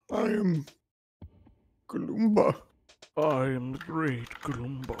 I am Galumba. I am the great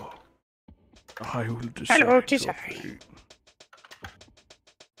Galumba. I will decide Hello, your Tisai. fate.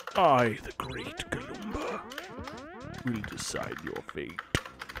 I, the great Galumba, will decide your fate.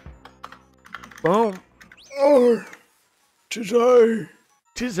 Boom. Oh, 'tis I,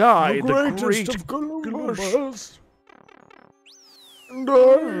 Tis I, the the greatest great of Galumbas, Galumbas. and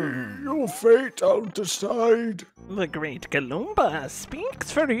I, your fate I'll decide. The great Galumba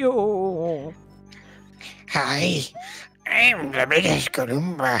speaks for you. Hi, I'm the biggest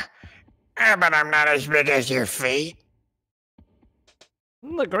Goomba, but I'm not as big as your feet.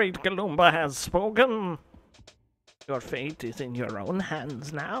 The great Galumba has spoken. Your fate is in your own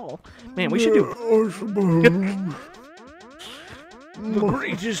hands now. Man, we should do I suppose. the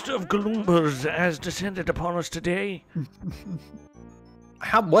greatest of Galumbas has descended upon us today.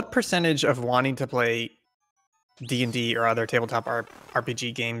 What percentage of wanting to play D&D or other tabletop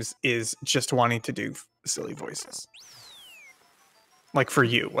RPG games is just wanting to do silly voices? Like for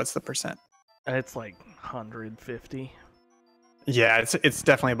you, what's the percent? It's like 150. Yeah, it's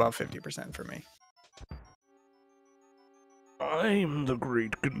definitely above 50% for me. I'm the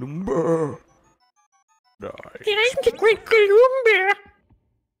great Galumba. Die. I'm the great Goomba.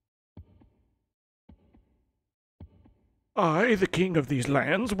 I, the king of these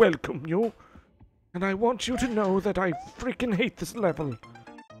lands, welcome you. And I want you to know that I freaking hate this level.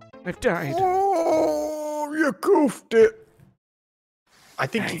 I've died. Oh, you goofed it. I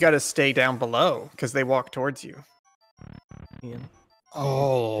think you got to stay down below because they walk towards you. Ian,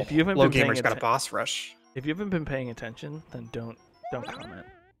 Oh, if you haven't Low been paying Gamer's got a atten- boss rush. if you haven't been paying attention, then don't comment.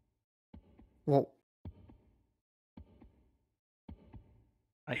 Well,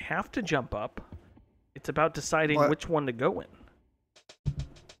 I have to jump up. It's about deciding What? which one to go in.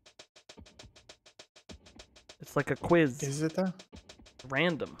 It's like a quiz, is it though?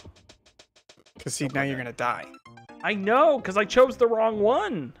 random. Because see, now you're gonna die. I know, because I chose the wrong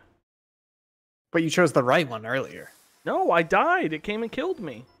one. But you chose the right one earlier. No, I died. It came and killed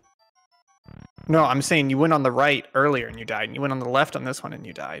me. No, I'm saying you went on the right earlier and you died, and you went on the left on this one and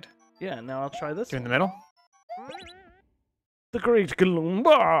you died. Yeah, now I'll try this You're in one. the middle? The great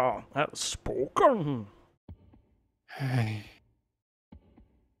Galumba has spoken.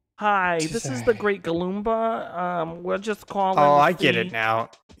 Hi, this is the great Galumba. We'll just call him. Oh, I get it now.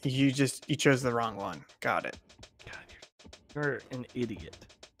 You chose the wrong one. Got it. God, you're an idiot.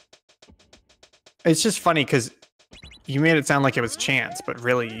 It's just funny because you made it sound like it was chance, but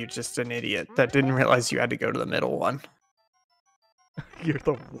really you're just an idiot that didn't realize you had to go to the middle one. You're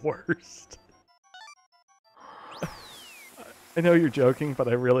the worst. I know you're joking, but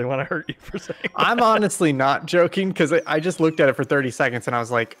I really want to hurt you for saying that. I'm honestly not joking because I just looked at it for 30 seconds and I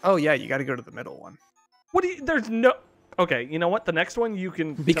was like, oh yeah, you got to go to the middle one. What do you? There's no. Okay, you know what? The next one you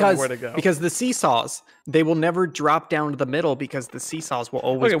can tell me where to go. Because the seesaws, they will never drop down to the middle because the seesaws will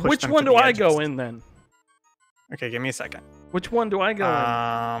always Okay, push which them one to do the I go edges. in then? Okay, give me a second. Which one do I go in?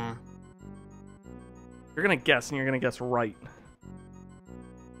 Um, You're gonna guess, and you're gonna guess right.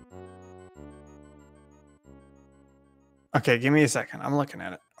 okay, give me a second. I'm looking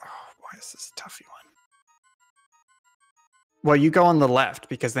at it. Oh, why is this a toughy one? Well, you go on the left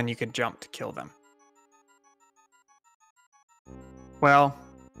because then you can jump to kill them. Well,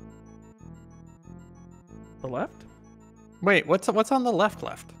 The left? wait, what's on the left?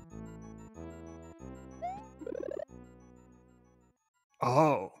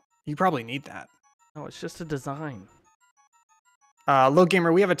 Oh, you probably need that. No, it's just a design. Low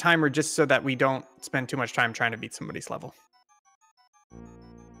Gamer, we have a timer just so that we don't spend too much time trying to beat somebody's level.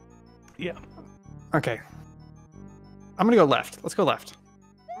 Yeah. Okay. I'm gonna go left. Let's go left.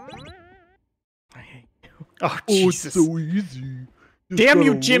 I hate you. Oh, Jesus. easy. Damn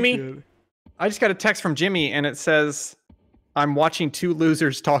you, Jimmy. I just got a text from Jimmy and it says, I'm watching two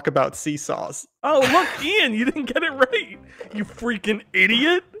losers talk about seesaws. Oh, look, Ian, you didn't get it right. You freaking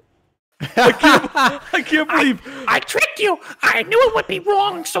idiot. I can't believe. I tricked you. I knew it would be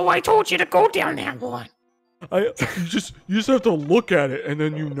wrong, so I told you to go down that one. You just have to look at it and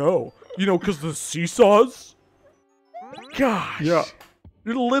then you know. You know, because the seesaws. Gosh. Yeah.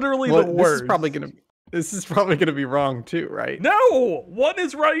 You're literally Well, the worst. this is probably gonna be wrong too, right? No! One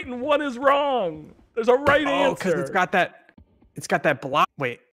is right and one is wrong. There's a right Oh, answer. because it's It's got that block.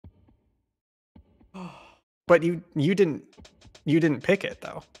 Wait. But you didn't pick it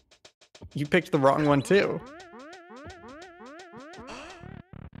though. You picked the wrong one too.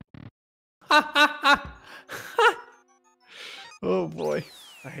 Oh boy.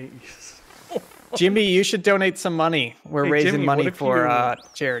 I hate you. Jimmy, you should donate some money. We're Hey, raising Jimmy, what money if for you-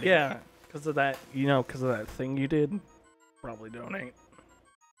 charity. Yeah, because of that, because of that thing you did. Probably donate.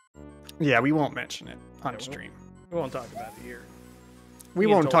 Yeah, we won't mention it on Yeah, stream. We won't talk about it here. We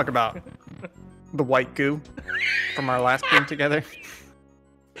Ian won't told talk me. about the white goo from our last game together.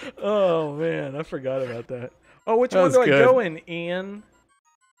 Oh man, I forgot about that. Oh, which That one was do I good. go in, Ian?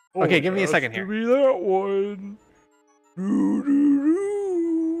 Oh, Okay, it give me a has second to here. Be that one. Doo, doo,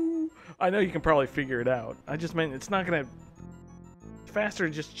 doo. I know you can probably figure it out. I just meant it's not gonna. It's faster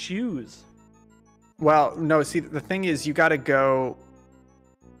to just choose. Well, no, see, the thing is, you got to go.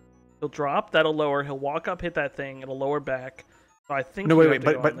 He'll drop. That'll lower. He'll walk up, hit that thing. It'll lower back. So I think. No, you wait, have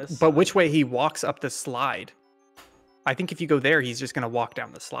to go on but this but side. which way he walks up the slide? I think if you go there, he's just gonna walk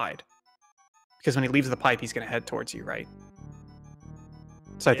down the slide. Because when he leaves the pipe, he's gonna head towards you, right?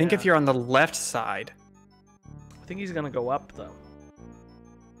 So I think if Yeah. you're on the left side, I think he's gonna go up though.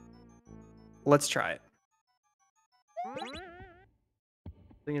 let's try it. I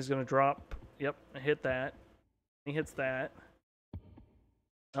think he's gonna drop. Yep, I hit that. He hits that.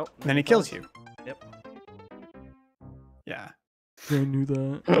 Nope. Then he kills you. Yep. Yeah. I knew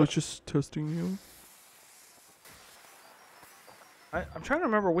that. I was just testing you. I'm trying to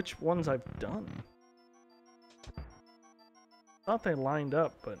remember which ones I've done. Thought they lined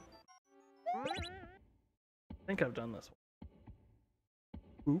up, but I think I've done this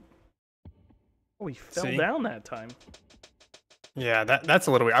one. Oop. Oh, he fell See? down that time. Yeah, that's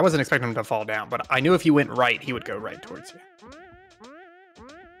a little weird. I wasn't expecting him to fall down, but I knew if you went right, he would go right towards you.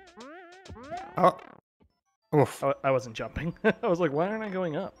 Oh. Oof. I wasn't jumping. I was like, why aren't I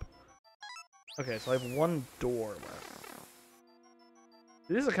going up? Okay, so I have one door left.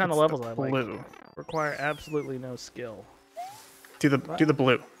 These are the kind of It's levels the I like. blue. Require absolutely no skill. Do the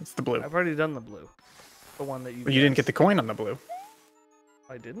blue. It's the blue. I've already done the blue. The one that you. But you didn't get the coin on the blue.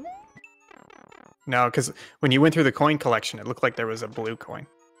 I didn't. No, because when you went through the coin collection, it looked like there was a blue coin.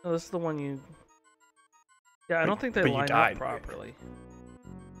 No, this is the one you. Yeah, I But- don't think they but you line died. up properly.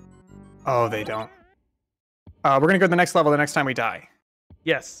 Oh, they don't. We're gonna go to the next level the next time we die.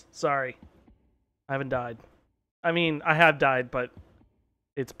 Yes, sorry. I haven't died. I mean, I have died, but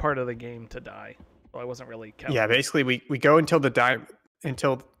it's part of the game to die, so I wasn't really counting. Yeah, basically we go until the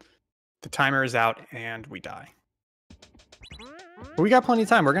timer is out and we die. But we got plenty of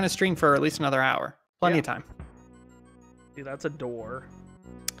time. We're gonna stream for at least another hour. Plenty Yeah. of time. See, that's a door.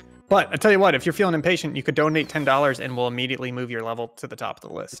 But I tell you what, if you're feeling impatient, you could donate $10 and we'll immediately move your level to the top of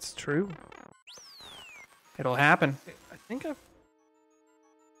the list. It's true. It'll happen. I think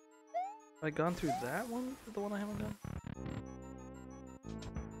I've gone through that one? The one I haven't done?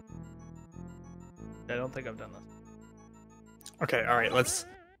 I don't think I've done this. Okay, all right, let's.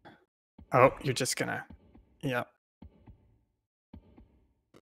 Oh, you're just gonna. Yeah.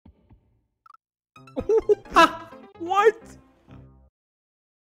 What?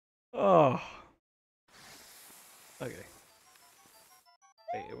 Oh. Okay.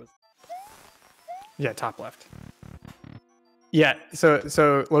 Hey, it was. Yeah, top left. Yeah,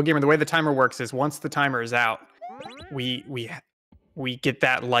 so Low Gamer, the way the timer works is once the timer is out, we get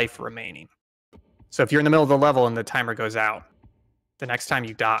that life remaining. So if you're in the middle of the level and the timer goes out, the next time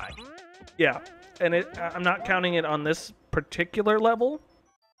you die. Yeah, and I'm not counting it on this particular level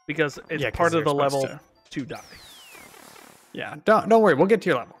because it's Yeah, 'cause part of you're the supposed level to die. Yeah, don't worry, we'll get to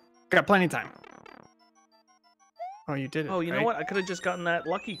your level. Got plenty of time. Oh, you did it. Oh, you know right? what? I could have just gotten that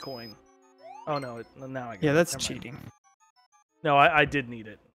lucky coin. Oh no, now I get Yeah, it. that's Never mind. cheating. No, I did need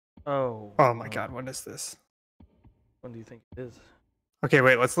it. Oh. Oh my no. god, what is this? When do you think it is? Okay,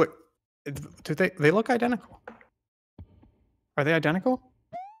 wait, let's look. Do they look identical? Are they identical?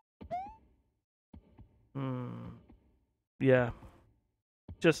 Hmm. Yeah.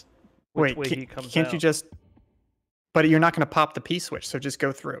 Just Wait, which way he comes can't out. you just? But you're not going to pop the P switch, so just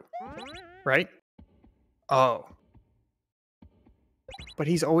go through, right? Oh. But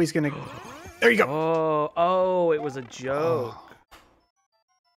he's always going to. There you go. Oh, it was a joke.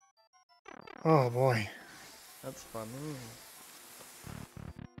 Oh boy. That's funny.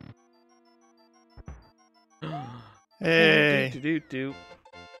 Hey, Do.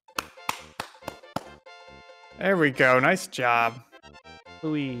 there we go. Nice job.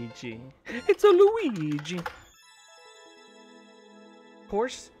 Luigi. It's a Luigi.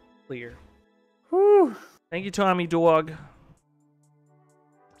 Course clear. Whew. Thank you, Tommy Dog.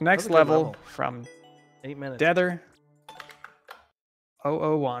 Next a good level level. from 8 minutes. Dether.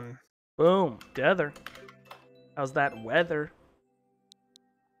 001. Boom. Deather. How's that weather?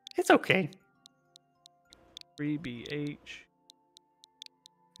 It's okay. 3BH.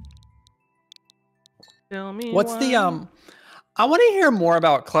 Tell me What's the why. I want to hear more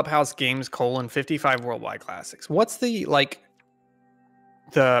about Clubhouse Games: 55 Worldwide Classics. What's the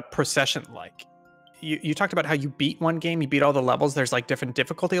the procession like? You talked about how you beat one game, you beat all the levels. There's like different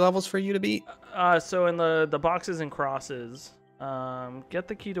difficulty levels for you to beat. So in the boxes and crosses, get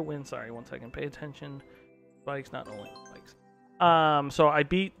the key to win. Sorry, 1 second. Pay attention. Spikes, not only spikes. So I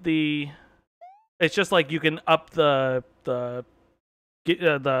beat the. It's just like you can up the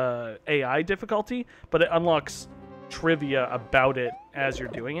AI difficulty, but it unlocks trivia about it as you're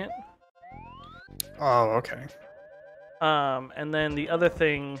doing it. Oh, okay. And then the other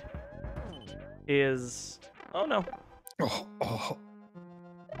thing is, oh no, Oh, oh. oh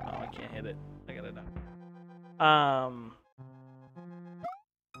I can't hit it. I got it out.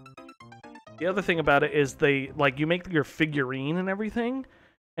 The other thing about it is you make your figurine and everything,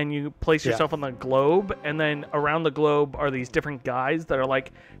 and you place Yeah. yourself on the globe, and then around the globe are these different guys that are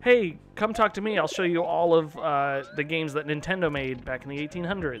like, hey, come talk to me. I'll show you all of the games that Nintendo made back in the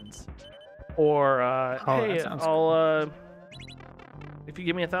 1800s. Or, hey, that sounds I'll, if you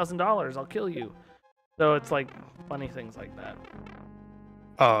give me $1,000, I'll kill you. So it's like funny things like that.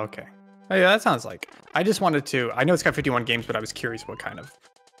 Oh, okay. Oh, yeah, that sounds like. I just wanted to. I know it's got 51 games, but I was curious what kind of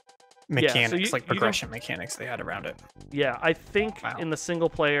mechanics, you can- progression mechanics, they had around it. Yeah, I think Wow. in the single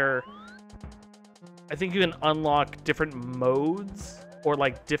player, I think you can unlock different modes or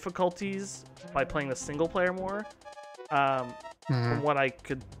like difficulties by playing the single player more. From what I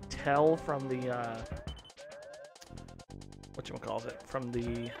could tell from the whatchamacallit, from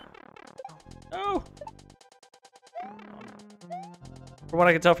the from what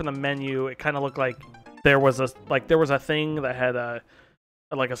I could tell from the menu, it kind of looked like there was a thing that had a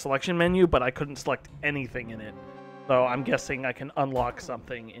selection menu, but I couldn't select anything in it. So I'm guessing I can unlock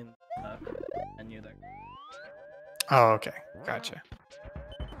something in the menu there. Oh, okay. Gotcha.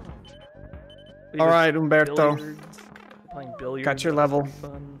 But All yeah, right, Umberto. Playing billiards. Got your that's level. pretty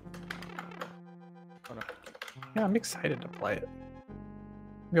fun. Oh, no. Yeah, I'm excited to play it.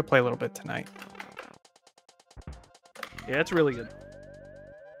 I'm gonna play a little bit tonight. Yeah, it's really good.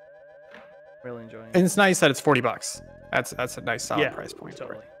 Really enjoying it. And it's nice that it's $40. That's a nice solid Yeah, price point. For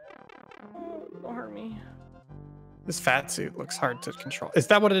totally. it. Oh, don't hurt me. This fat suit looks hard to control. Is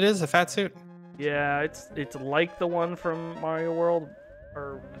that what it is? A fat suit? Yeah, it's like the one from Mario World,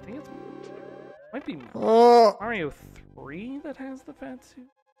 or I think might be Oh, Mario 3 that has the fat suit.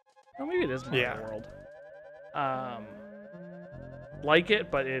 Oh, maybe it is Mario Yeah. World. Like it,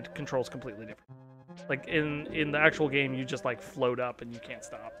 but it controls completely different. Like in the actual game, you just like float up and you can't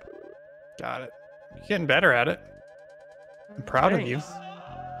stop. Got it. You're getting better at it. I'm proud of you. Thanks.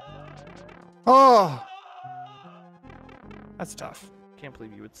 Oh, that's tough. Can't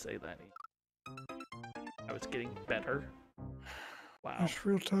believe you would say that. I was getting better. Wow. that's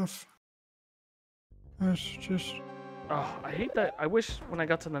real tough. That's just. Oh, I hate that. I wish when I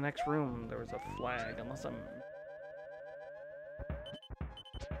got to the next room there was a flag, unless I'm.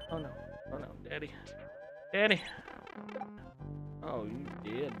 Oh no. Oh no. Daddy. Daddy. Oh, you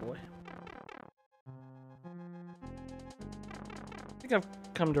dead, boy. I think I've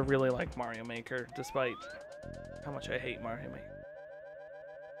come to really like Mario Maker, despite how much I hate Mario Maker.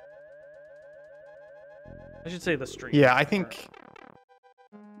 I should say the stream. Yeah, I think.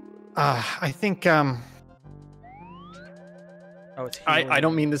 Oh, it's I healing.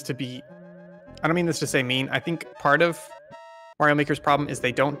 don't mean this to be. I don't mean this to say mean. I think part of Mario Maker's problem is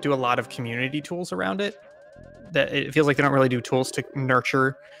they don't do a lot of community tools around it. That it feels like they don't really do tools to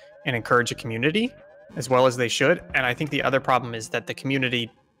nurture and encourage a community as well as they should. And I think the other problem is that the community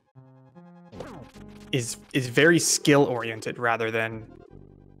is very skill oriented rather than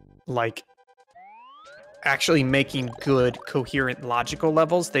like actually making good, coherent, logical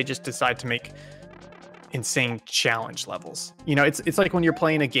levels. They just decide to make insane challenge levels. You know, it's like when you're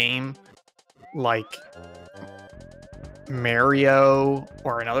playing a game like Mario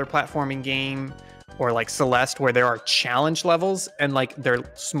or another platforming game or like Celeste where there are challenge levels and like they're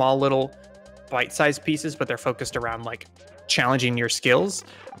small little bite-sized pieces, but they're focused around like challenging your skills,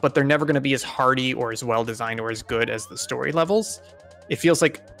 but they're never going to be as hardy or as well designed or as good as the story levels. It feels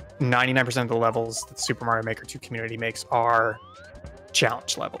like 99% of the levels that the Super Mario Maker 2 community makes are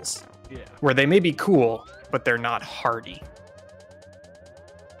challenge levels, Yeah. where they may be cool, but they're not hardy.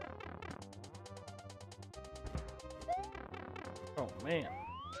 Oh man.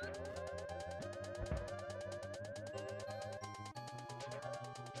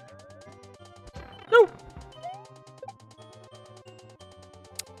 No.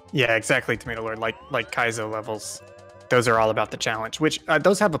 Yeah, exactly, Tomato Lord. Like Kaizo levels, those are all about the challenge. Which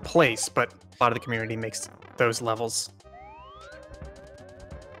those have a place, but a lot of the community makes those levels.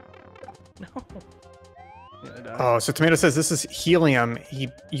 No. I'm gonna die. Oh, so Tomato says this is helium.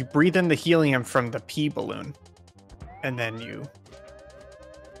 You breathe in the helium from the pee balloon, and then you.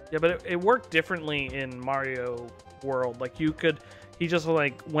 Yeah, but it worked differently in Mario World. Like he just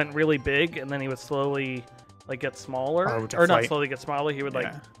like went really big, and then he would slowly like get smaller, or not deflate. slowly get smaller. He would like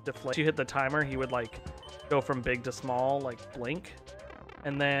Yeah. deflate. You hit the timer, he would like go from big to small, like blink,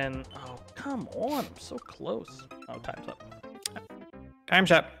 and then oh come on, I'm so close. Oh, time's up.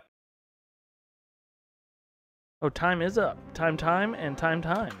 Time's up. Oh, time is up. Time, and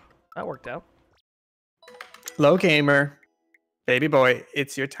time. That worked out. Low gamer, baby boy,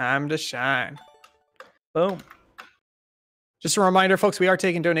 it's your time to shine. Boom. Just a reminder, folks, we are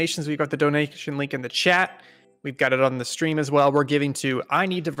taking donations. We've got the donation link in the chat. We've got it on the stream as well. We're giving to I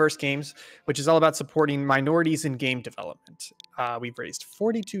Need Diverse Games, which is all about supporting minorities in game development. We've raised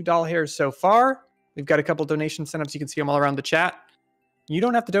 $42 so far. We've got a couple donation setups. You can see them all around the chat. You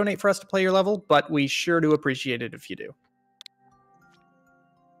don't have to donate for us to play your level, but we sure do appreciate it if you do.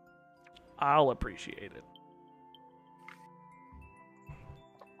 I'll appreciate it.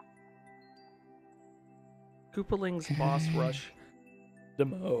 Koopaling's boss rush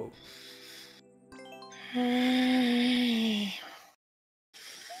demo.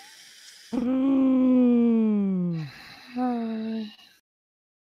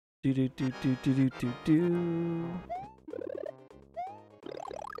 Do.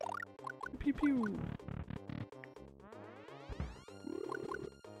 Pew pew.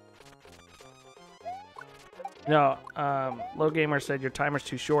 No, Low Gamer said your timer's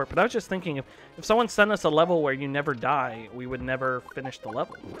too short, but I was just thinking if someone sent us a level where you never die, we would never finish the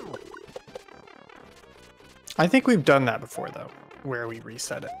level. I think we've done that before, though, where we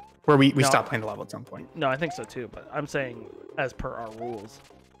reset it. Where we No. stop playing the level at some point. No, I think so too, but I'm saying as per our rules,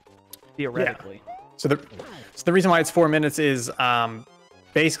 theoretically. So the reason why it's 4 minutes is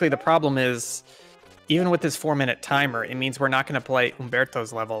basically the problem is even with this 4-minute timer, it means we're not going to play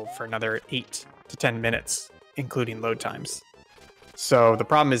Umberto's level for another 8 to 10 minutes, including load times. So the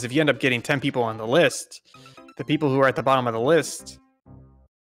problem is if you end up getting 10 people on the list, the people who are at the bottom of the list,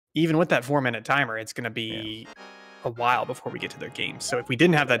 even with that 4-minute timer, it's going to be a while before we get to their game. So if we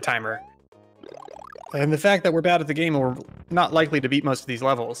didn't have that timer, and the fact that we're bad at the game and we're not likely to beat most of these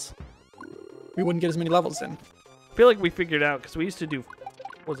levels, we wouldn't get as many levels in. I feel like we figured out because we used to do,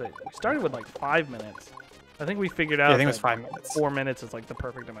 what was it? We started with like 5 minutes. I think we figured out. Yeah, I think it was that 5 minutes. 4 minutes is like the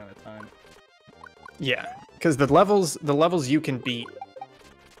perfect amount of time. Yeah, because the levels you can beat,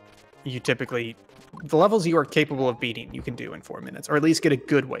 the levels you are capable of beating, you can do in 4 minutes, or at least get a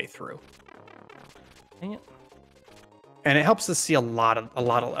good way through. Dang it. And it helps us see a lot of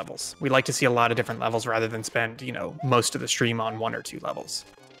levels. We like to see a lot of different levels rather than spend, most of the stream on 1 or 2 levels.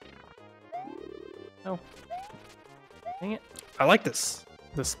 No. Dang it. I like this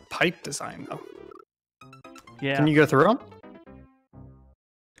pipe design though. Yeah. Can you go through them?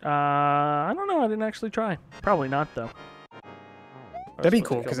 I don't know. I didn't actually try. Probably not though. That'd be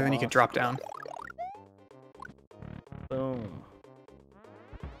cool because then you could drop down. Boom.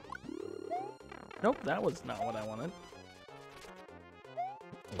 Nope, that was not what I wanted.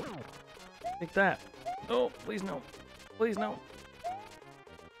 Take that. Oh, please no. Please no.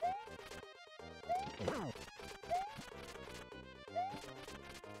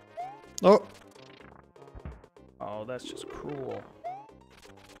 Oh, Oh, that's just cruel.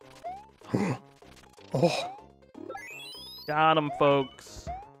 oh, Got him, folks.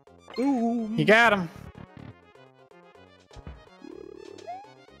 you got him.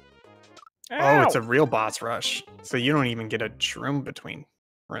 Oh, it's a real boss rush. So you don't even get a shroom between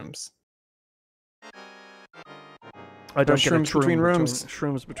rooms. I don't get a shrooms between rooms.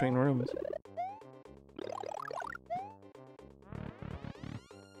 Shrooms between rooms.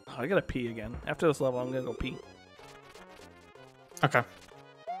 Oh, I gotta pee again. After this level, I'm gonna go pee. Okay.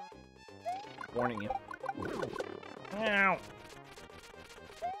 Warning you. Ow.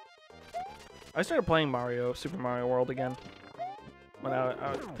 I started playing Super Mario World again. When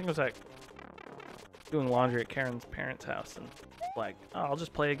I think it was like doing laundry at Karen's parents' house, and like, oh, I'll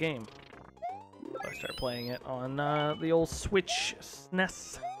just play a game. So I started playing it on the old Switch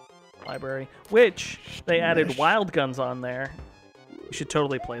SNES library, which they added Wild Guns on there. You should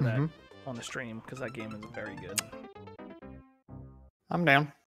totally play that on the stream because that game is very good. I'm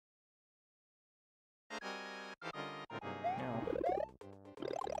down. Ow.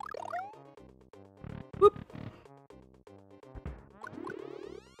 Whoop.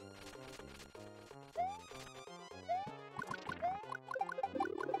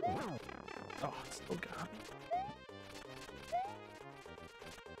 Still got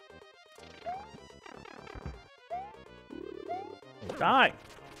it. Die!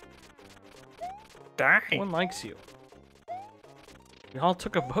 Die. No one likes you. We all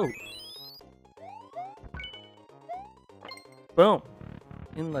took a vote. Boom.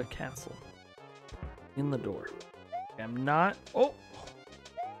 In the castle. In the door. Okay, I'm not. Oh!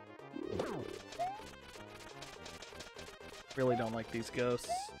 Really don't like these ghosts.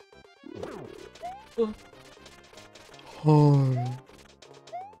 Oh. Hi.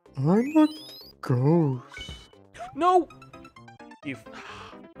 I'm a ghost. No! You. I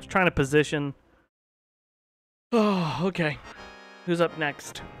was trying to position. Oh, okay. Who's up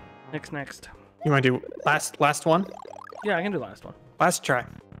next? Next. You want to do last one? Yeah, I can do last one. Last try.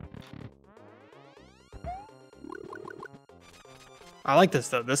 I like this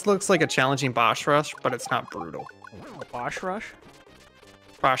though. This looks like a challenging boss rush, but it's not brutal. Boss rush?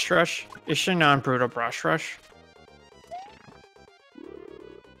 Boss rush? It's a non-brutal boss rush.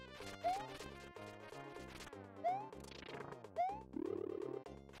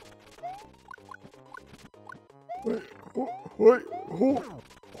 Wait.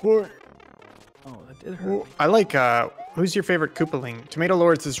 Oh, that did hurt. I like, who's your favorite Koopaling? Tomato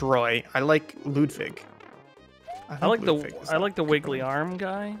Lords is Roy. I like Ludwig. I like Ludwig is the wiggly arm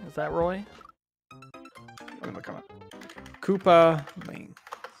guy. Is that Roy? Let me look him up. Koopa Ling.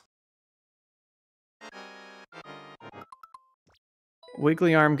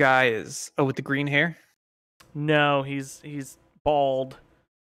 Wiggly arm guy is with the green hair. No, he's bald.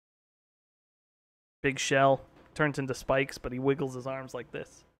 Big shell. Turns into spikes, but he wiggles his arms like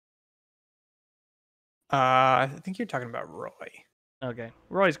this. I think you're talking about Roy. Okay.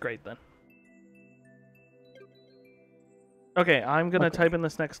 Roy's great then. Okay, I'm gonna type in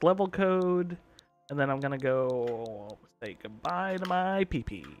this next level code, and then I'm gonna go say goodbye to my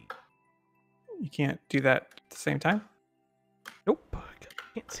PP. You can't do that at the same time? Nope.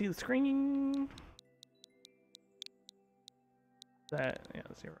 Can't see the screen. Yeah,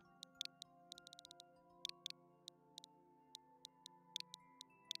 0.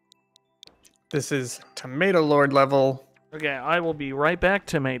 This is Tomato Lord level. Okay, I will be right back,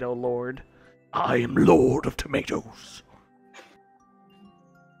 Tomato Lord. I am Lord of Tomatoes.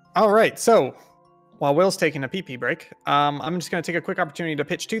 All right, so while Will's taking a pee-pee break, I'm just going to take a quick opportunity to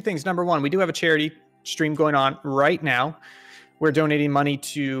pitch two things. Number one, we do have a charity stream going on right now. We're donating money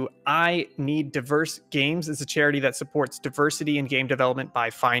to I Need Diverse Games. It's a charity that supports diversity in game development by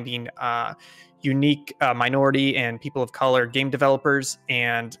finding unique minority and people of color game developers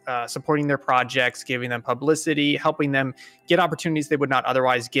and supporting their projects, giving them publicity, helping them get opportunities they would not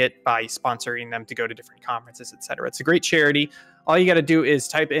otherwise get by sponsoring them to go to different conferences, etc. It's a great charity. All you got to do is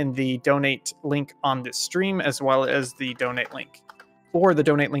type in the donate link on this stream as well as the donate link, or the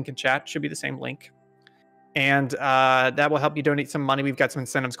donate link in chat. Should be the same link. And that will help you donate some money. We've got some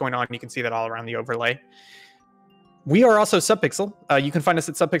incentives going on. You can see that all around the overlay. We are also Subpixel. You can find us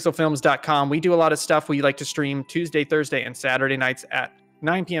at subpixelfilms.com. We do a lot of stuff. We like to stream Tuesday, Thursday, and Saturday nights at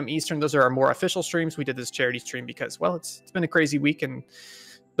 9 p.m. Eastern. Those are our more official streams. We did this charity stream because, well, it's been a crazy week and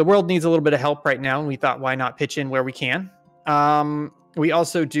the world needs a little bit of help right now. And we thought, why not pitch in where we can? We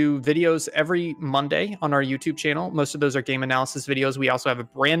also do videos every Monday on our YouTube channel. Most of those are game analysis videos. We also have a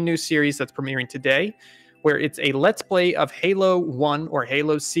brand new series that's premiering today, where it's a Let's Play of Halo 1 or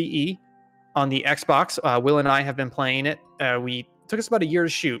Halo CE on the Xbox. Will and I have been playing it. We took us about a year to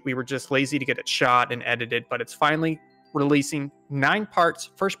shoot. We were just lazy to get it shot and edited, but it's finally releasing 9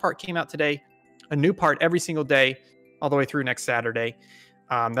 parts. First part came out today, a new part every single day, all the way through next Saturday.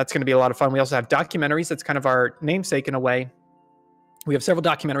 That's going to be a lot of fun. We also have documentaries. That's kind of our namesake in a way. We have several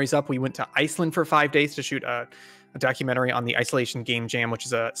documentaries up. We went to Iceland for 5 days to shoot a documentary on the Isolation Game Jam, which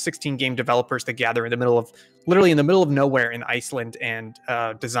is a 16 game developers that gather in the middle of, literally in the middle of nowhere in Iceland and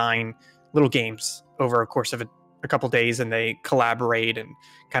design little games over a course of a couple days, and they collaborate and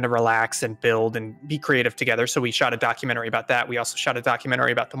kind of relax and build and be creative together. So we shot a documentary about that. We also shot a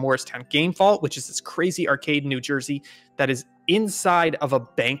documentary about the Morristown Game Vault, which is this crazy arcade in New Jersey that is inside of a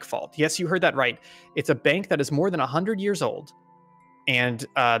bank vault. Yes, you heard that right. It's a bank that is more than 100 years old. And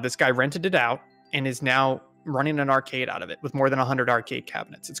this guy rented it out and is now running an arcade out of it with more than 100 arcade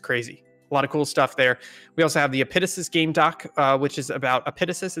cabinets. It's crazy. A lot of cool stuff there. We also have the Epitasis game doc, which is about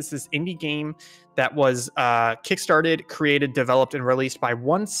Epitasis. It's this indie game that was kickstarted, created, developed, and released by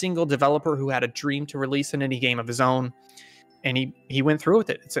one single developer who had a dream to release an indie game of his own. And he went through with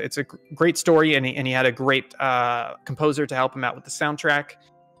it. It's a great story, and he had a great composer to help him out with the soundtrack.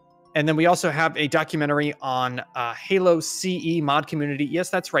 And then we also have a documentary on Halo CE mod community. Yes,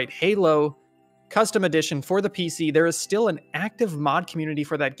 that's right. Halo custom edition for the PC. There is still an active mod community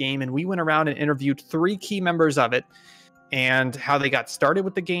for that game, and we went around and interviewed 3 key members of it and how they got started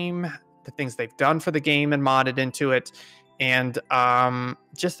with the game, the things they've done for the game and modded into it, and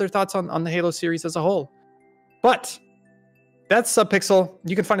just their thoughts on the Halo series as a whole. But that's Subpixel.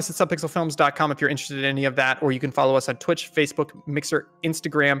 You can find us at subpixelfilms.com if you're interested in any of that, or you can follow us on Twitch, Facebook, Mixer,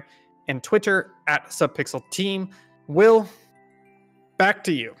 Instagram, and Twitter at Subpixel Team. Will, back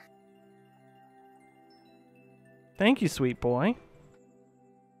to you. Thank you, sweet boy.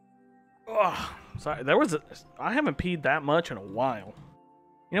 Oh, sorry. I haven't peed that much in a while.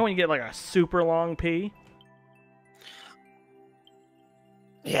 You know when you get like a super long pee?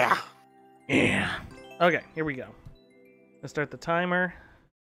 Yeah. Yeah. Okay, here we go. Let's start the timer.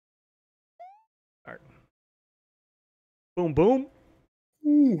 Start. Boom, boom.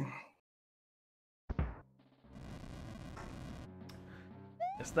 Ooh.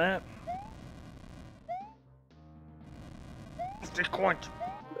 Is that? Stay quiet.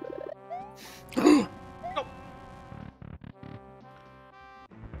 The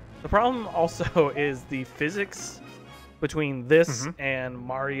problem also is the physics between this and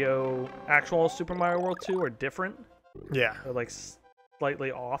Mario, actual Super Mario World 2 are different. Yeah. They're like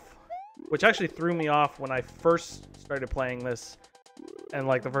slightly off, which actually threw me off when I first started playing this, and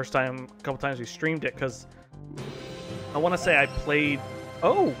like the first time, a couple times we streamed it, because I want to say I played.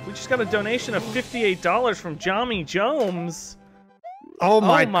 Oh, we just got a donation of $58 from Jommy Jones. Oh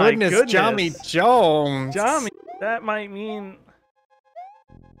my goodness, Jommy Jones. Jommy, that might mean.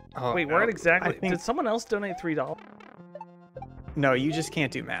 Oh, wait, no. where exactly? Did someone else donate $3? No, you just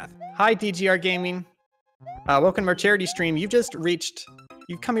can't do math. Hi, DGR Gaming. Welcome to our charity stream. You've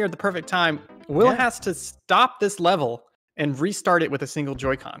come here at the perfect time. Will has to stop this level and restart it with a single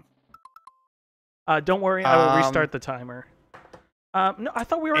Joy-Con. Don't worry, I will restart the timer. No, I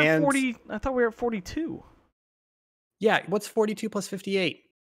thought we were at 40. I thought we were at 42. Yeah, what's 42 plus 58?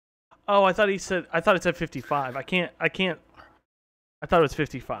 Oh, I thought it said 55. I can't. I thought it was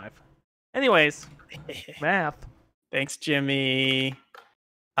 55. Anyways, math. Thanks, Jimmy.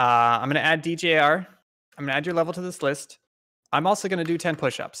 I'm going to add DJR. I'm going to add your level to this list. I'm also going to do 10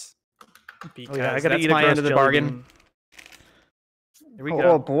 push-ups. Because I gotta that's eat my end of the bargain. Bean. Here we go.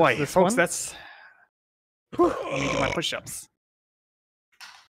 Oh, boy. This Folks, one? that's... Let me do my push-ups.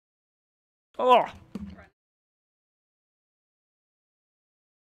 Oh! I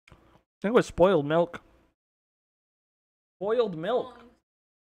think it was spoiled milk. Boiled milk.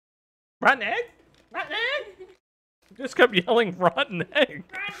 Rotten egg? Rotten egg? Just kept yelling rotten egg.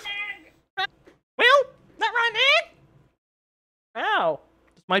 Rotten egg! Will? Not rotten egg? Ow.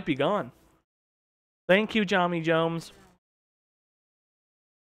 This might be gone. Thank you, Jommy Jones.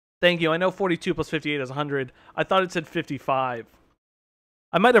 Thank you. I know 42 plus 58 is 100. I thought it said 55.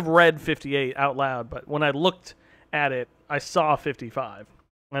 I might have read 58 out loud, but when I looked at it, I saw 55.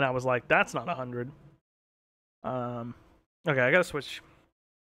 And I was like, that's not 100. Okay, I gotta switch.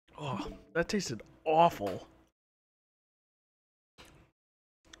 Oh, that tasted awful.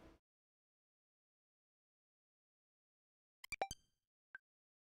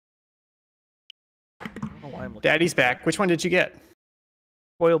 I don't know why I'm looking. Daddy's back. Which one did you get?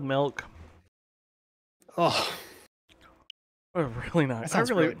 Boiled milk. Oh, It was really not. that sounds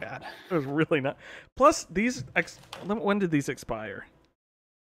really bad. It was really not. Plus, these. When did these expire?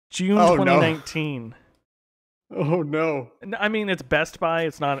 June Oh, no. 2019. Oh, no. I mean, it's Best Buy.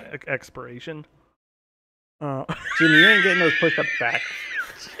 It's not expiration. Jimmy, you ain't getting those push-ups back.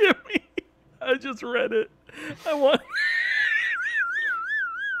 Jimmy, I just read it. I want.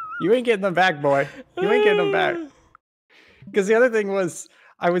 You ain't getting them back, boy. You ain't getting them back. Because the other thing was,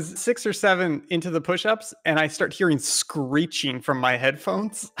 I was 6 or 7 into the push-ups, and I start hearing screeching from my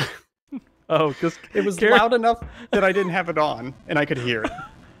headphones. Oh, because It was loud enough that I didn't have it on, and I could hear it.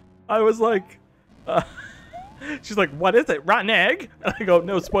 I was like, she's like, what is it? Rotten egg? And I go,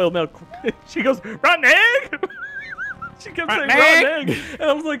 no, spoiled milk. She goes, rotten egg? She kept saying rotten egg. And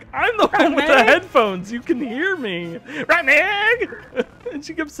I was like, I'm the one with the headphones. You can hear me. Rotten egg? And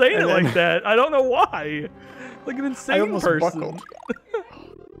she kept saying it like that. I don't know why. Like an insane I almost person.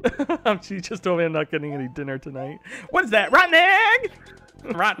 buckled. She just told me I'm not getting any dinner tonight. What is that? Rotten egg?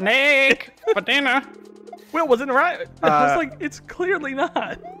 Rotten egg for dinner. Will, wasn't it right? I was like, it's clearly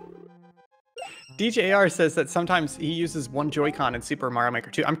not. DJR says that sometimes he uses one Joy-Con in Super Mario Maker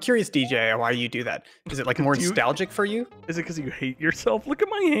 2. I'm curious, DJ, why you do that. Is it like more nostalgic for you? Is it because you hate yourself? Look at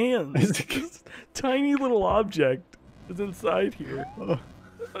my hands. This tiny little object is inside here.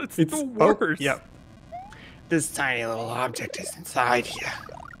 It's the worst. Yep. This tiny little object is inside here.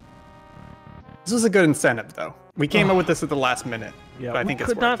 This was a good incentive, though. We came up with this at the last minute. Yeah, but I think we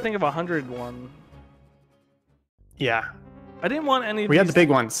it's could not worth it. think of 100 one. Yeah, I didn't want any of we these had the big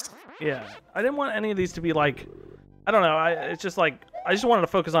ones. Yeah, I didn't want any of these to be like, I don't know. It's just like I just wanted to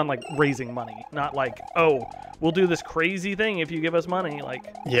focus on like raising money, not like, oh, we'll do this crazy thing if you give us money.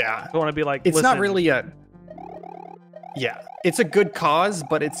 Like, Yeah, I want to be like, it's not listen, really a. Yeah, it's a good cause,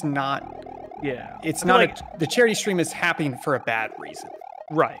 but it's not. Yeah, It's I feel not. like The charity stream is happening for a bad reason.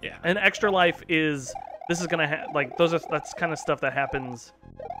 right. Yeah. And Extra Life is this is gonna like that's kind of stuff that happens,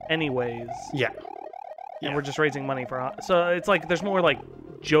 anyways. Yeah. And we're just raising money for so it's like there's more like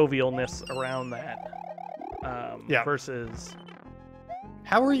jovialness around that. Yeah. Versus.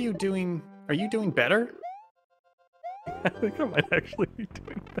 How are you doing? Are you doing better? I think I might actually be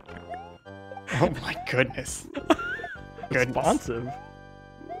doing better. Oh my goodness. Responsive.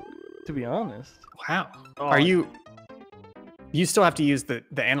 To be honest. Wow. Oh, Are you? You still have to use the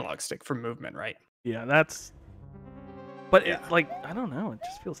analog stick for movement, right? Yeah, that's. But Yeah. it, like I don't know, it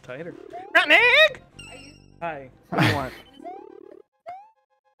just feels tighter. Nick! Hi. What do you want?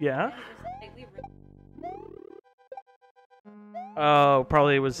 Yeah. Oh,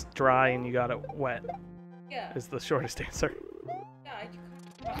 probably it was dry and you got it wet. Yeah. Is the shortest answer.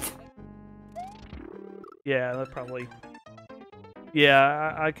 Yeah. Yeah, that probably.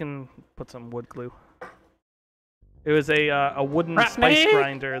 Yeah, I can put some wood glue. It was a wooden spice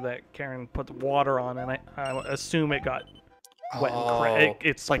grinder that Karen put water on, and I assume it got wet and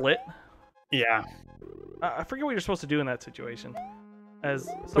it split. Like, yeah. I forget what you're supposed to do in that situation. As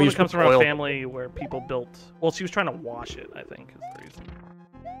you someone just that comes put from a oil. family where people built. Well, she was trying to wash it, I think, is the reason.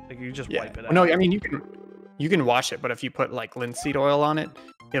 Like you just wipe it out. No, I mean you can wash it, but if you put like linseed oil on it,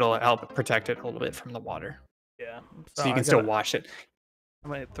 it'll help protect it a little bit from the water. Yeah. So you I can still gotta- wash it. I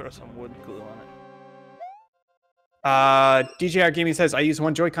might throw some wood glue on it. DJR Gaming says I use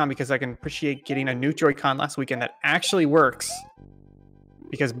one Joy-Con because I can appreciate getting a new Joy-Con last weekend that actually works.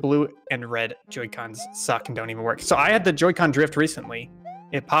 Because blue and red Joy-Cons suck and don't even work. So I had the Joy-Con drift recently.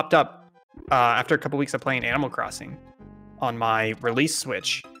 It popped up after a couple weeks of playing Animal Crossing on my release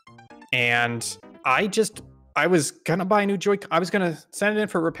Switch, and I was gonna buy a new Joy-Con. I was gonna send it in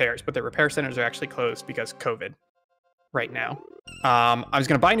for repairs, but the repair centers are actually closed because COVID right now. I was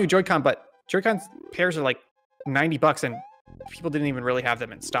gonna buy a new Joy-Con, but Joy-Con pairs are like $90, and people didn't even really have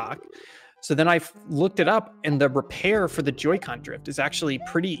them in stock. So then I looked it up, and the repair for the Joy-Con drift is actually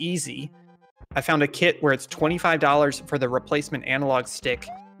pretty easy. I found a kit where it's $25 for the replacement analog stick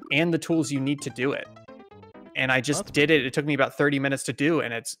and the tools you need to do it. And I just did it. It took me about 30 minutes to do,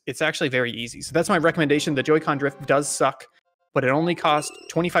 and it's actually very easy. So that's my recommendation. The Joy-Con drift does suck, but it only costs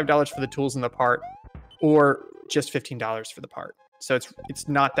 $25 for the tools and the part, or just $15 for the part. So it's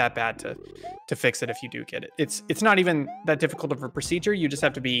not that bad to fix it if you do get it. It's not even that difficult of a procedure. You just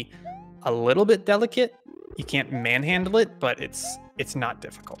have to be a little bit delicate. You can't manhandle it, but it's not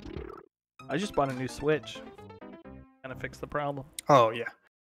difficult. I just bought a new Switch. Kind of fix the problem. Oh yeah.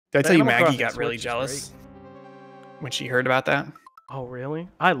 Did I The tell you Animal Maggie Crossing got really Switch is jealous when she heard about that? Oh really?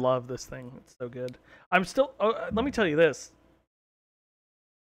 I love this thing. It's so good. I'm still. Oh, let me tell you this.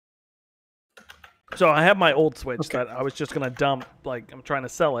 So I have my old Switch that I was just gonna dump. Like I'm trying to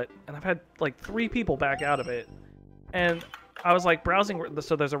sell it, and I've had like 3 people back out of it, and I was like browsing.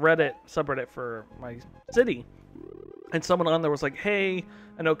 So there's a Reddit subreddit for my city, and someone on there was like, "Hey,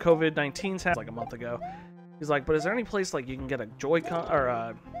 I know COVID-19's happened like a month ago." He's like, "But is there any place like you can get a Joy-Con or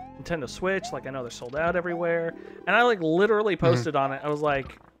a Nintendo Switch? Like I know they're sold out everywhere." And I like literally posted on it. I was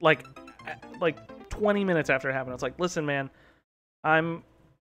like 20 minutes after it happened. I was like, "Listen, man, I'm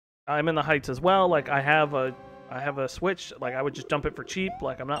in the Heights as well. Like I have a Switch. Like I would just dump it for cheap.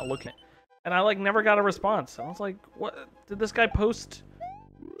 Like I'm not looking." And I like never got a response. I was like, "What? Did this guy post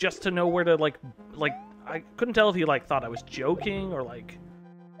just to know where to like I couldn't tell if he like thought I was joking or like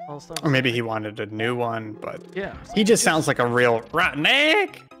all this stuff." Or maybe he wanted a new one, but Yeah. he just sounds like a real rotten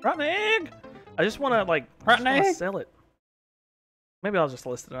egg. Rotten egg. I just want to like Rotten egg. sell it. Maybe I'll just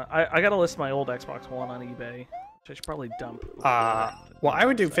list it. I gotta list my old Xbox One on eBay, which I should probably dump. Well, I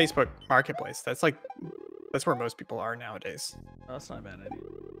would do Facebook Marketplace. That's where most people are nowadays. Oh, that's not a bad idea.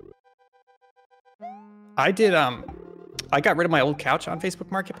 I did I got rid of my old couch on Facebook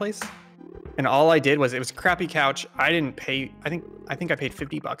Marketplace. And all I did was, it was a crappy couch. I didn't pay, I think I paid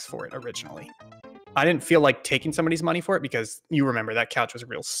 $50 for it originally. I didn't feel like taking somebody's money for it because you remember that couch was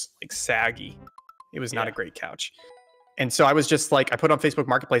real like saggy. It was not a great couch. And so I was just like, I put on Facebook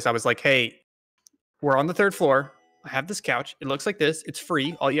Marketplace. I was like, "Hey, we're on the 3rd floor. I have this couch. It looks like this. It's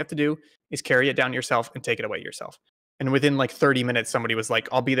free. All you have to do is carry it down yourself and take it away yourself." And within like 30 minutes, somebody was like,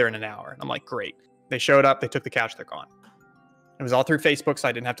 "I'll be there in an hour." And I'm like, "Great." They showed up, they took the couch, they're gone. It was all through Facebook, so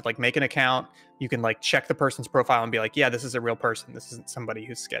I didn't have to like make an account. You can like check the person's profile and be like, "Yeah, this is a real person. This isn't somebody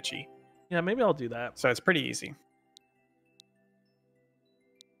who's sketchy." Yeah, maybe I'll do that. So it's pretty easy.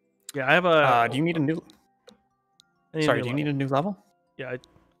 Yeah, I have a. Do you need a new? I need a Sorry, new do you need a new level? Yeah.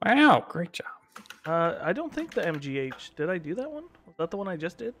 Wow, great job. I don't think the MGH. Did I do that one? Was that the one I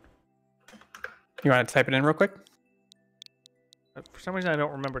just did? You want to type it in real quick? For some reason, I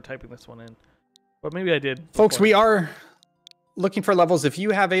don't remember typing this one in. But maybe I did. Folks, before. we are looking for levels. If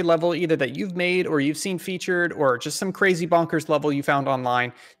you have a level either that you've made or you've seen featured or just some crazy bonkers level you found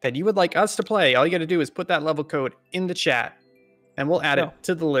online that you would like us to play, all you got to do is put that level code in the chat and we'll add it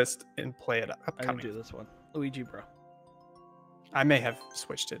to the list and play it I upcoming. didn't do this one. Luigi, bro. I may have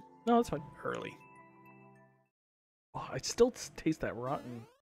switched it No, that's fine. early. Oh, I still taste that rotten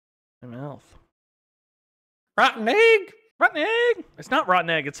in my mouth. Rotten egg! Rotten egg! It's not rotten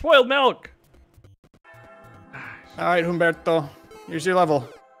egg. It's spoiled milk. All right, Humberto, here's your level.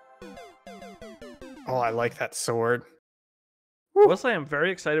 Oh, I like that sword. I will say I'm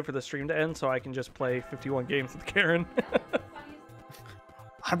very excited for the stream to end so I can just play 51 games with Karen.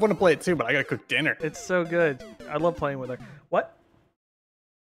 I want to play it too, but I gotta cook dinner. It's so good. I love playing with her. What?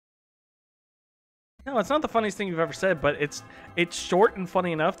 No, it's not the funniest thing you've ever said, but it's short and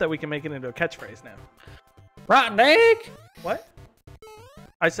funny enough that we can make it into a catchphrase now. Rotten egg! What?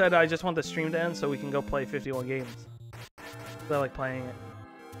 I said I just want the stream to end so we can go play 51 games. I like playing it.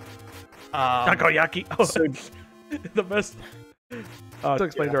 Takoyaki. Oh, So, the best. To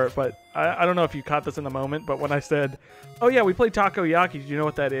explain to her, but I don't know if you caught this in the moment, but when I said, "Oh yeah, we play takoyaki," do you know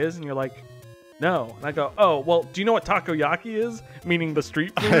what that is? And you're like, "No." And I go, "Oh, well, do you know what takoyaki is?" Meaning the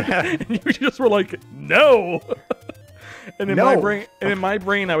street food. And you just were like, "No." And in my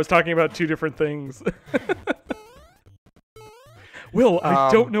brain, I was talking about two different things. Will,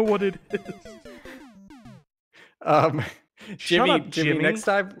 I don't know what it is. Jimmy, up, Jimmy. next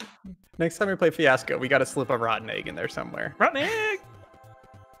time we play Fiasco, we gotta slip a rotten egg in there somewhere. Rotten egg.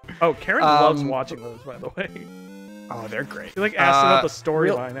 Oh, Karen loves watching those, by the way. Oh, they're great. She like asked about the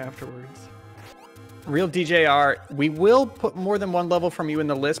storyline afterwards. Real DJR, we will put more than one level from you in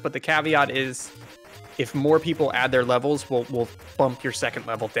the list, but the caveat is if more people add their levels, we'll bump your second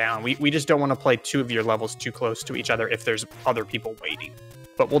level down. We just don't want to play two of your levels too close to each other if there's other people waiting.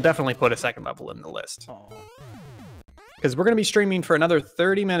 But we'll definitely put a second level in the list. Aww. Because we're going to be streaming for another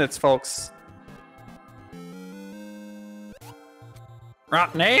 30 minutes, folks.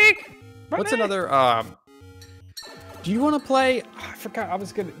 Rotten egg? What's another... do you want to play... I forgot, I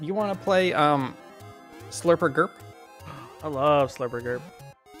was going to... You want to play Slurper Gerp? I love Slurper Gerp.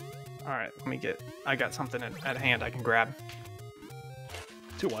 All right, let me get... I got something at hand I can grab.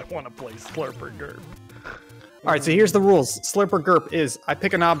 Do I want to play Slurper Gerp? All right, so here's the rules. Slurper Gerp is I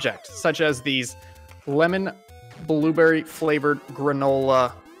pick an object, such as these lemon blueberry flavored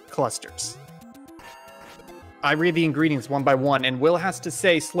granola clusters. I read the ingredients one by one, and Will has to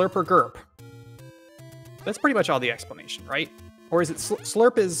say Slurper Gerp. That's pretty much all the explanation, right? Or is it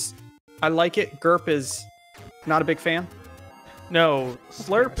Slurp is I like it, Gerp is not a big fan? No,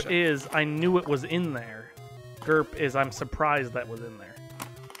 Slurp is I knew it was in there. Gerp is I'm surprised that was in there.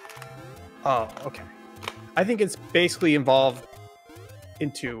 Oh, okay. I think it's basically involved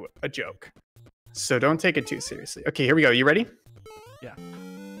into a joke. So don't take it too seriously. Okay, here we go. You ready? Yeah.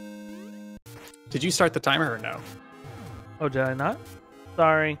 Did you start the timer or no? Oh, did I not?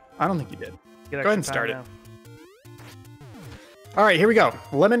 Sorry. I don't think you did. Go ahead and start it. All right, here we go.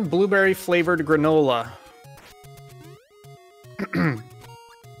 Lemon blueberry flavored granola.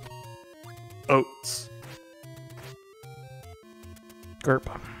 Oats. Gerp.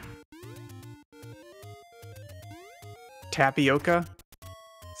 Tapioca.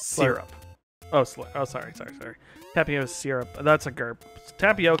 Syrup. Oh, sorry. Tapioca syrup. That's a Gerp.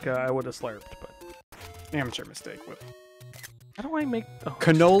 Tapioca, I would have slurped, but Amateur mistake. how do I make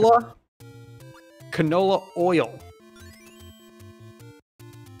Canola. Canola oil.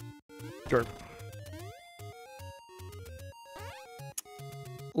 Gerp.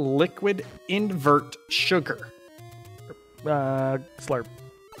 Liquid invert sugar. Slurp.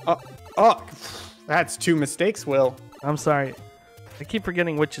 Oh, that's two mistakes, Will. I'm sorry. I keep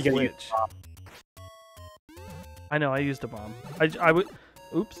forgetting which is which. I know, I used a bomb. I would.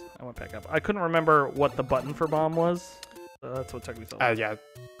 Oops, I went back up. I couldn't remember what the button for bomb was. So that's what took me so long. Yeah.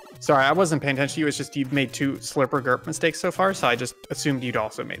 Sorry, I wasn't paying attention to you. It's just you've made two Slurper Gerp mistakes so far, so I just assumed you'd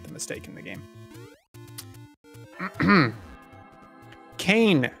also made the mistake in the game.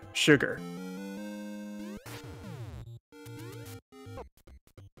 Cane sugar.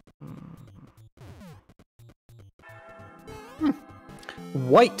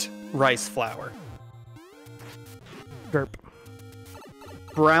 White rice flour. Gerp.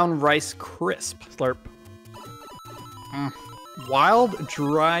 Brown rice crisp. Slurp. Wild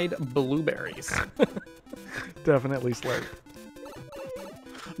dried blueberries. Definitely slurp.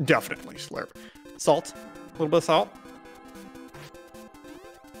 Definitely slurp. Salt. A little bit of salt.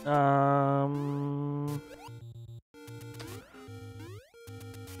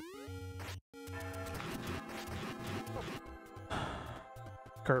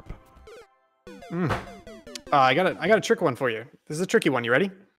 Kerp. I got a trick one for you. This is a tricky one. You ready?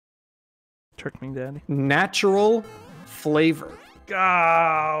 Trick me, daddy. Natural flavor.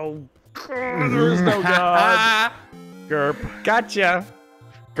 Oh, there is no God. Gerp. Gotcha.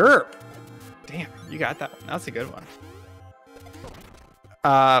 Gerp. Damn, you got that one. That's a good one.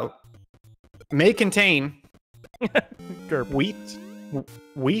 May contain Gerp. wheat,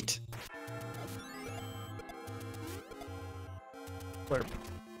 Slurp.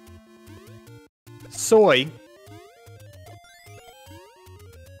 soy,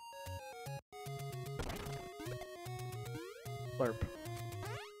 Slurp.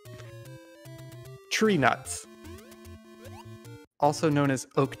 tree nuts, also known as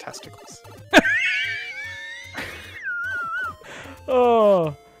oak testicles.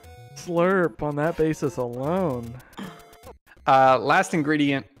 Oh, slurp on that basis alone. Last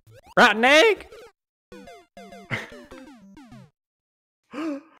ingredient, rotten egg.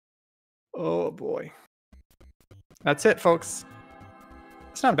 Oh boy. That's it, folks.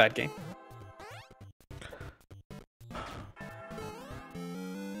 It's not a bad game.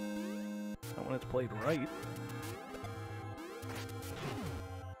 Not when it's played right.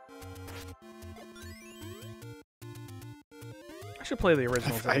 I should play the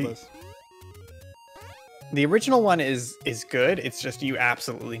original Zeldas. The original one is good. It's just you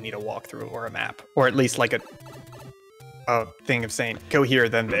absolutely need a walkthrough or a map, or at least like a thing of saying go here,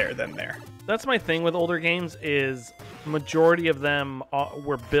 then there, then there. That's my thing with older games is majority of them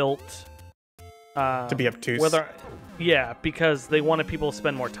were built To be obtuse. Yeah, because they wanted people to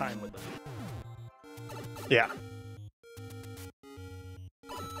spend more time with them. Yeah.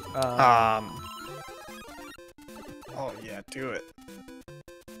 Oh yeah, do it.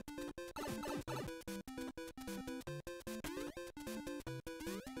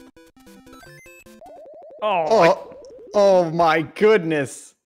 Oh my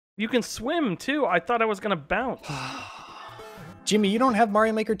goodness. You can swim too. I thought I was gonna bounce. Jimmy, you don't have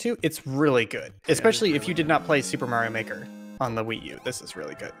Mario Maker 2? It's really good. Especially if you did not play Super Mario Maker on the Wii U. This is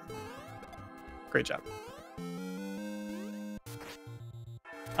really good. Great job.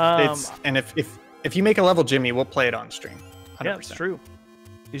 And if you make a level, Jimmy, we'll play it on stream. 100%. Yeah, it's true.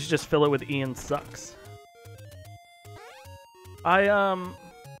 You should just fill it with Ian sucks. Wow.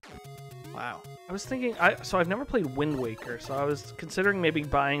 I was thinking, so I've never played Wind Waker, so I was considering maybe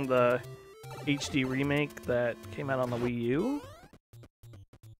buying the HD remake that came out on the Wii U.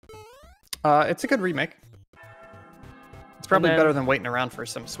 It's a good remake. It's probably then- better than waiting around for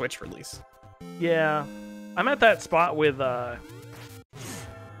some Switch release. Yeah, I'm at that spot with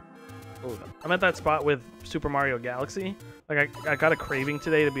Super Mario Galaxy. Like I got a craving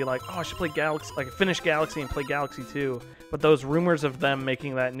today to be like, oh, I should play Galaxy, like finish Galaxy and play Galaxy 2. But those rumors of them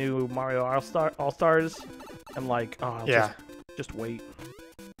making that new Mario All Stars, I'm like, oh, Yeah. just wait.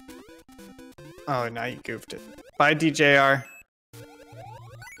 Oh, now you goofed it. Bye, DJR.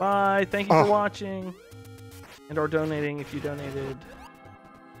 Bye. Thank you Oh. for watching and or donating if you donated.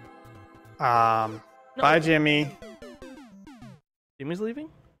 No. Bye, Jimmy. Jimmy's leaving?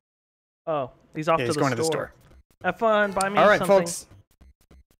 Oh, he's off Yeah, to he's the going store. to the store. Have fun. Buy me All right, something. folks.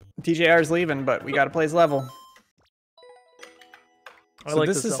 DJR's leaving, but we got to play his level. I So like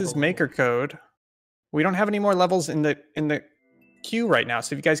this is his Zelda maker code. We don't have any more levels in the queue right now.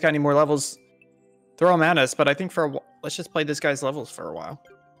 So if you guys got any more levels, throw them at us. But I think let's just play this guy's levels for a while.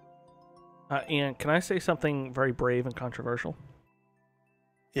 Ian, can I say something very brave and controversial?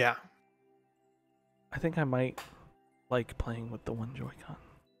 Yeah. I think I might like playing with the one Joy-Con.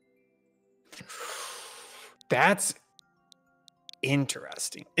 That's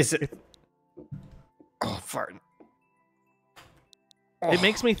interesting. Is it? Oh, fart. It Oh.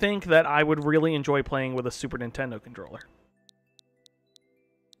 makes me think that I would really enjoy playing with a Super Nintendo controller.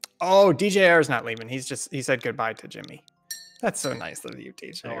 Oh, DJR is not leaving. He said goodbye to Jimmy. That's so nice of you,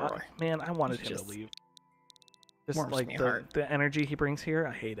 DJ Oh, Roy. man, I wanted him Just to leave. Just warms like me heart. the energy he brings here,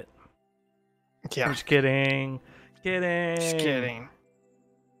 I hate it. Yeah. I'm just kidding. Just kidding.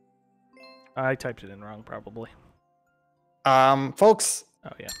 I typed it in wrong, probably. Folks, Oh,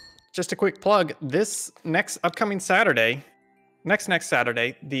 yeah. just a quick plug. This upcoming Saturday, next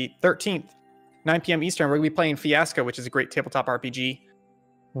Saturday, the 13th, 9 p.m. Eastern, we're going to be playing Fiasco, which is a great tabletop RPG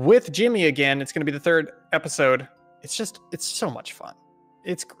with Jimmy again. It's going to be the third episode. It's so much fun.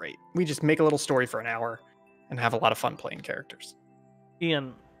 It's great. We just make a little story for an hour and have a lot of fun playing characters.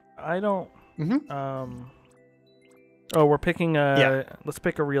 Ian, I don't... Mhm. Oh, we're picking a. Yeah. Let's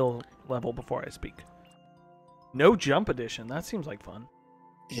pick a real level before I speak. No jump edition. That seems like fun.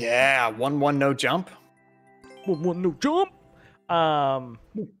 Yeah, 1-1 no jump. No jump.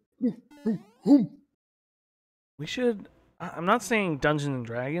 We should. I'm not saying Dungeons and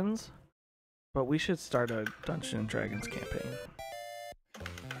Dragons, but we should start a Dungeons and Dragons campaign.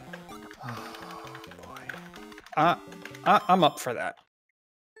 Oh boy. I'm up for that.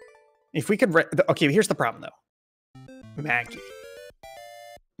 If we could. Okay, here's the problem though. Maggie.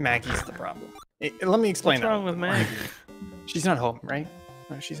 Maggie's the problem. Let me explain What's that. wrong with Maggie? She's not home, right?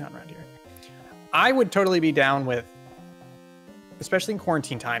 No, she's not around here. I would totally be down with, especially in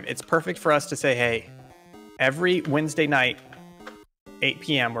quarantine time, it's perfect for us to say, hey, every Wednesday night, 8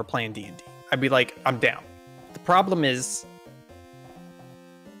 p.m., we're playing D&D. I'd be like, I'm down. The problem is,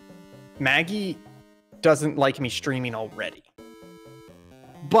 Maggie doesn't like me streaming already.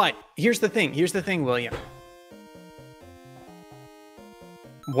 But here's the thing, William.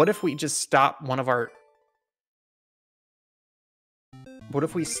 What if we just stop one of our... What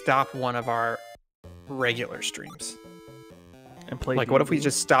if we stop one of our regular streams? And play. Like, what if we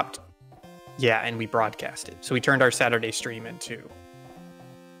just stopped? Yeah, and we broadcast it. So we turned our Saturday stream into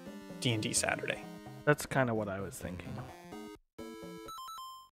D&D Saturday. That's kind of what I was thinking.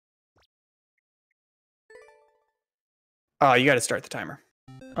 Oh, you got to start the timer.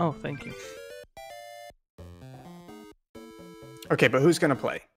 Oh, thank you. Okay, but who's gonna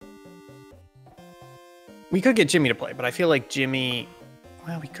play? We could get Jimmy to play, but I feel like Jimmy.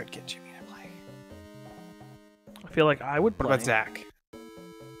 Well, we could get Jimmy to play. I feel like I would play. What about Zach?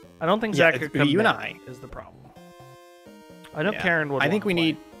 I don't think Yeah, Zach could it's come you and back I. is the problem. I know Yeah. Karen would. I think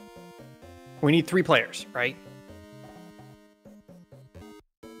we wanna need 3 players, right?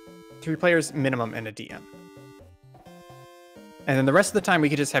 3 players minimum and a DM. And then the rest of the time we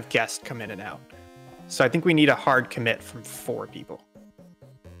could just have guests come in and out. So I think we need a hard commit from 4 people.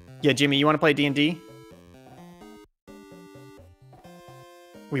 Yeah, Jimmy, you want to play D&D?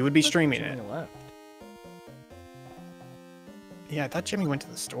 We would be play. streaming Jimmy it. left. Yeah, I thought Jimmy went to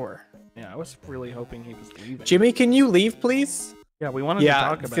the store. Yeah, I was really hoping he was leaving. Jimmy, can you leave, please? Yeah, we wanted to Yeah,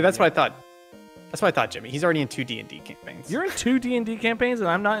 talk about. see, that's it. what I thought. That's what I thought, Jimmy. He's already in 2 D&D campaigns. You're in 2 D&D campaigns and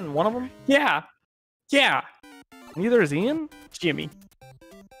I'm not in one of them. Yeah. Yeah. Neither is Ian. Jimmy.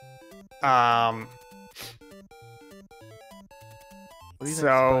 What do you think's behind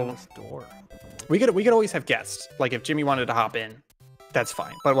So this door? we could always have guests. Like if Jimmy wanted to hop in, that's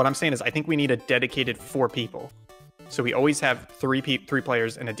fine. But what I'm saying is I think we need a dedicated 4 people. So we always have 3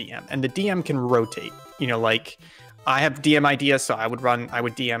 players and a DM. And the DM can rotate. You know, like I have DM ideas, so I would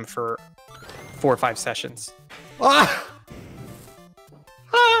DM for 4 or 5 sessions. Ah!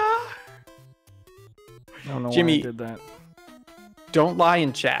 Ah! I don't know Jimmy- why I did that. Don't lie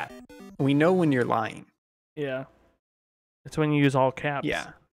in chat. We know when you're lying. Yeah. It's when you use all caps. Yeah.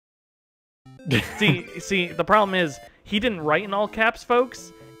 See, the problem is he didn't write in all caps,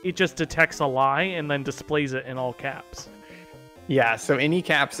 folks. It just detects a lie and then displays it in all caps. Yeah, so any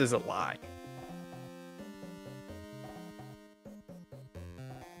caps is a lie.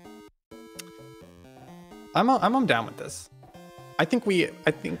 I'm down with this. I think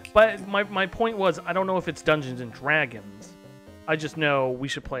But my point was, I don't know if it's Dungeons and Dragons. I just know we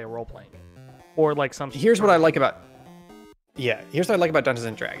should play a role playing game, or like some. here's what I like about here's what I like about Dungeons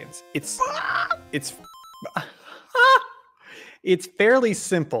and Dragons. It's it's fairly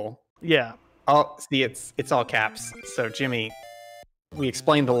simple. Yeah. Oh, see, it's all caps. So Jimmy, we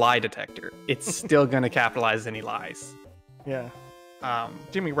explained the lie detector. It's still gonna capitalize any lies. Yeah.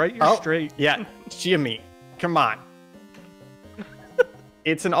 Jimmy, right? You're Oh, straight. Yeah, Jimmy, come on.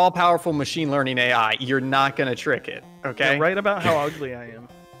 It's an all-powerful machine learning AI. You're not gonna trick it, okay? Yeah, right about how ugly I am.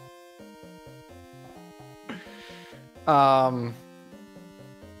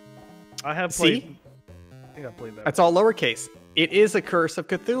 I have played. See? I think I played that. That's all lowercase. It is a curse of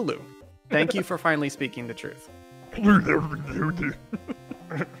Cthulhu. Thank you for finally speaking the truth. Kind of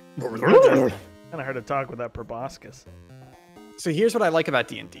hard to talk with that proboscis. So here's what I like about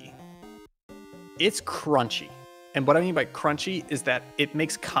D&D. It's crunchy. And what I mean by crunchy is that it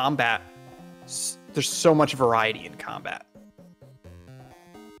makes combat... There's so much variety in combat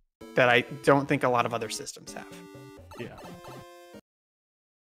that I don't think a lot of other systems have. Yeah.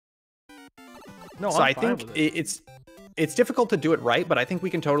 No, So I'm I fine think with it. it's difficult to do it right, but I think we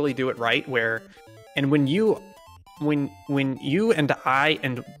can totally do it right where... And when you and I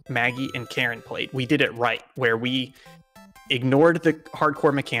and Maggie and Karen played, we did it right, where we ignored the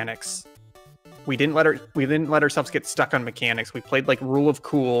hardcore mechanics. We didn't let ourselves get stuck on mechanics. We played like rule of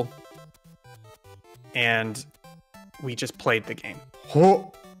cool, and we just played the game.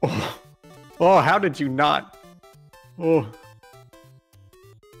 Oh, how did you not? Oh.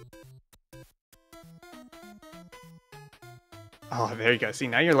 Oh, there you go. See,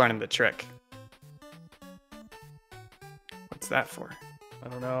 now you're learning the trick. What's that for? I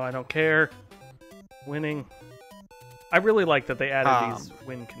don't know. I don't care. Winning. I really like that they added these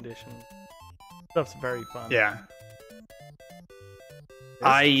win conditions. Stuff's very fun. Yeah.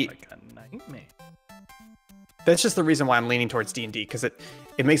 This is like a nightmare. That's just the reason why I'm leaning towards D&D, because it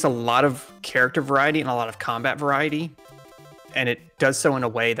makes a lot of character variety and a lot of combat variety, and it does so in a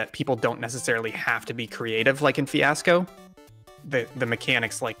way that people don't necessarily have to be creative like in Fiasco. The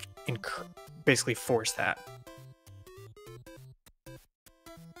mechanics like basically force that.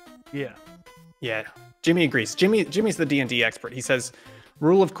 Yeah. Yeah. Jimmy agrees. Jimmy's the D&D expert. He says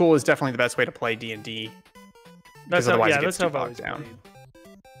rule of cool is definitely the best way to play D&D. That's Because how, otherwise yeah, it gets that's how too I've always bogged down. played.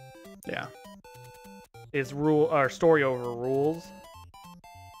 Yeah. Is rule or story over rules.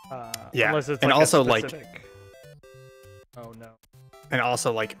 Yeah. Unless it's And like also, a like- specific... Oh no. And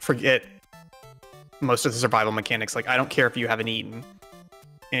also, like, forget most of the survival mechanics. Like, I don't care if you haven't eaten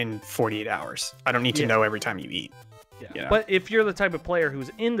in 48 hours. I don't need to Yeah. know every time you eat. Yeah. You know? But if you're the type of player who's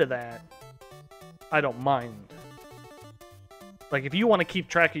into that, I don't mind. Like, if you want to keep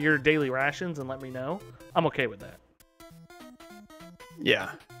track of your daily rations and let me know, I'm okay with that.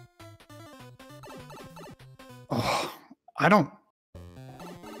 Yeah. Oh, I don't.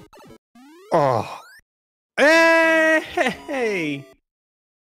 Oh. Hey!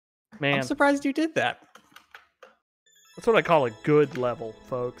 Man, I'm surprised you did that. that's what I call a good level,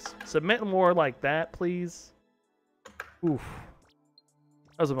 folks. Submit more like that, please. Oof.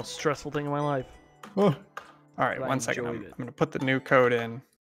 That was the most stressful thing in my life. Oh. All right, But I 1 second. I'm enjoyed it. going to put the new code in.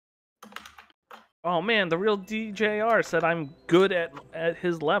 Oh man, the real DJR said I'm good at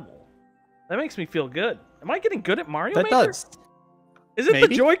his level. That makes me feel good. Am I getting good at Mario That Maker? does. Is it the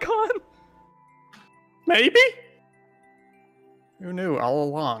Maybe. Joy-Con? Maybe? Who knew all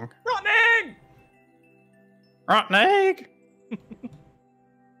along? Rotten egg! Rotten egg!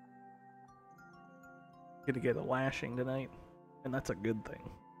 Gonna get a lashing tonight, and that's a good thing.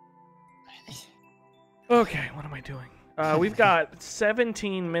 Okay, what am I doing? We've got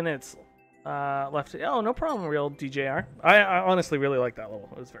 17 minutes left. Oh, no problem, real DJR. I honestly really like that level.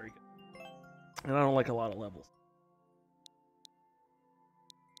 It was very good. And I don't like a lot of levels.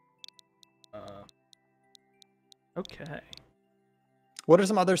 Okay. What are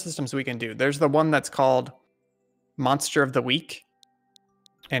some other systems we can do? There's the one that's called Monster of the Week,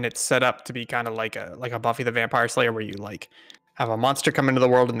 and it's set up to be kind of like a Buffy the Vampire Slayer, where you like have a monster come into the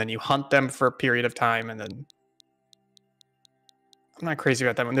world and then you hunt them for a period of time, and then I'm not crazy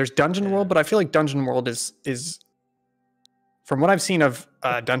about that one. There's Dungeon World, but I feel like Dungeon World is from what I've seen of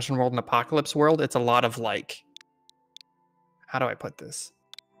Dungeon World and Apocalypse World, it's a lot of like, how do I put this?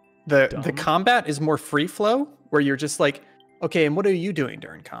 The Dumb. combat is more free flow, where you're just like, okay, and what are you doing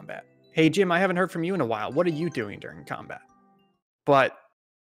during combat? Hey, Jim, I haven't heard from you in a while. What are you doing during combat?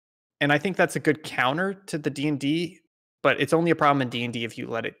 And I think that's a good counter to the D&D, but it's only a problem in D&D if you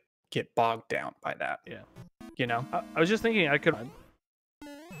let it get bogged down by that. Yeah. You know? I was just thinking I could.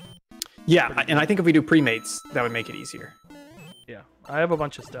 Yeah, Pretty and I think if we do premates, that would make it easier. Yeah, I have a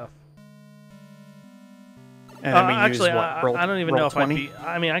bunch of stuff. And then we Actually, use what? I don't even know if 20? I'd be.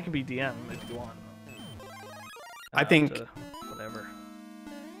 I mean, I can be DM if you want. I think- Whatever.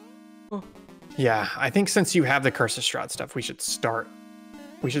 Yeah, I think since you have the Curse of Strahd stuff, we should start.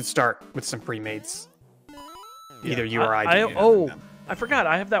 We should start with some premates. Either you or I. do Oh, them. I forgot.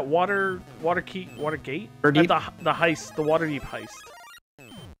 I have that water gate. Waterdeep? The heist, the Waterdeep heist.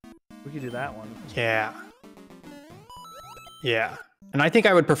 We could do that one. Yeah. Yeah. And I think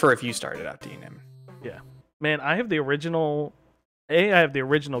I would prefer if you started out DNM. Yeah. Man, I have the original. I have the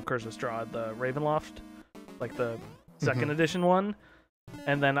original Curse of Strahd, the Ravenloft, like the 2nd edition one,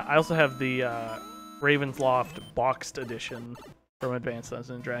 and then I also have the Ravensloft boxed edition from Advanced Dungeons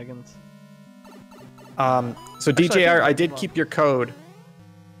and Dragons. So Actually, DJR, I think- did keep your code.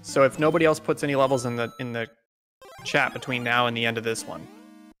 So if nobody else puts any levels in the chat between now and the end of this one,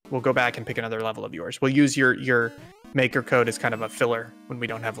 we'll go back and pick another level of yours. We'll use your maker code as kind of a filler when we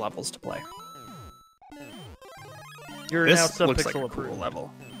don't have levels to play. You're now This looks like Subpixel a cool approved.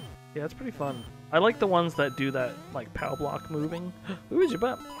 level. Yeah, it's pretty fun. I like the ones that do that like POW block moving. Who is your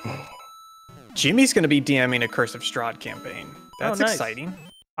butt? Jimmy's going to be DMing a Curse of Strahd campaign. That's nice. exciting.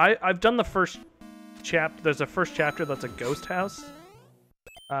 I've done the first chapter. There's a first chapter that's a ghost house.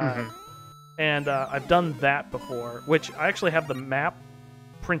 And I've done that before, which I actually have the map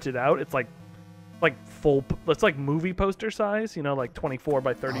printed out. It's like full. It's like movie poster size, you know, like 24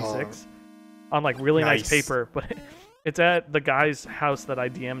 by 36, on like really nice Nice. paper. But it's at the guy's house that I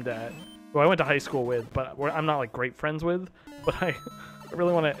DM'd at, who I went to high school with, but I'm not like great friends with. But I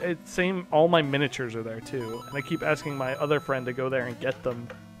really want to. Same. All my miniatures are there too, and I keep asking my other friend to go there and get them.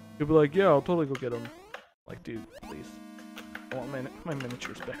 He'll be like, "Yeah, I'll totally go get them." Like, dude, please. I want my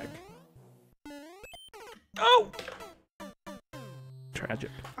miniatures back. Oh! Tragic.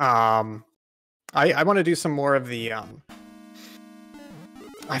 I want to do some more of the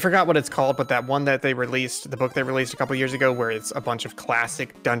I forgot what it's called, but that one that they released, the book they released a couple years ago, where it's a bunch of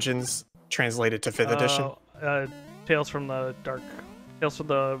classic dungeons translated to 5th edition. Tales from the Dark. Tales from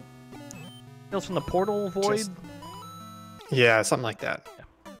the Portal Void. Yeah, something like that.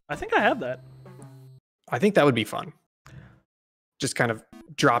 I think I have that. I think that would be fun. Just kind of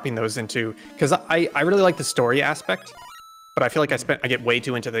dropping those into, because I really like the story aspect, but I feel like I get way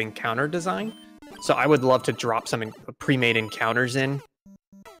too into the encounter design. So I would love to drop some pre-made encounters in,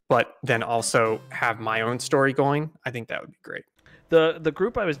 but then also have my own story going. I think that would be great. The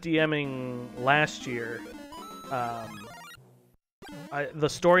group I was DMing last year, the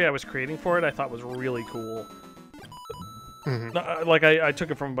story I was creating for it, I thought was really cool. Like I took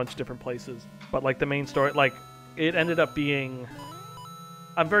it from a bunch of different places, but like the main story, like it ended up being.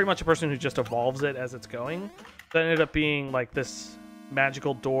 I'm very much a person who just evolves it as it's going. That ended up being like this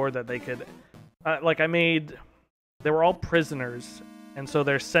magical door that they could, like I made. They were all prisoners, and so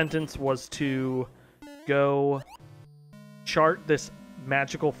their sentence was to go chart this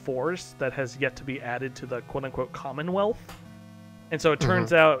magical forest that has yet to be added to the quote-unquote Commonwealth. And so it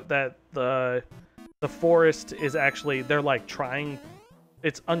turns out that the forest is actually, they're like trying,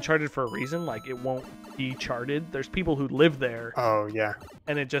 it's uncharted for a reason, like it won't be charted. There's people who live there. Oh, yeah.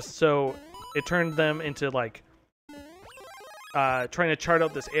 And it just, so it turned them into like trying to chart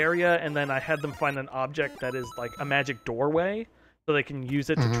out this area, and then I had them find an object that is like a magic doorway so they can use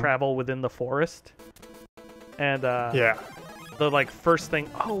it to travel within the forest. And yeah. The like first thing,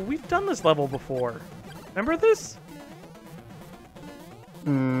 oh, we've done this level before. Remember this?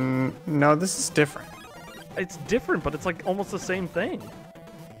 No, this is different. It's different, but it's like almost the same thing.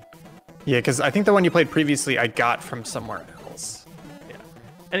 Yeah, because I think the one you played previously I got from somewhere else. Yeah.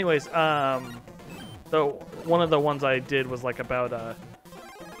 Anyways, so one of the ones I did was like about a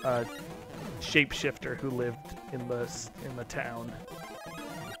shapeshifter who lived in the town.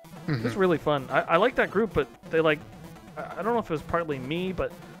 It was really fun. I like that group, but they like, I don't know if it was partly me,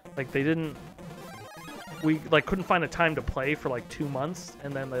 but like they didn't. We like couldn't find a time to play for like 2 months,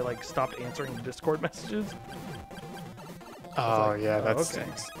 and then they like stopped answering Discord messages. Oh like, yeah, that okay.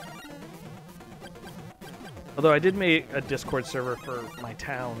 stinks. Although I did make a Discord server for my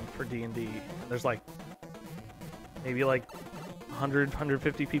town for D&D. There's like maybe like 100,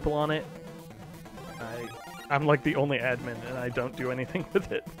 150 people on it. I'm like the only admin, and I don't do anything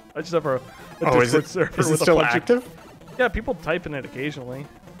with it. I just have a Discord server is it with still a bunch active? Yeah, people type in it occasionally.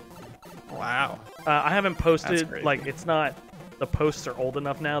 Wow. I haven't posted, like, it's not, the posts are old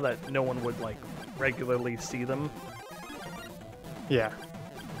enough now that no one would, like, regularly see them. Yeah.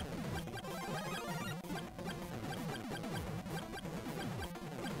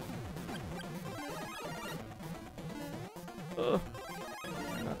 Ugh.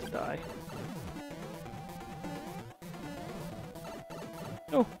 Try not to die.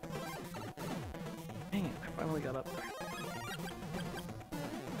 Oh. Dang it, I finally got up there.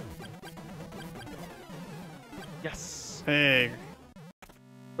 Yes. Hey.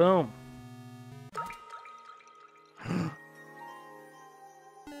 Boom.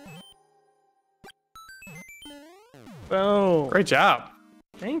 Boom. Great job.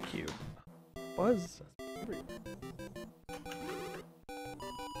 Thank you. Buzz.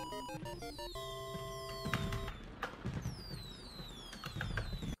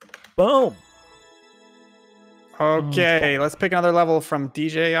 Boom. Okay, let's pick another level from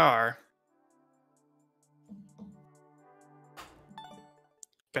DJR.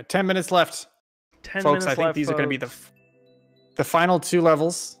 Got 10 minutes left. 10 Folks, minutes I think left, these are going to be folks. the final 2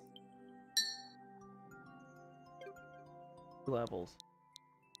 levels. Levels.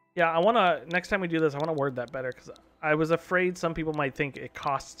 Yeah, I want to, next time we do this, I want to word that better, because I was afraid some people might think it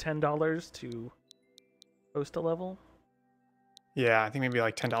costs $10 to host a level. Yeah, I think maybe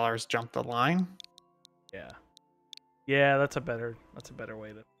like $10 jump the line. Yeah. Yeah, that's a better way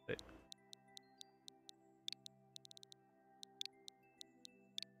to put it.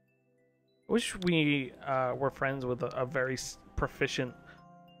 I wish we were friends with a very proficient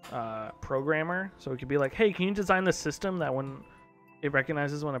programmer, so we could be like, hey, can you design the system that when it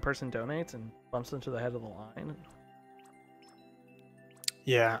recognizes when a person donates and bumps them to the head of the line?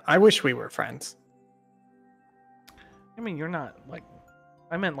 Yeah, I wish we were friends. I mean, you're not, like,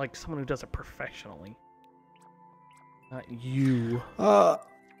 I meant like someone who does it professionally. Not you.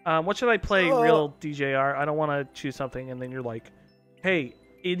 What should I play, real DJR? I don't want to choose something, and then you're like, hey,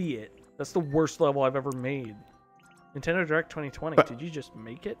 idiot. That's the worst level I've ever made. Nintendo Direct 2020. Did you just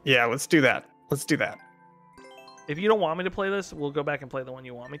make it? Yeah, let's do that. Let's do that. If you don't want me to play this, we'll go back and play the one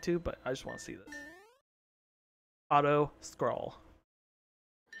you want me to, but I just want to see this. Auto scroll.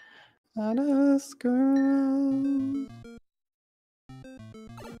 Auto scroll.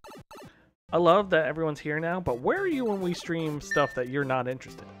 I love that everyone's here now, but where are you when we stream stuff that you're not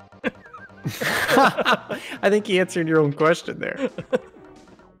interested in? I think you answered your own question there.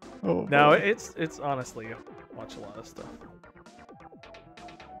 Oh, No, boy. it's honestly, I watch a lot of stuff.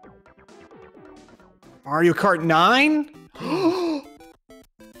 Mario Kart 9?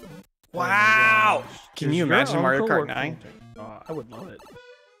 Wow! Can Is you your imagine Mario uncle Kart or 9? I would love it.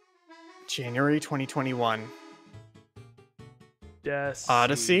 January 2021. Yes.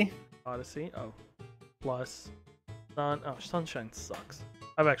 Odyssey? Odyssey. Oh, plus Sunshine sucks.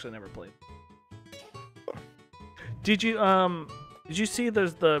 I've actually never played. Did you see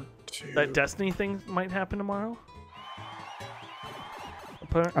there's that Destiny thing might happen tomorrow?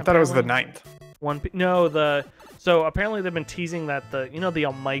 I thought it was the 9th. So apparently they've been teasing that the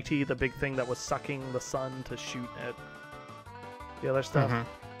Almighty, the big thing that was sucking the sun to shoot at the other stuff.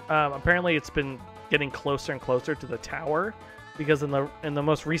 Apparently it's been getting closer and closer to the tower, because in the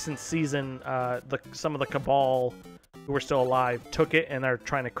most recent season, some of the Cabal who were still alive took it and are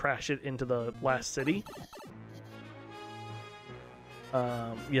trying to crash it into the last city.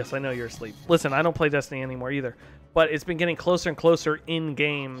 Yes, I know you're asleep. Listen, I don't play Destiny anymore either, but it's been getting closer and closer in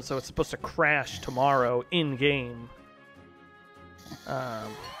game, so it's supposed to crash tomorrow in game.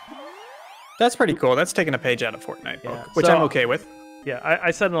 That's pretty cool. That's taking a page out of Fortnite book, Yeah, which so- I'm okay with. Yeah, I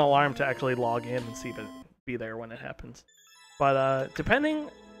set an alarm to actually log in and see if it be there when it happens. But depending,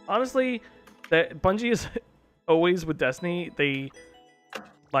 honestly, that Bungie is always with Destiny. They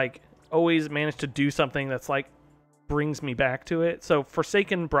always manage to do something that's brings me back to it. So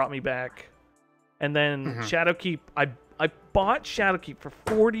Forsaken brought me back, and then Shadowkeep. I bought Shadowkeep for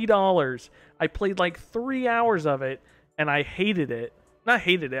 $40. I played 3 hours of it, and I hated it. Not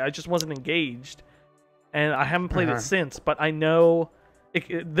hated it. I just wasn't engaged. And I haven't played it since, but I know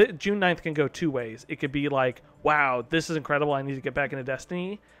June 9th can go two ways. It could be wow, this is incredible, I need to get back into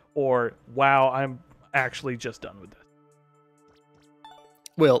Destiny, or wow, I'm actually just done with this.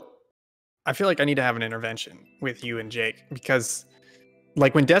 Well, I feel like I need to have an intervention with you and Jake, because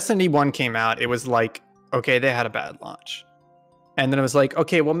when Destiny 1 came out, it was okay, they had a bad launch. And then it was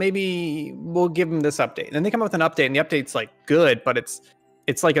okay, well, maybe we'll give them this update. And then they come up with an update, and the update's good, but it's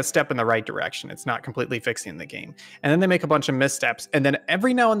a step in the right direction. It's not completely fixing the game. And then they make a bunch of missteps. And then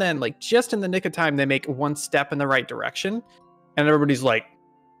every now and then, just in the nick of time, they make one step in the right direction. And everybody's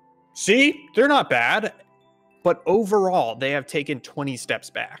see, they're not bad. But overall, they have taken 20 steps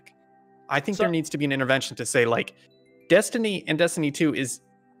back. I think there needs to be an intervention to say, Destiny and Destiny 2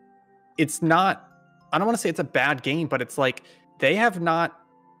 it's not, I don't want to say it's a bad game, but it's they have not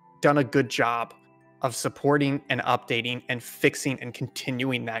done a good job of supporting and updating and fixing and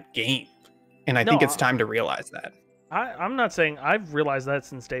continuing that game. And I think it's time to realize that. I'm not saying I've realized that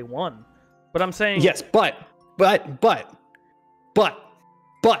since day one, but I'm saying yes, but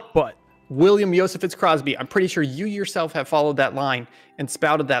William Yosefitz Crosby, I'm pretty sure you yourself have followed that line and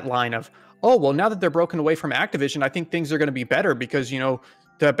spouted that line of, oh, well, now that they're broken away from Activision, I think things are going to be better because,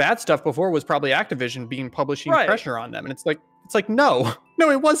 the bad stuff before was probably Activision publishing pressure on them. And it's no,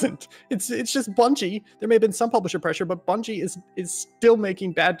 it wasn't. It's just Bungie. There may have been some publisher pressure, but Bungie is still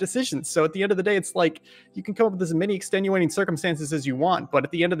making bad decisions. So at the end of the day, it's you can come up with as many extenuating circumstances as you want. But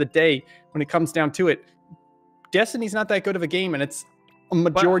at the end of the day, when it comes down to it, Destiny's not that good of a game, and it's a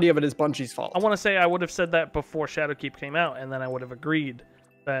majority of it is Bungie's fault. I want to say I would have said that before Shadowkeep came out, and then I would have agreed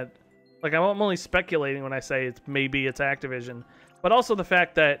that, I'm only speculating when I say maybe it's Activision, but also the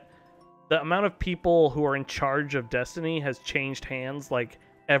fact that the amount of people who are in charge of Destiny has changed hands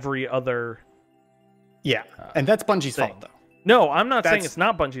every other. Yeah, and that's Bungie's fault, though. No, I'm not saying it's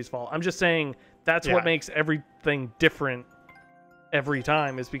not Bungie's fault. I'm just saying that's what makes everything different every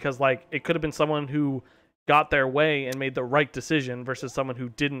time, is because it could have been someone who got their way and made the right decision versus someone who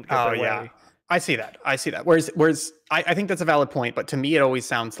didn't get their way. I see that. Whereas I think that's a valid point, but to me it always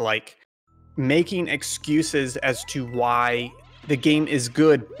sounds like making excuses as to why the game is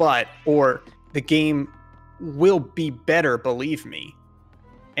good, or the game will be better, believe me.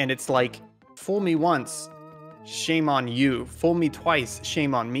 And it's fool me once, shame on you. Fool me twice,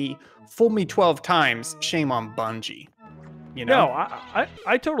 shame on me. Fool me 12 times, shame on Bungie. No,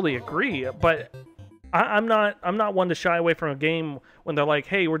 I totally agree, but I'm not one to shy away from a game when they're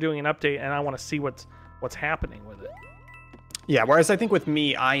hey, we're doing an update and I want to see what's happening with it. Yeah, whereas I think with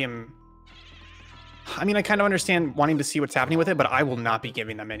me, I mean, I kind of understand wanting to see what's happening with it, but I will not be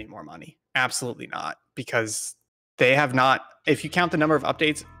giving them any more money. Absolutely not. Because they have not, if you count the number of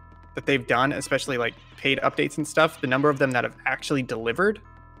updates that they've done, especially like paid updates and stuff, the number of them that have actually delivered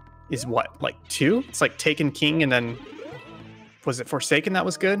is what, like 2? It's like Taken King and then, was it Forsaken that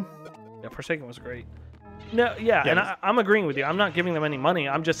was good? Yeah, Forsaken was great. No, yeah, Yeah, and it I'm agreeing with you. I'm not giving them any money.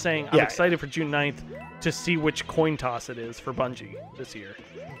 I'm just saying I'm Yeah. excited for June 9th to see which coin toss it is for Bungie this year.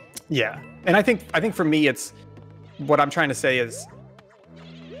 Yeah. And I think for me, it's what I'm trying to say is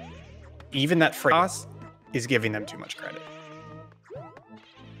even that phrase is giving them too much credit.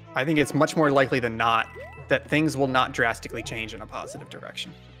 I think it's much more likely than not that things will not drastically change in a positive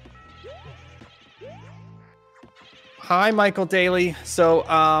direction. Hi, Michael Daly. So,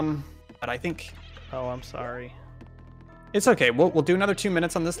 but I think Oh, I'm sorry. it's okay. We'll do another 2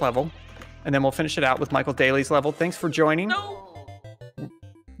 minutes on this level, and then we'll finish it out with Michael Daly's level. Thanks for joining. No.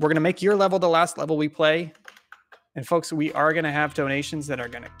 We're going to make your level the last level we play. And folks, we are going to have donations that are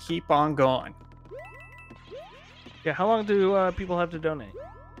going to keep on going. Yeah, how long do people have to donate?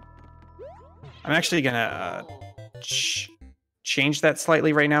 I'm actually going to change that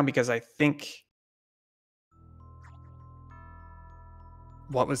slightly right now because I think...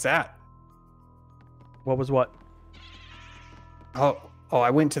 What was that? What was what? Oh, I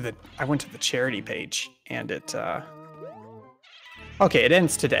went to the charity page and it okay, it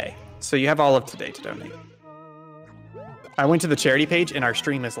ends today. So you have all of today to donate. I went to the charity page and our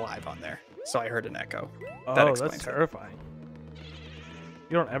stream is live on there. So I heard an echo. That Oh, explains that's it. terrifying.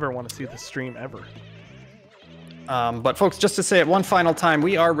 You don't ever want to see the stream ever. But folks, just to say it one final time,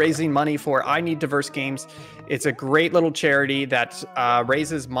 we are raising money for I Need Diverse Games. It's a great little charity that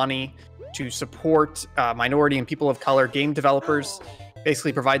raises money to support minority and people of color game developers,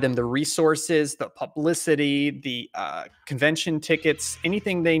 basically provide them the resources, the publicity, the convention tickets,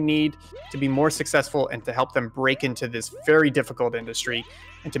 anything they need to be more successful and to help them break into this very difficult industry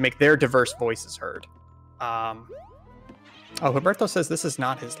and to make their diverse voices heard. Oh, Humberto says this is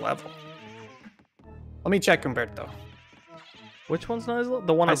not his level. Let me check, Humberto. Which one's not his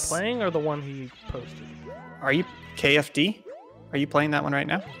the one I'm s- playing or the one he posted? Are you KFD? Are you playing that one right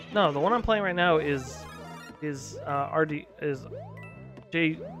now? No, the one I'm playing right now is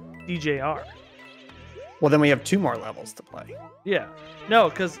DJR. Well, then we have 2 more levels to play. Yeah. No,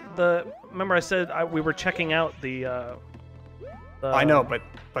 because remember I said we were checking out the I know,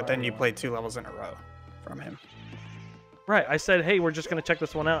 but then you played 2 levels in a row from him. Right. I said, hey, we're just gonna check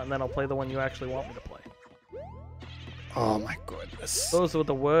this one out, and then I'll play the one you actually want me to play. Oh my goodness. Those were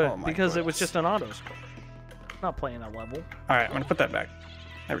the words Oh my because it was goodness. just an auto score. Not playing a level. All right, I'm gonna put that back.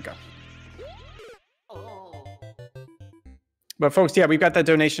 There we go. But folks, yeah, we've got that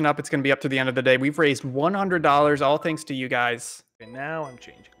donation up. It's gonna be up to the end of the day. We've raised $100, all thanks to you guys. Okay, now I'm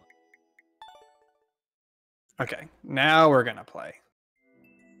changing. Okay, now we're gonna play.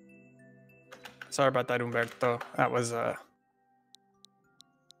 Sorry about that, Humberto. That was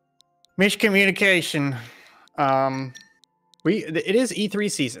miscommunication. It is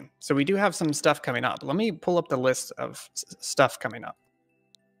E3 season, so we do have some stuff coming up. Let me pull up the list of stuff coming up.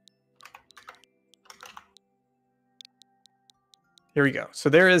 Here we go. So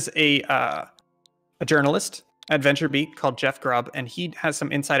there is a journalist at VentureBeat called Jeff Grubb, and he has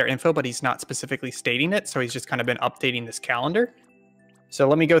some insider info, but he's not specifically stating it. So he's just kind of been updating this calendar. So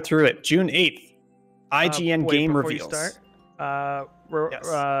let me go through it. June 8th, IGN Wait, game before reveals. You start, Yes.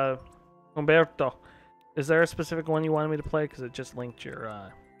 Humberto, is there a specific one you wanted me to play? Because it just linked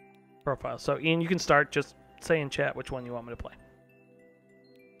your profile. So Ian, you can start. Just say in chat which one you want me to play.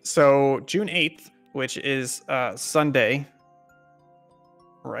 So June 8th, which is Sunday,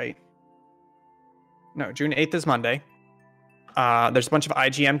 right? No, June 8th is Monday. There's a bunch of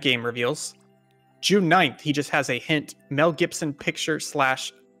IGM game reveals. June 9th, he just has a hint. Mel Gibson picture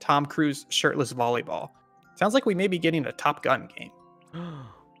 / Tom Cruise shirtless volleyball. Sounds like we may be getting a Top Gun game.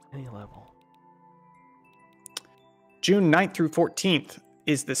 Any level. June 9th through 14th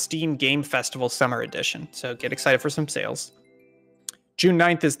is the Steam Game Festival Summer Edition. So get excited for some sales. June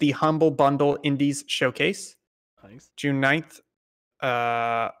 9th is the Humble Bundle Indies Showcase. Nice. June 9th,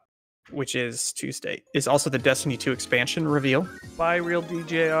 which is Tuesday, is also the Destiny 2 expansion reveal. Bye, Real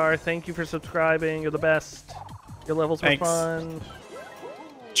DJR. Thank you for subscribing. You're the best. Your levels were Thanks. fun.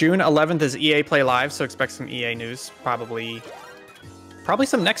 June 11th is EA Play Live, so expect some EA news. Probably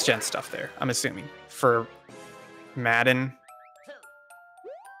some next-gen stuff there, I'm assuming, for Madden.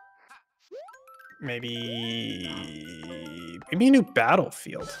 Maybe a new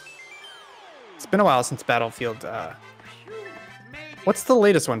Battlefield. It's been a while since Battlefield. What's the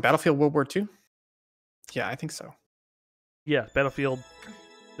latest one? Battlefield World War II? Yeah, I think so. Yeah, Battlefield.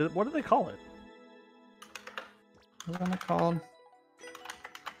 What do they call it? What am I called?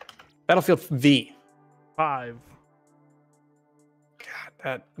 Battlefield V. 5.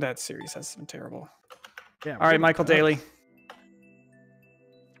 God, that series has been terrible. Yeah. All right, Michael Daly.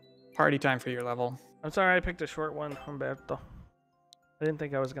 Party time for your level. I'm sorry I picked a short one, Humberto. I didn't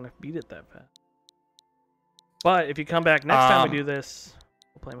think I was gonna beat it that fast. But if you come back next time we do this,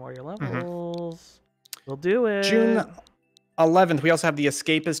 we'll play more of your levels. We'll do it. June 11th, we also have the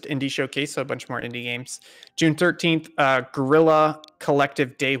Escapist Indie Showcase, so a bunch more indie games. June 13th, Guerrilla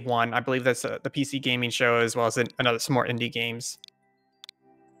Collective Day 1. I believe that's the PC gaming show, as well as some more indie games.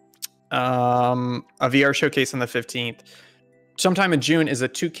 A VR showcase on the 15th. Sometime in June is a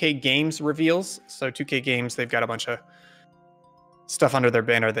 2K Games reveals. So 2K Games, they've got a bunch of stuff under their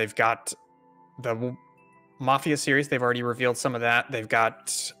banner. They've got the Mafia series. They've already revealed some of that. They've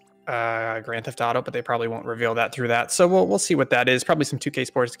got Grand Theft Auto, but they probably won't reveal that through that. So we'll see what that is. Probably some 2K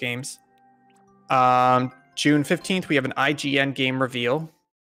Sports games. June 15th, we have an IGN game reveal.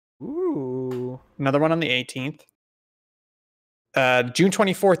 Ooh. Another one on the 18th. June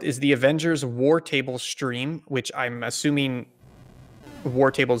 24th is the Avengers War Table stream, which I'm assuming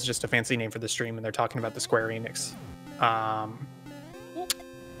War Table is just a fancy name for the stream, and they're talking about the Square Enix.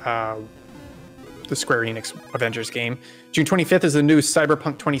 The Square Enix Avengers game. June 25th is the new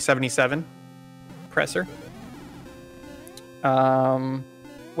Cyberpunk 2077 presser.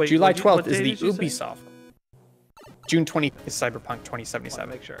 Wait, July what 12th day is the did you say? Ubisoft. June 20th is Cyberpunk 2077.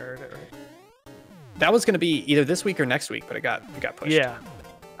 Make sure I heard it right. That was going to be either this week or next week, but it got pushed. Yeah.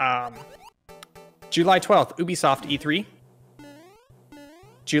 July 12th, Ubisoft E3.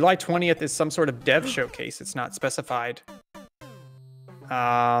 July 20th is some sort of dev showcase. It's not specified.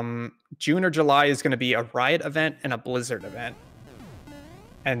 June or July is going to be a Riot event and a Blizzard event.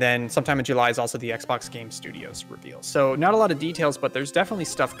 And then sometime in July is also the Xbox Game Studios reveal. So not a lot of details, but there's definitely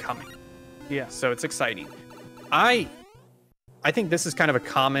stuff coming. Yeah. So it's exciting. I think this is kind of a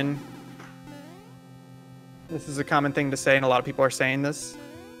common thing to say, and a lot of people are saying this.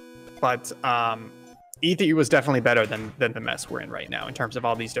 But E3 was definitely better than the mess we're in right now in terms of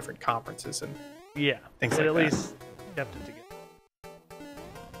all these different conferences and Yeah. things It like at that. least kept it together.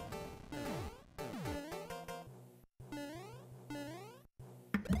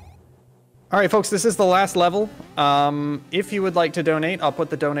 All right, folks, this is the last level. If you would like to donate, I'll put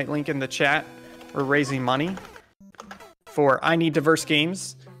the donate link in the chat. We're raising money for I Need Diverse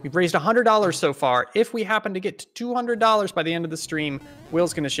Games. We've raised $100 so far. If we happen to get to $200 by the end of the stream,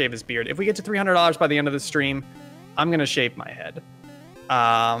 Will's going to shave his beard. If we get to $300 by the end of the stream, I'm going to shave my head.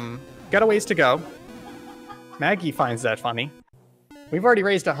 Got a ways to go. Maggie finds that funny. We've already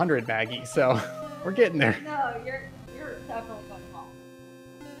raised 100, Maggie, so we're getting there. No, you're definitely going home.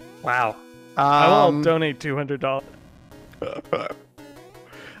 Wow. I will donate $200.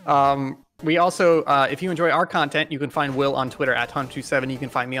 We also, if you enjoy our content, you can find Will on Twitter at Tom27. You can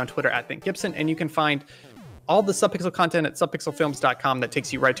find me on Twitter at ThinkGibson, and you can find all the Subpixel content at subpixelfilms.com that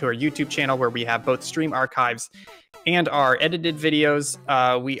takes you right to our YouTube channel where we have both stream archives and our edited videos.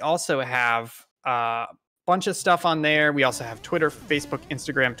 We also have a bunch of stuff on there. We also have Twitter, Facebook,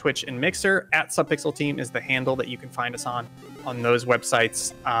 Instagram, Twitch, and Mixer. At Subpixel Team is the handle that you can find us on those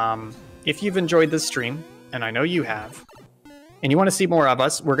websites. If you've enjoyed this stream, and I know you have, and you want to see more of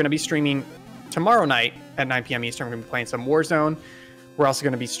us, we're going to be streaming tomorrow night at 9 p.m. Eastern. We're going to be playing some Warzone. We're also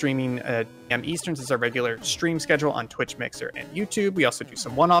going to be streaming at p.m. Eastern. This is our regular stream schedule on Twitch, Mixer, and YouTube. We also do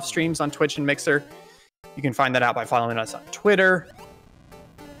some one-off streams on Twitch and Mixer. You can find that out by following us on Twitter.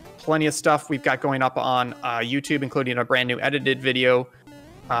 Plenty of stuff we've got going up on YouTube, including a brand new edited video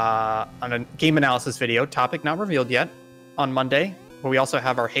on a game analysis video, topic not revealed yet, on Monday. But we also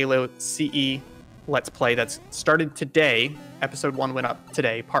have our Halo CE Let's Play that's started today. Episode 1 went up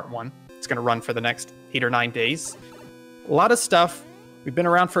today, part 1. It's going to run for the next 8 or 9 days. A lot of stuff. We've been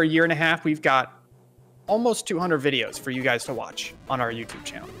around for a year and a half. We've got almost 200 videos for you guys to watch on our YouTube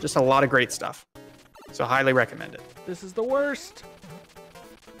channel. Just a lot of great stuff. So highly recommend it. This is the worst.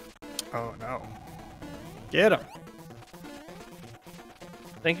 Oh, no. Get him.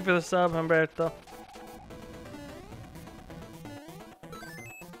 Thank you for the sub, Humberto.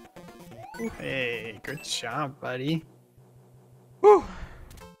 Hey, good job, buddy. Whew.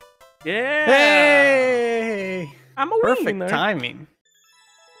 Yeah. Hey! I'm a Perfect winner. timing.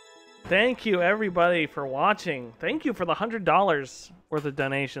 Thank you, everybody, for watching. Thank you for the $100 worth of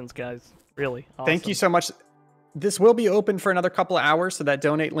donations, guys. Really awesome. Thank you so much. This will be open for another couple of hours, so that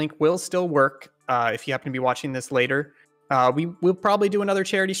donate link will still work if you happen to be watching this later. We'll probably do another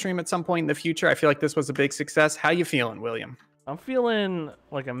charity stream at some point in the future. I feel like this was a big success. How you feeling, William? I'm feeling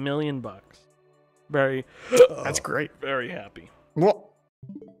like $1 million. very, That's great. very happy. Well,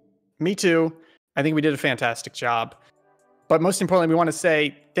 me too. I think we did a fantastic job. But most importantly, we want to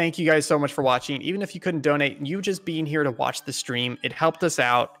say thank you guys so much for watching. Even if you couldn't donate, you just being here to watch the stream, it helped us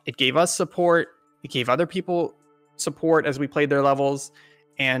out. It gave us support. It gave other people support as we played their levels,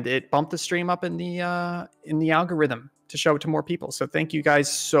 and it bumped the stream up in the algorithm to show it to more people. So thank you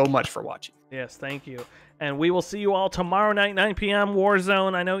guys so much for watching. Yes, thank you. And we will see you all tomorrow night, 9 p.m.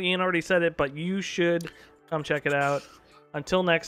 Warzone. I know Ian already said it, but you should come check it out. Until next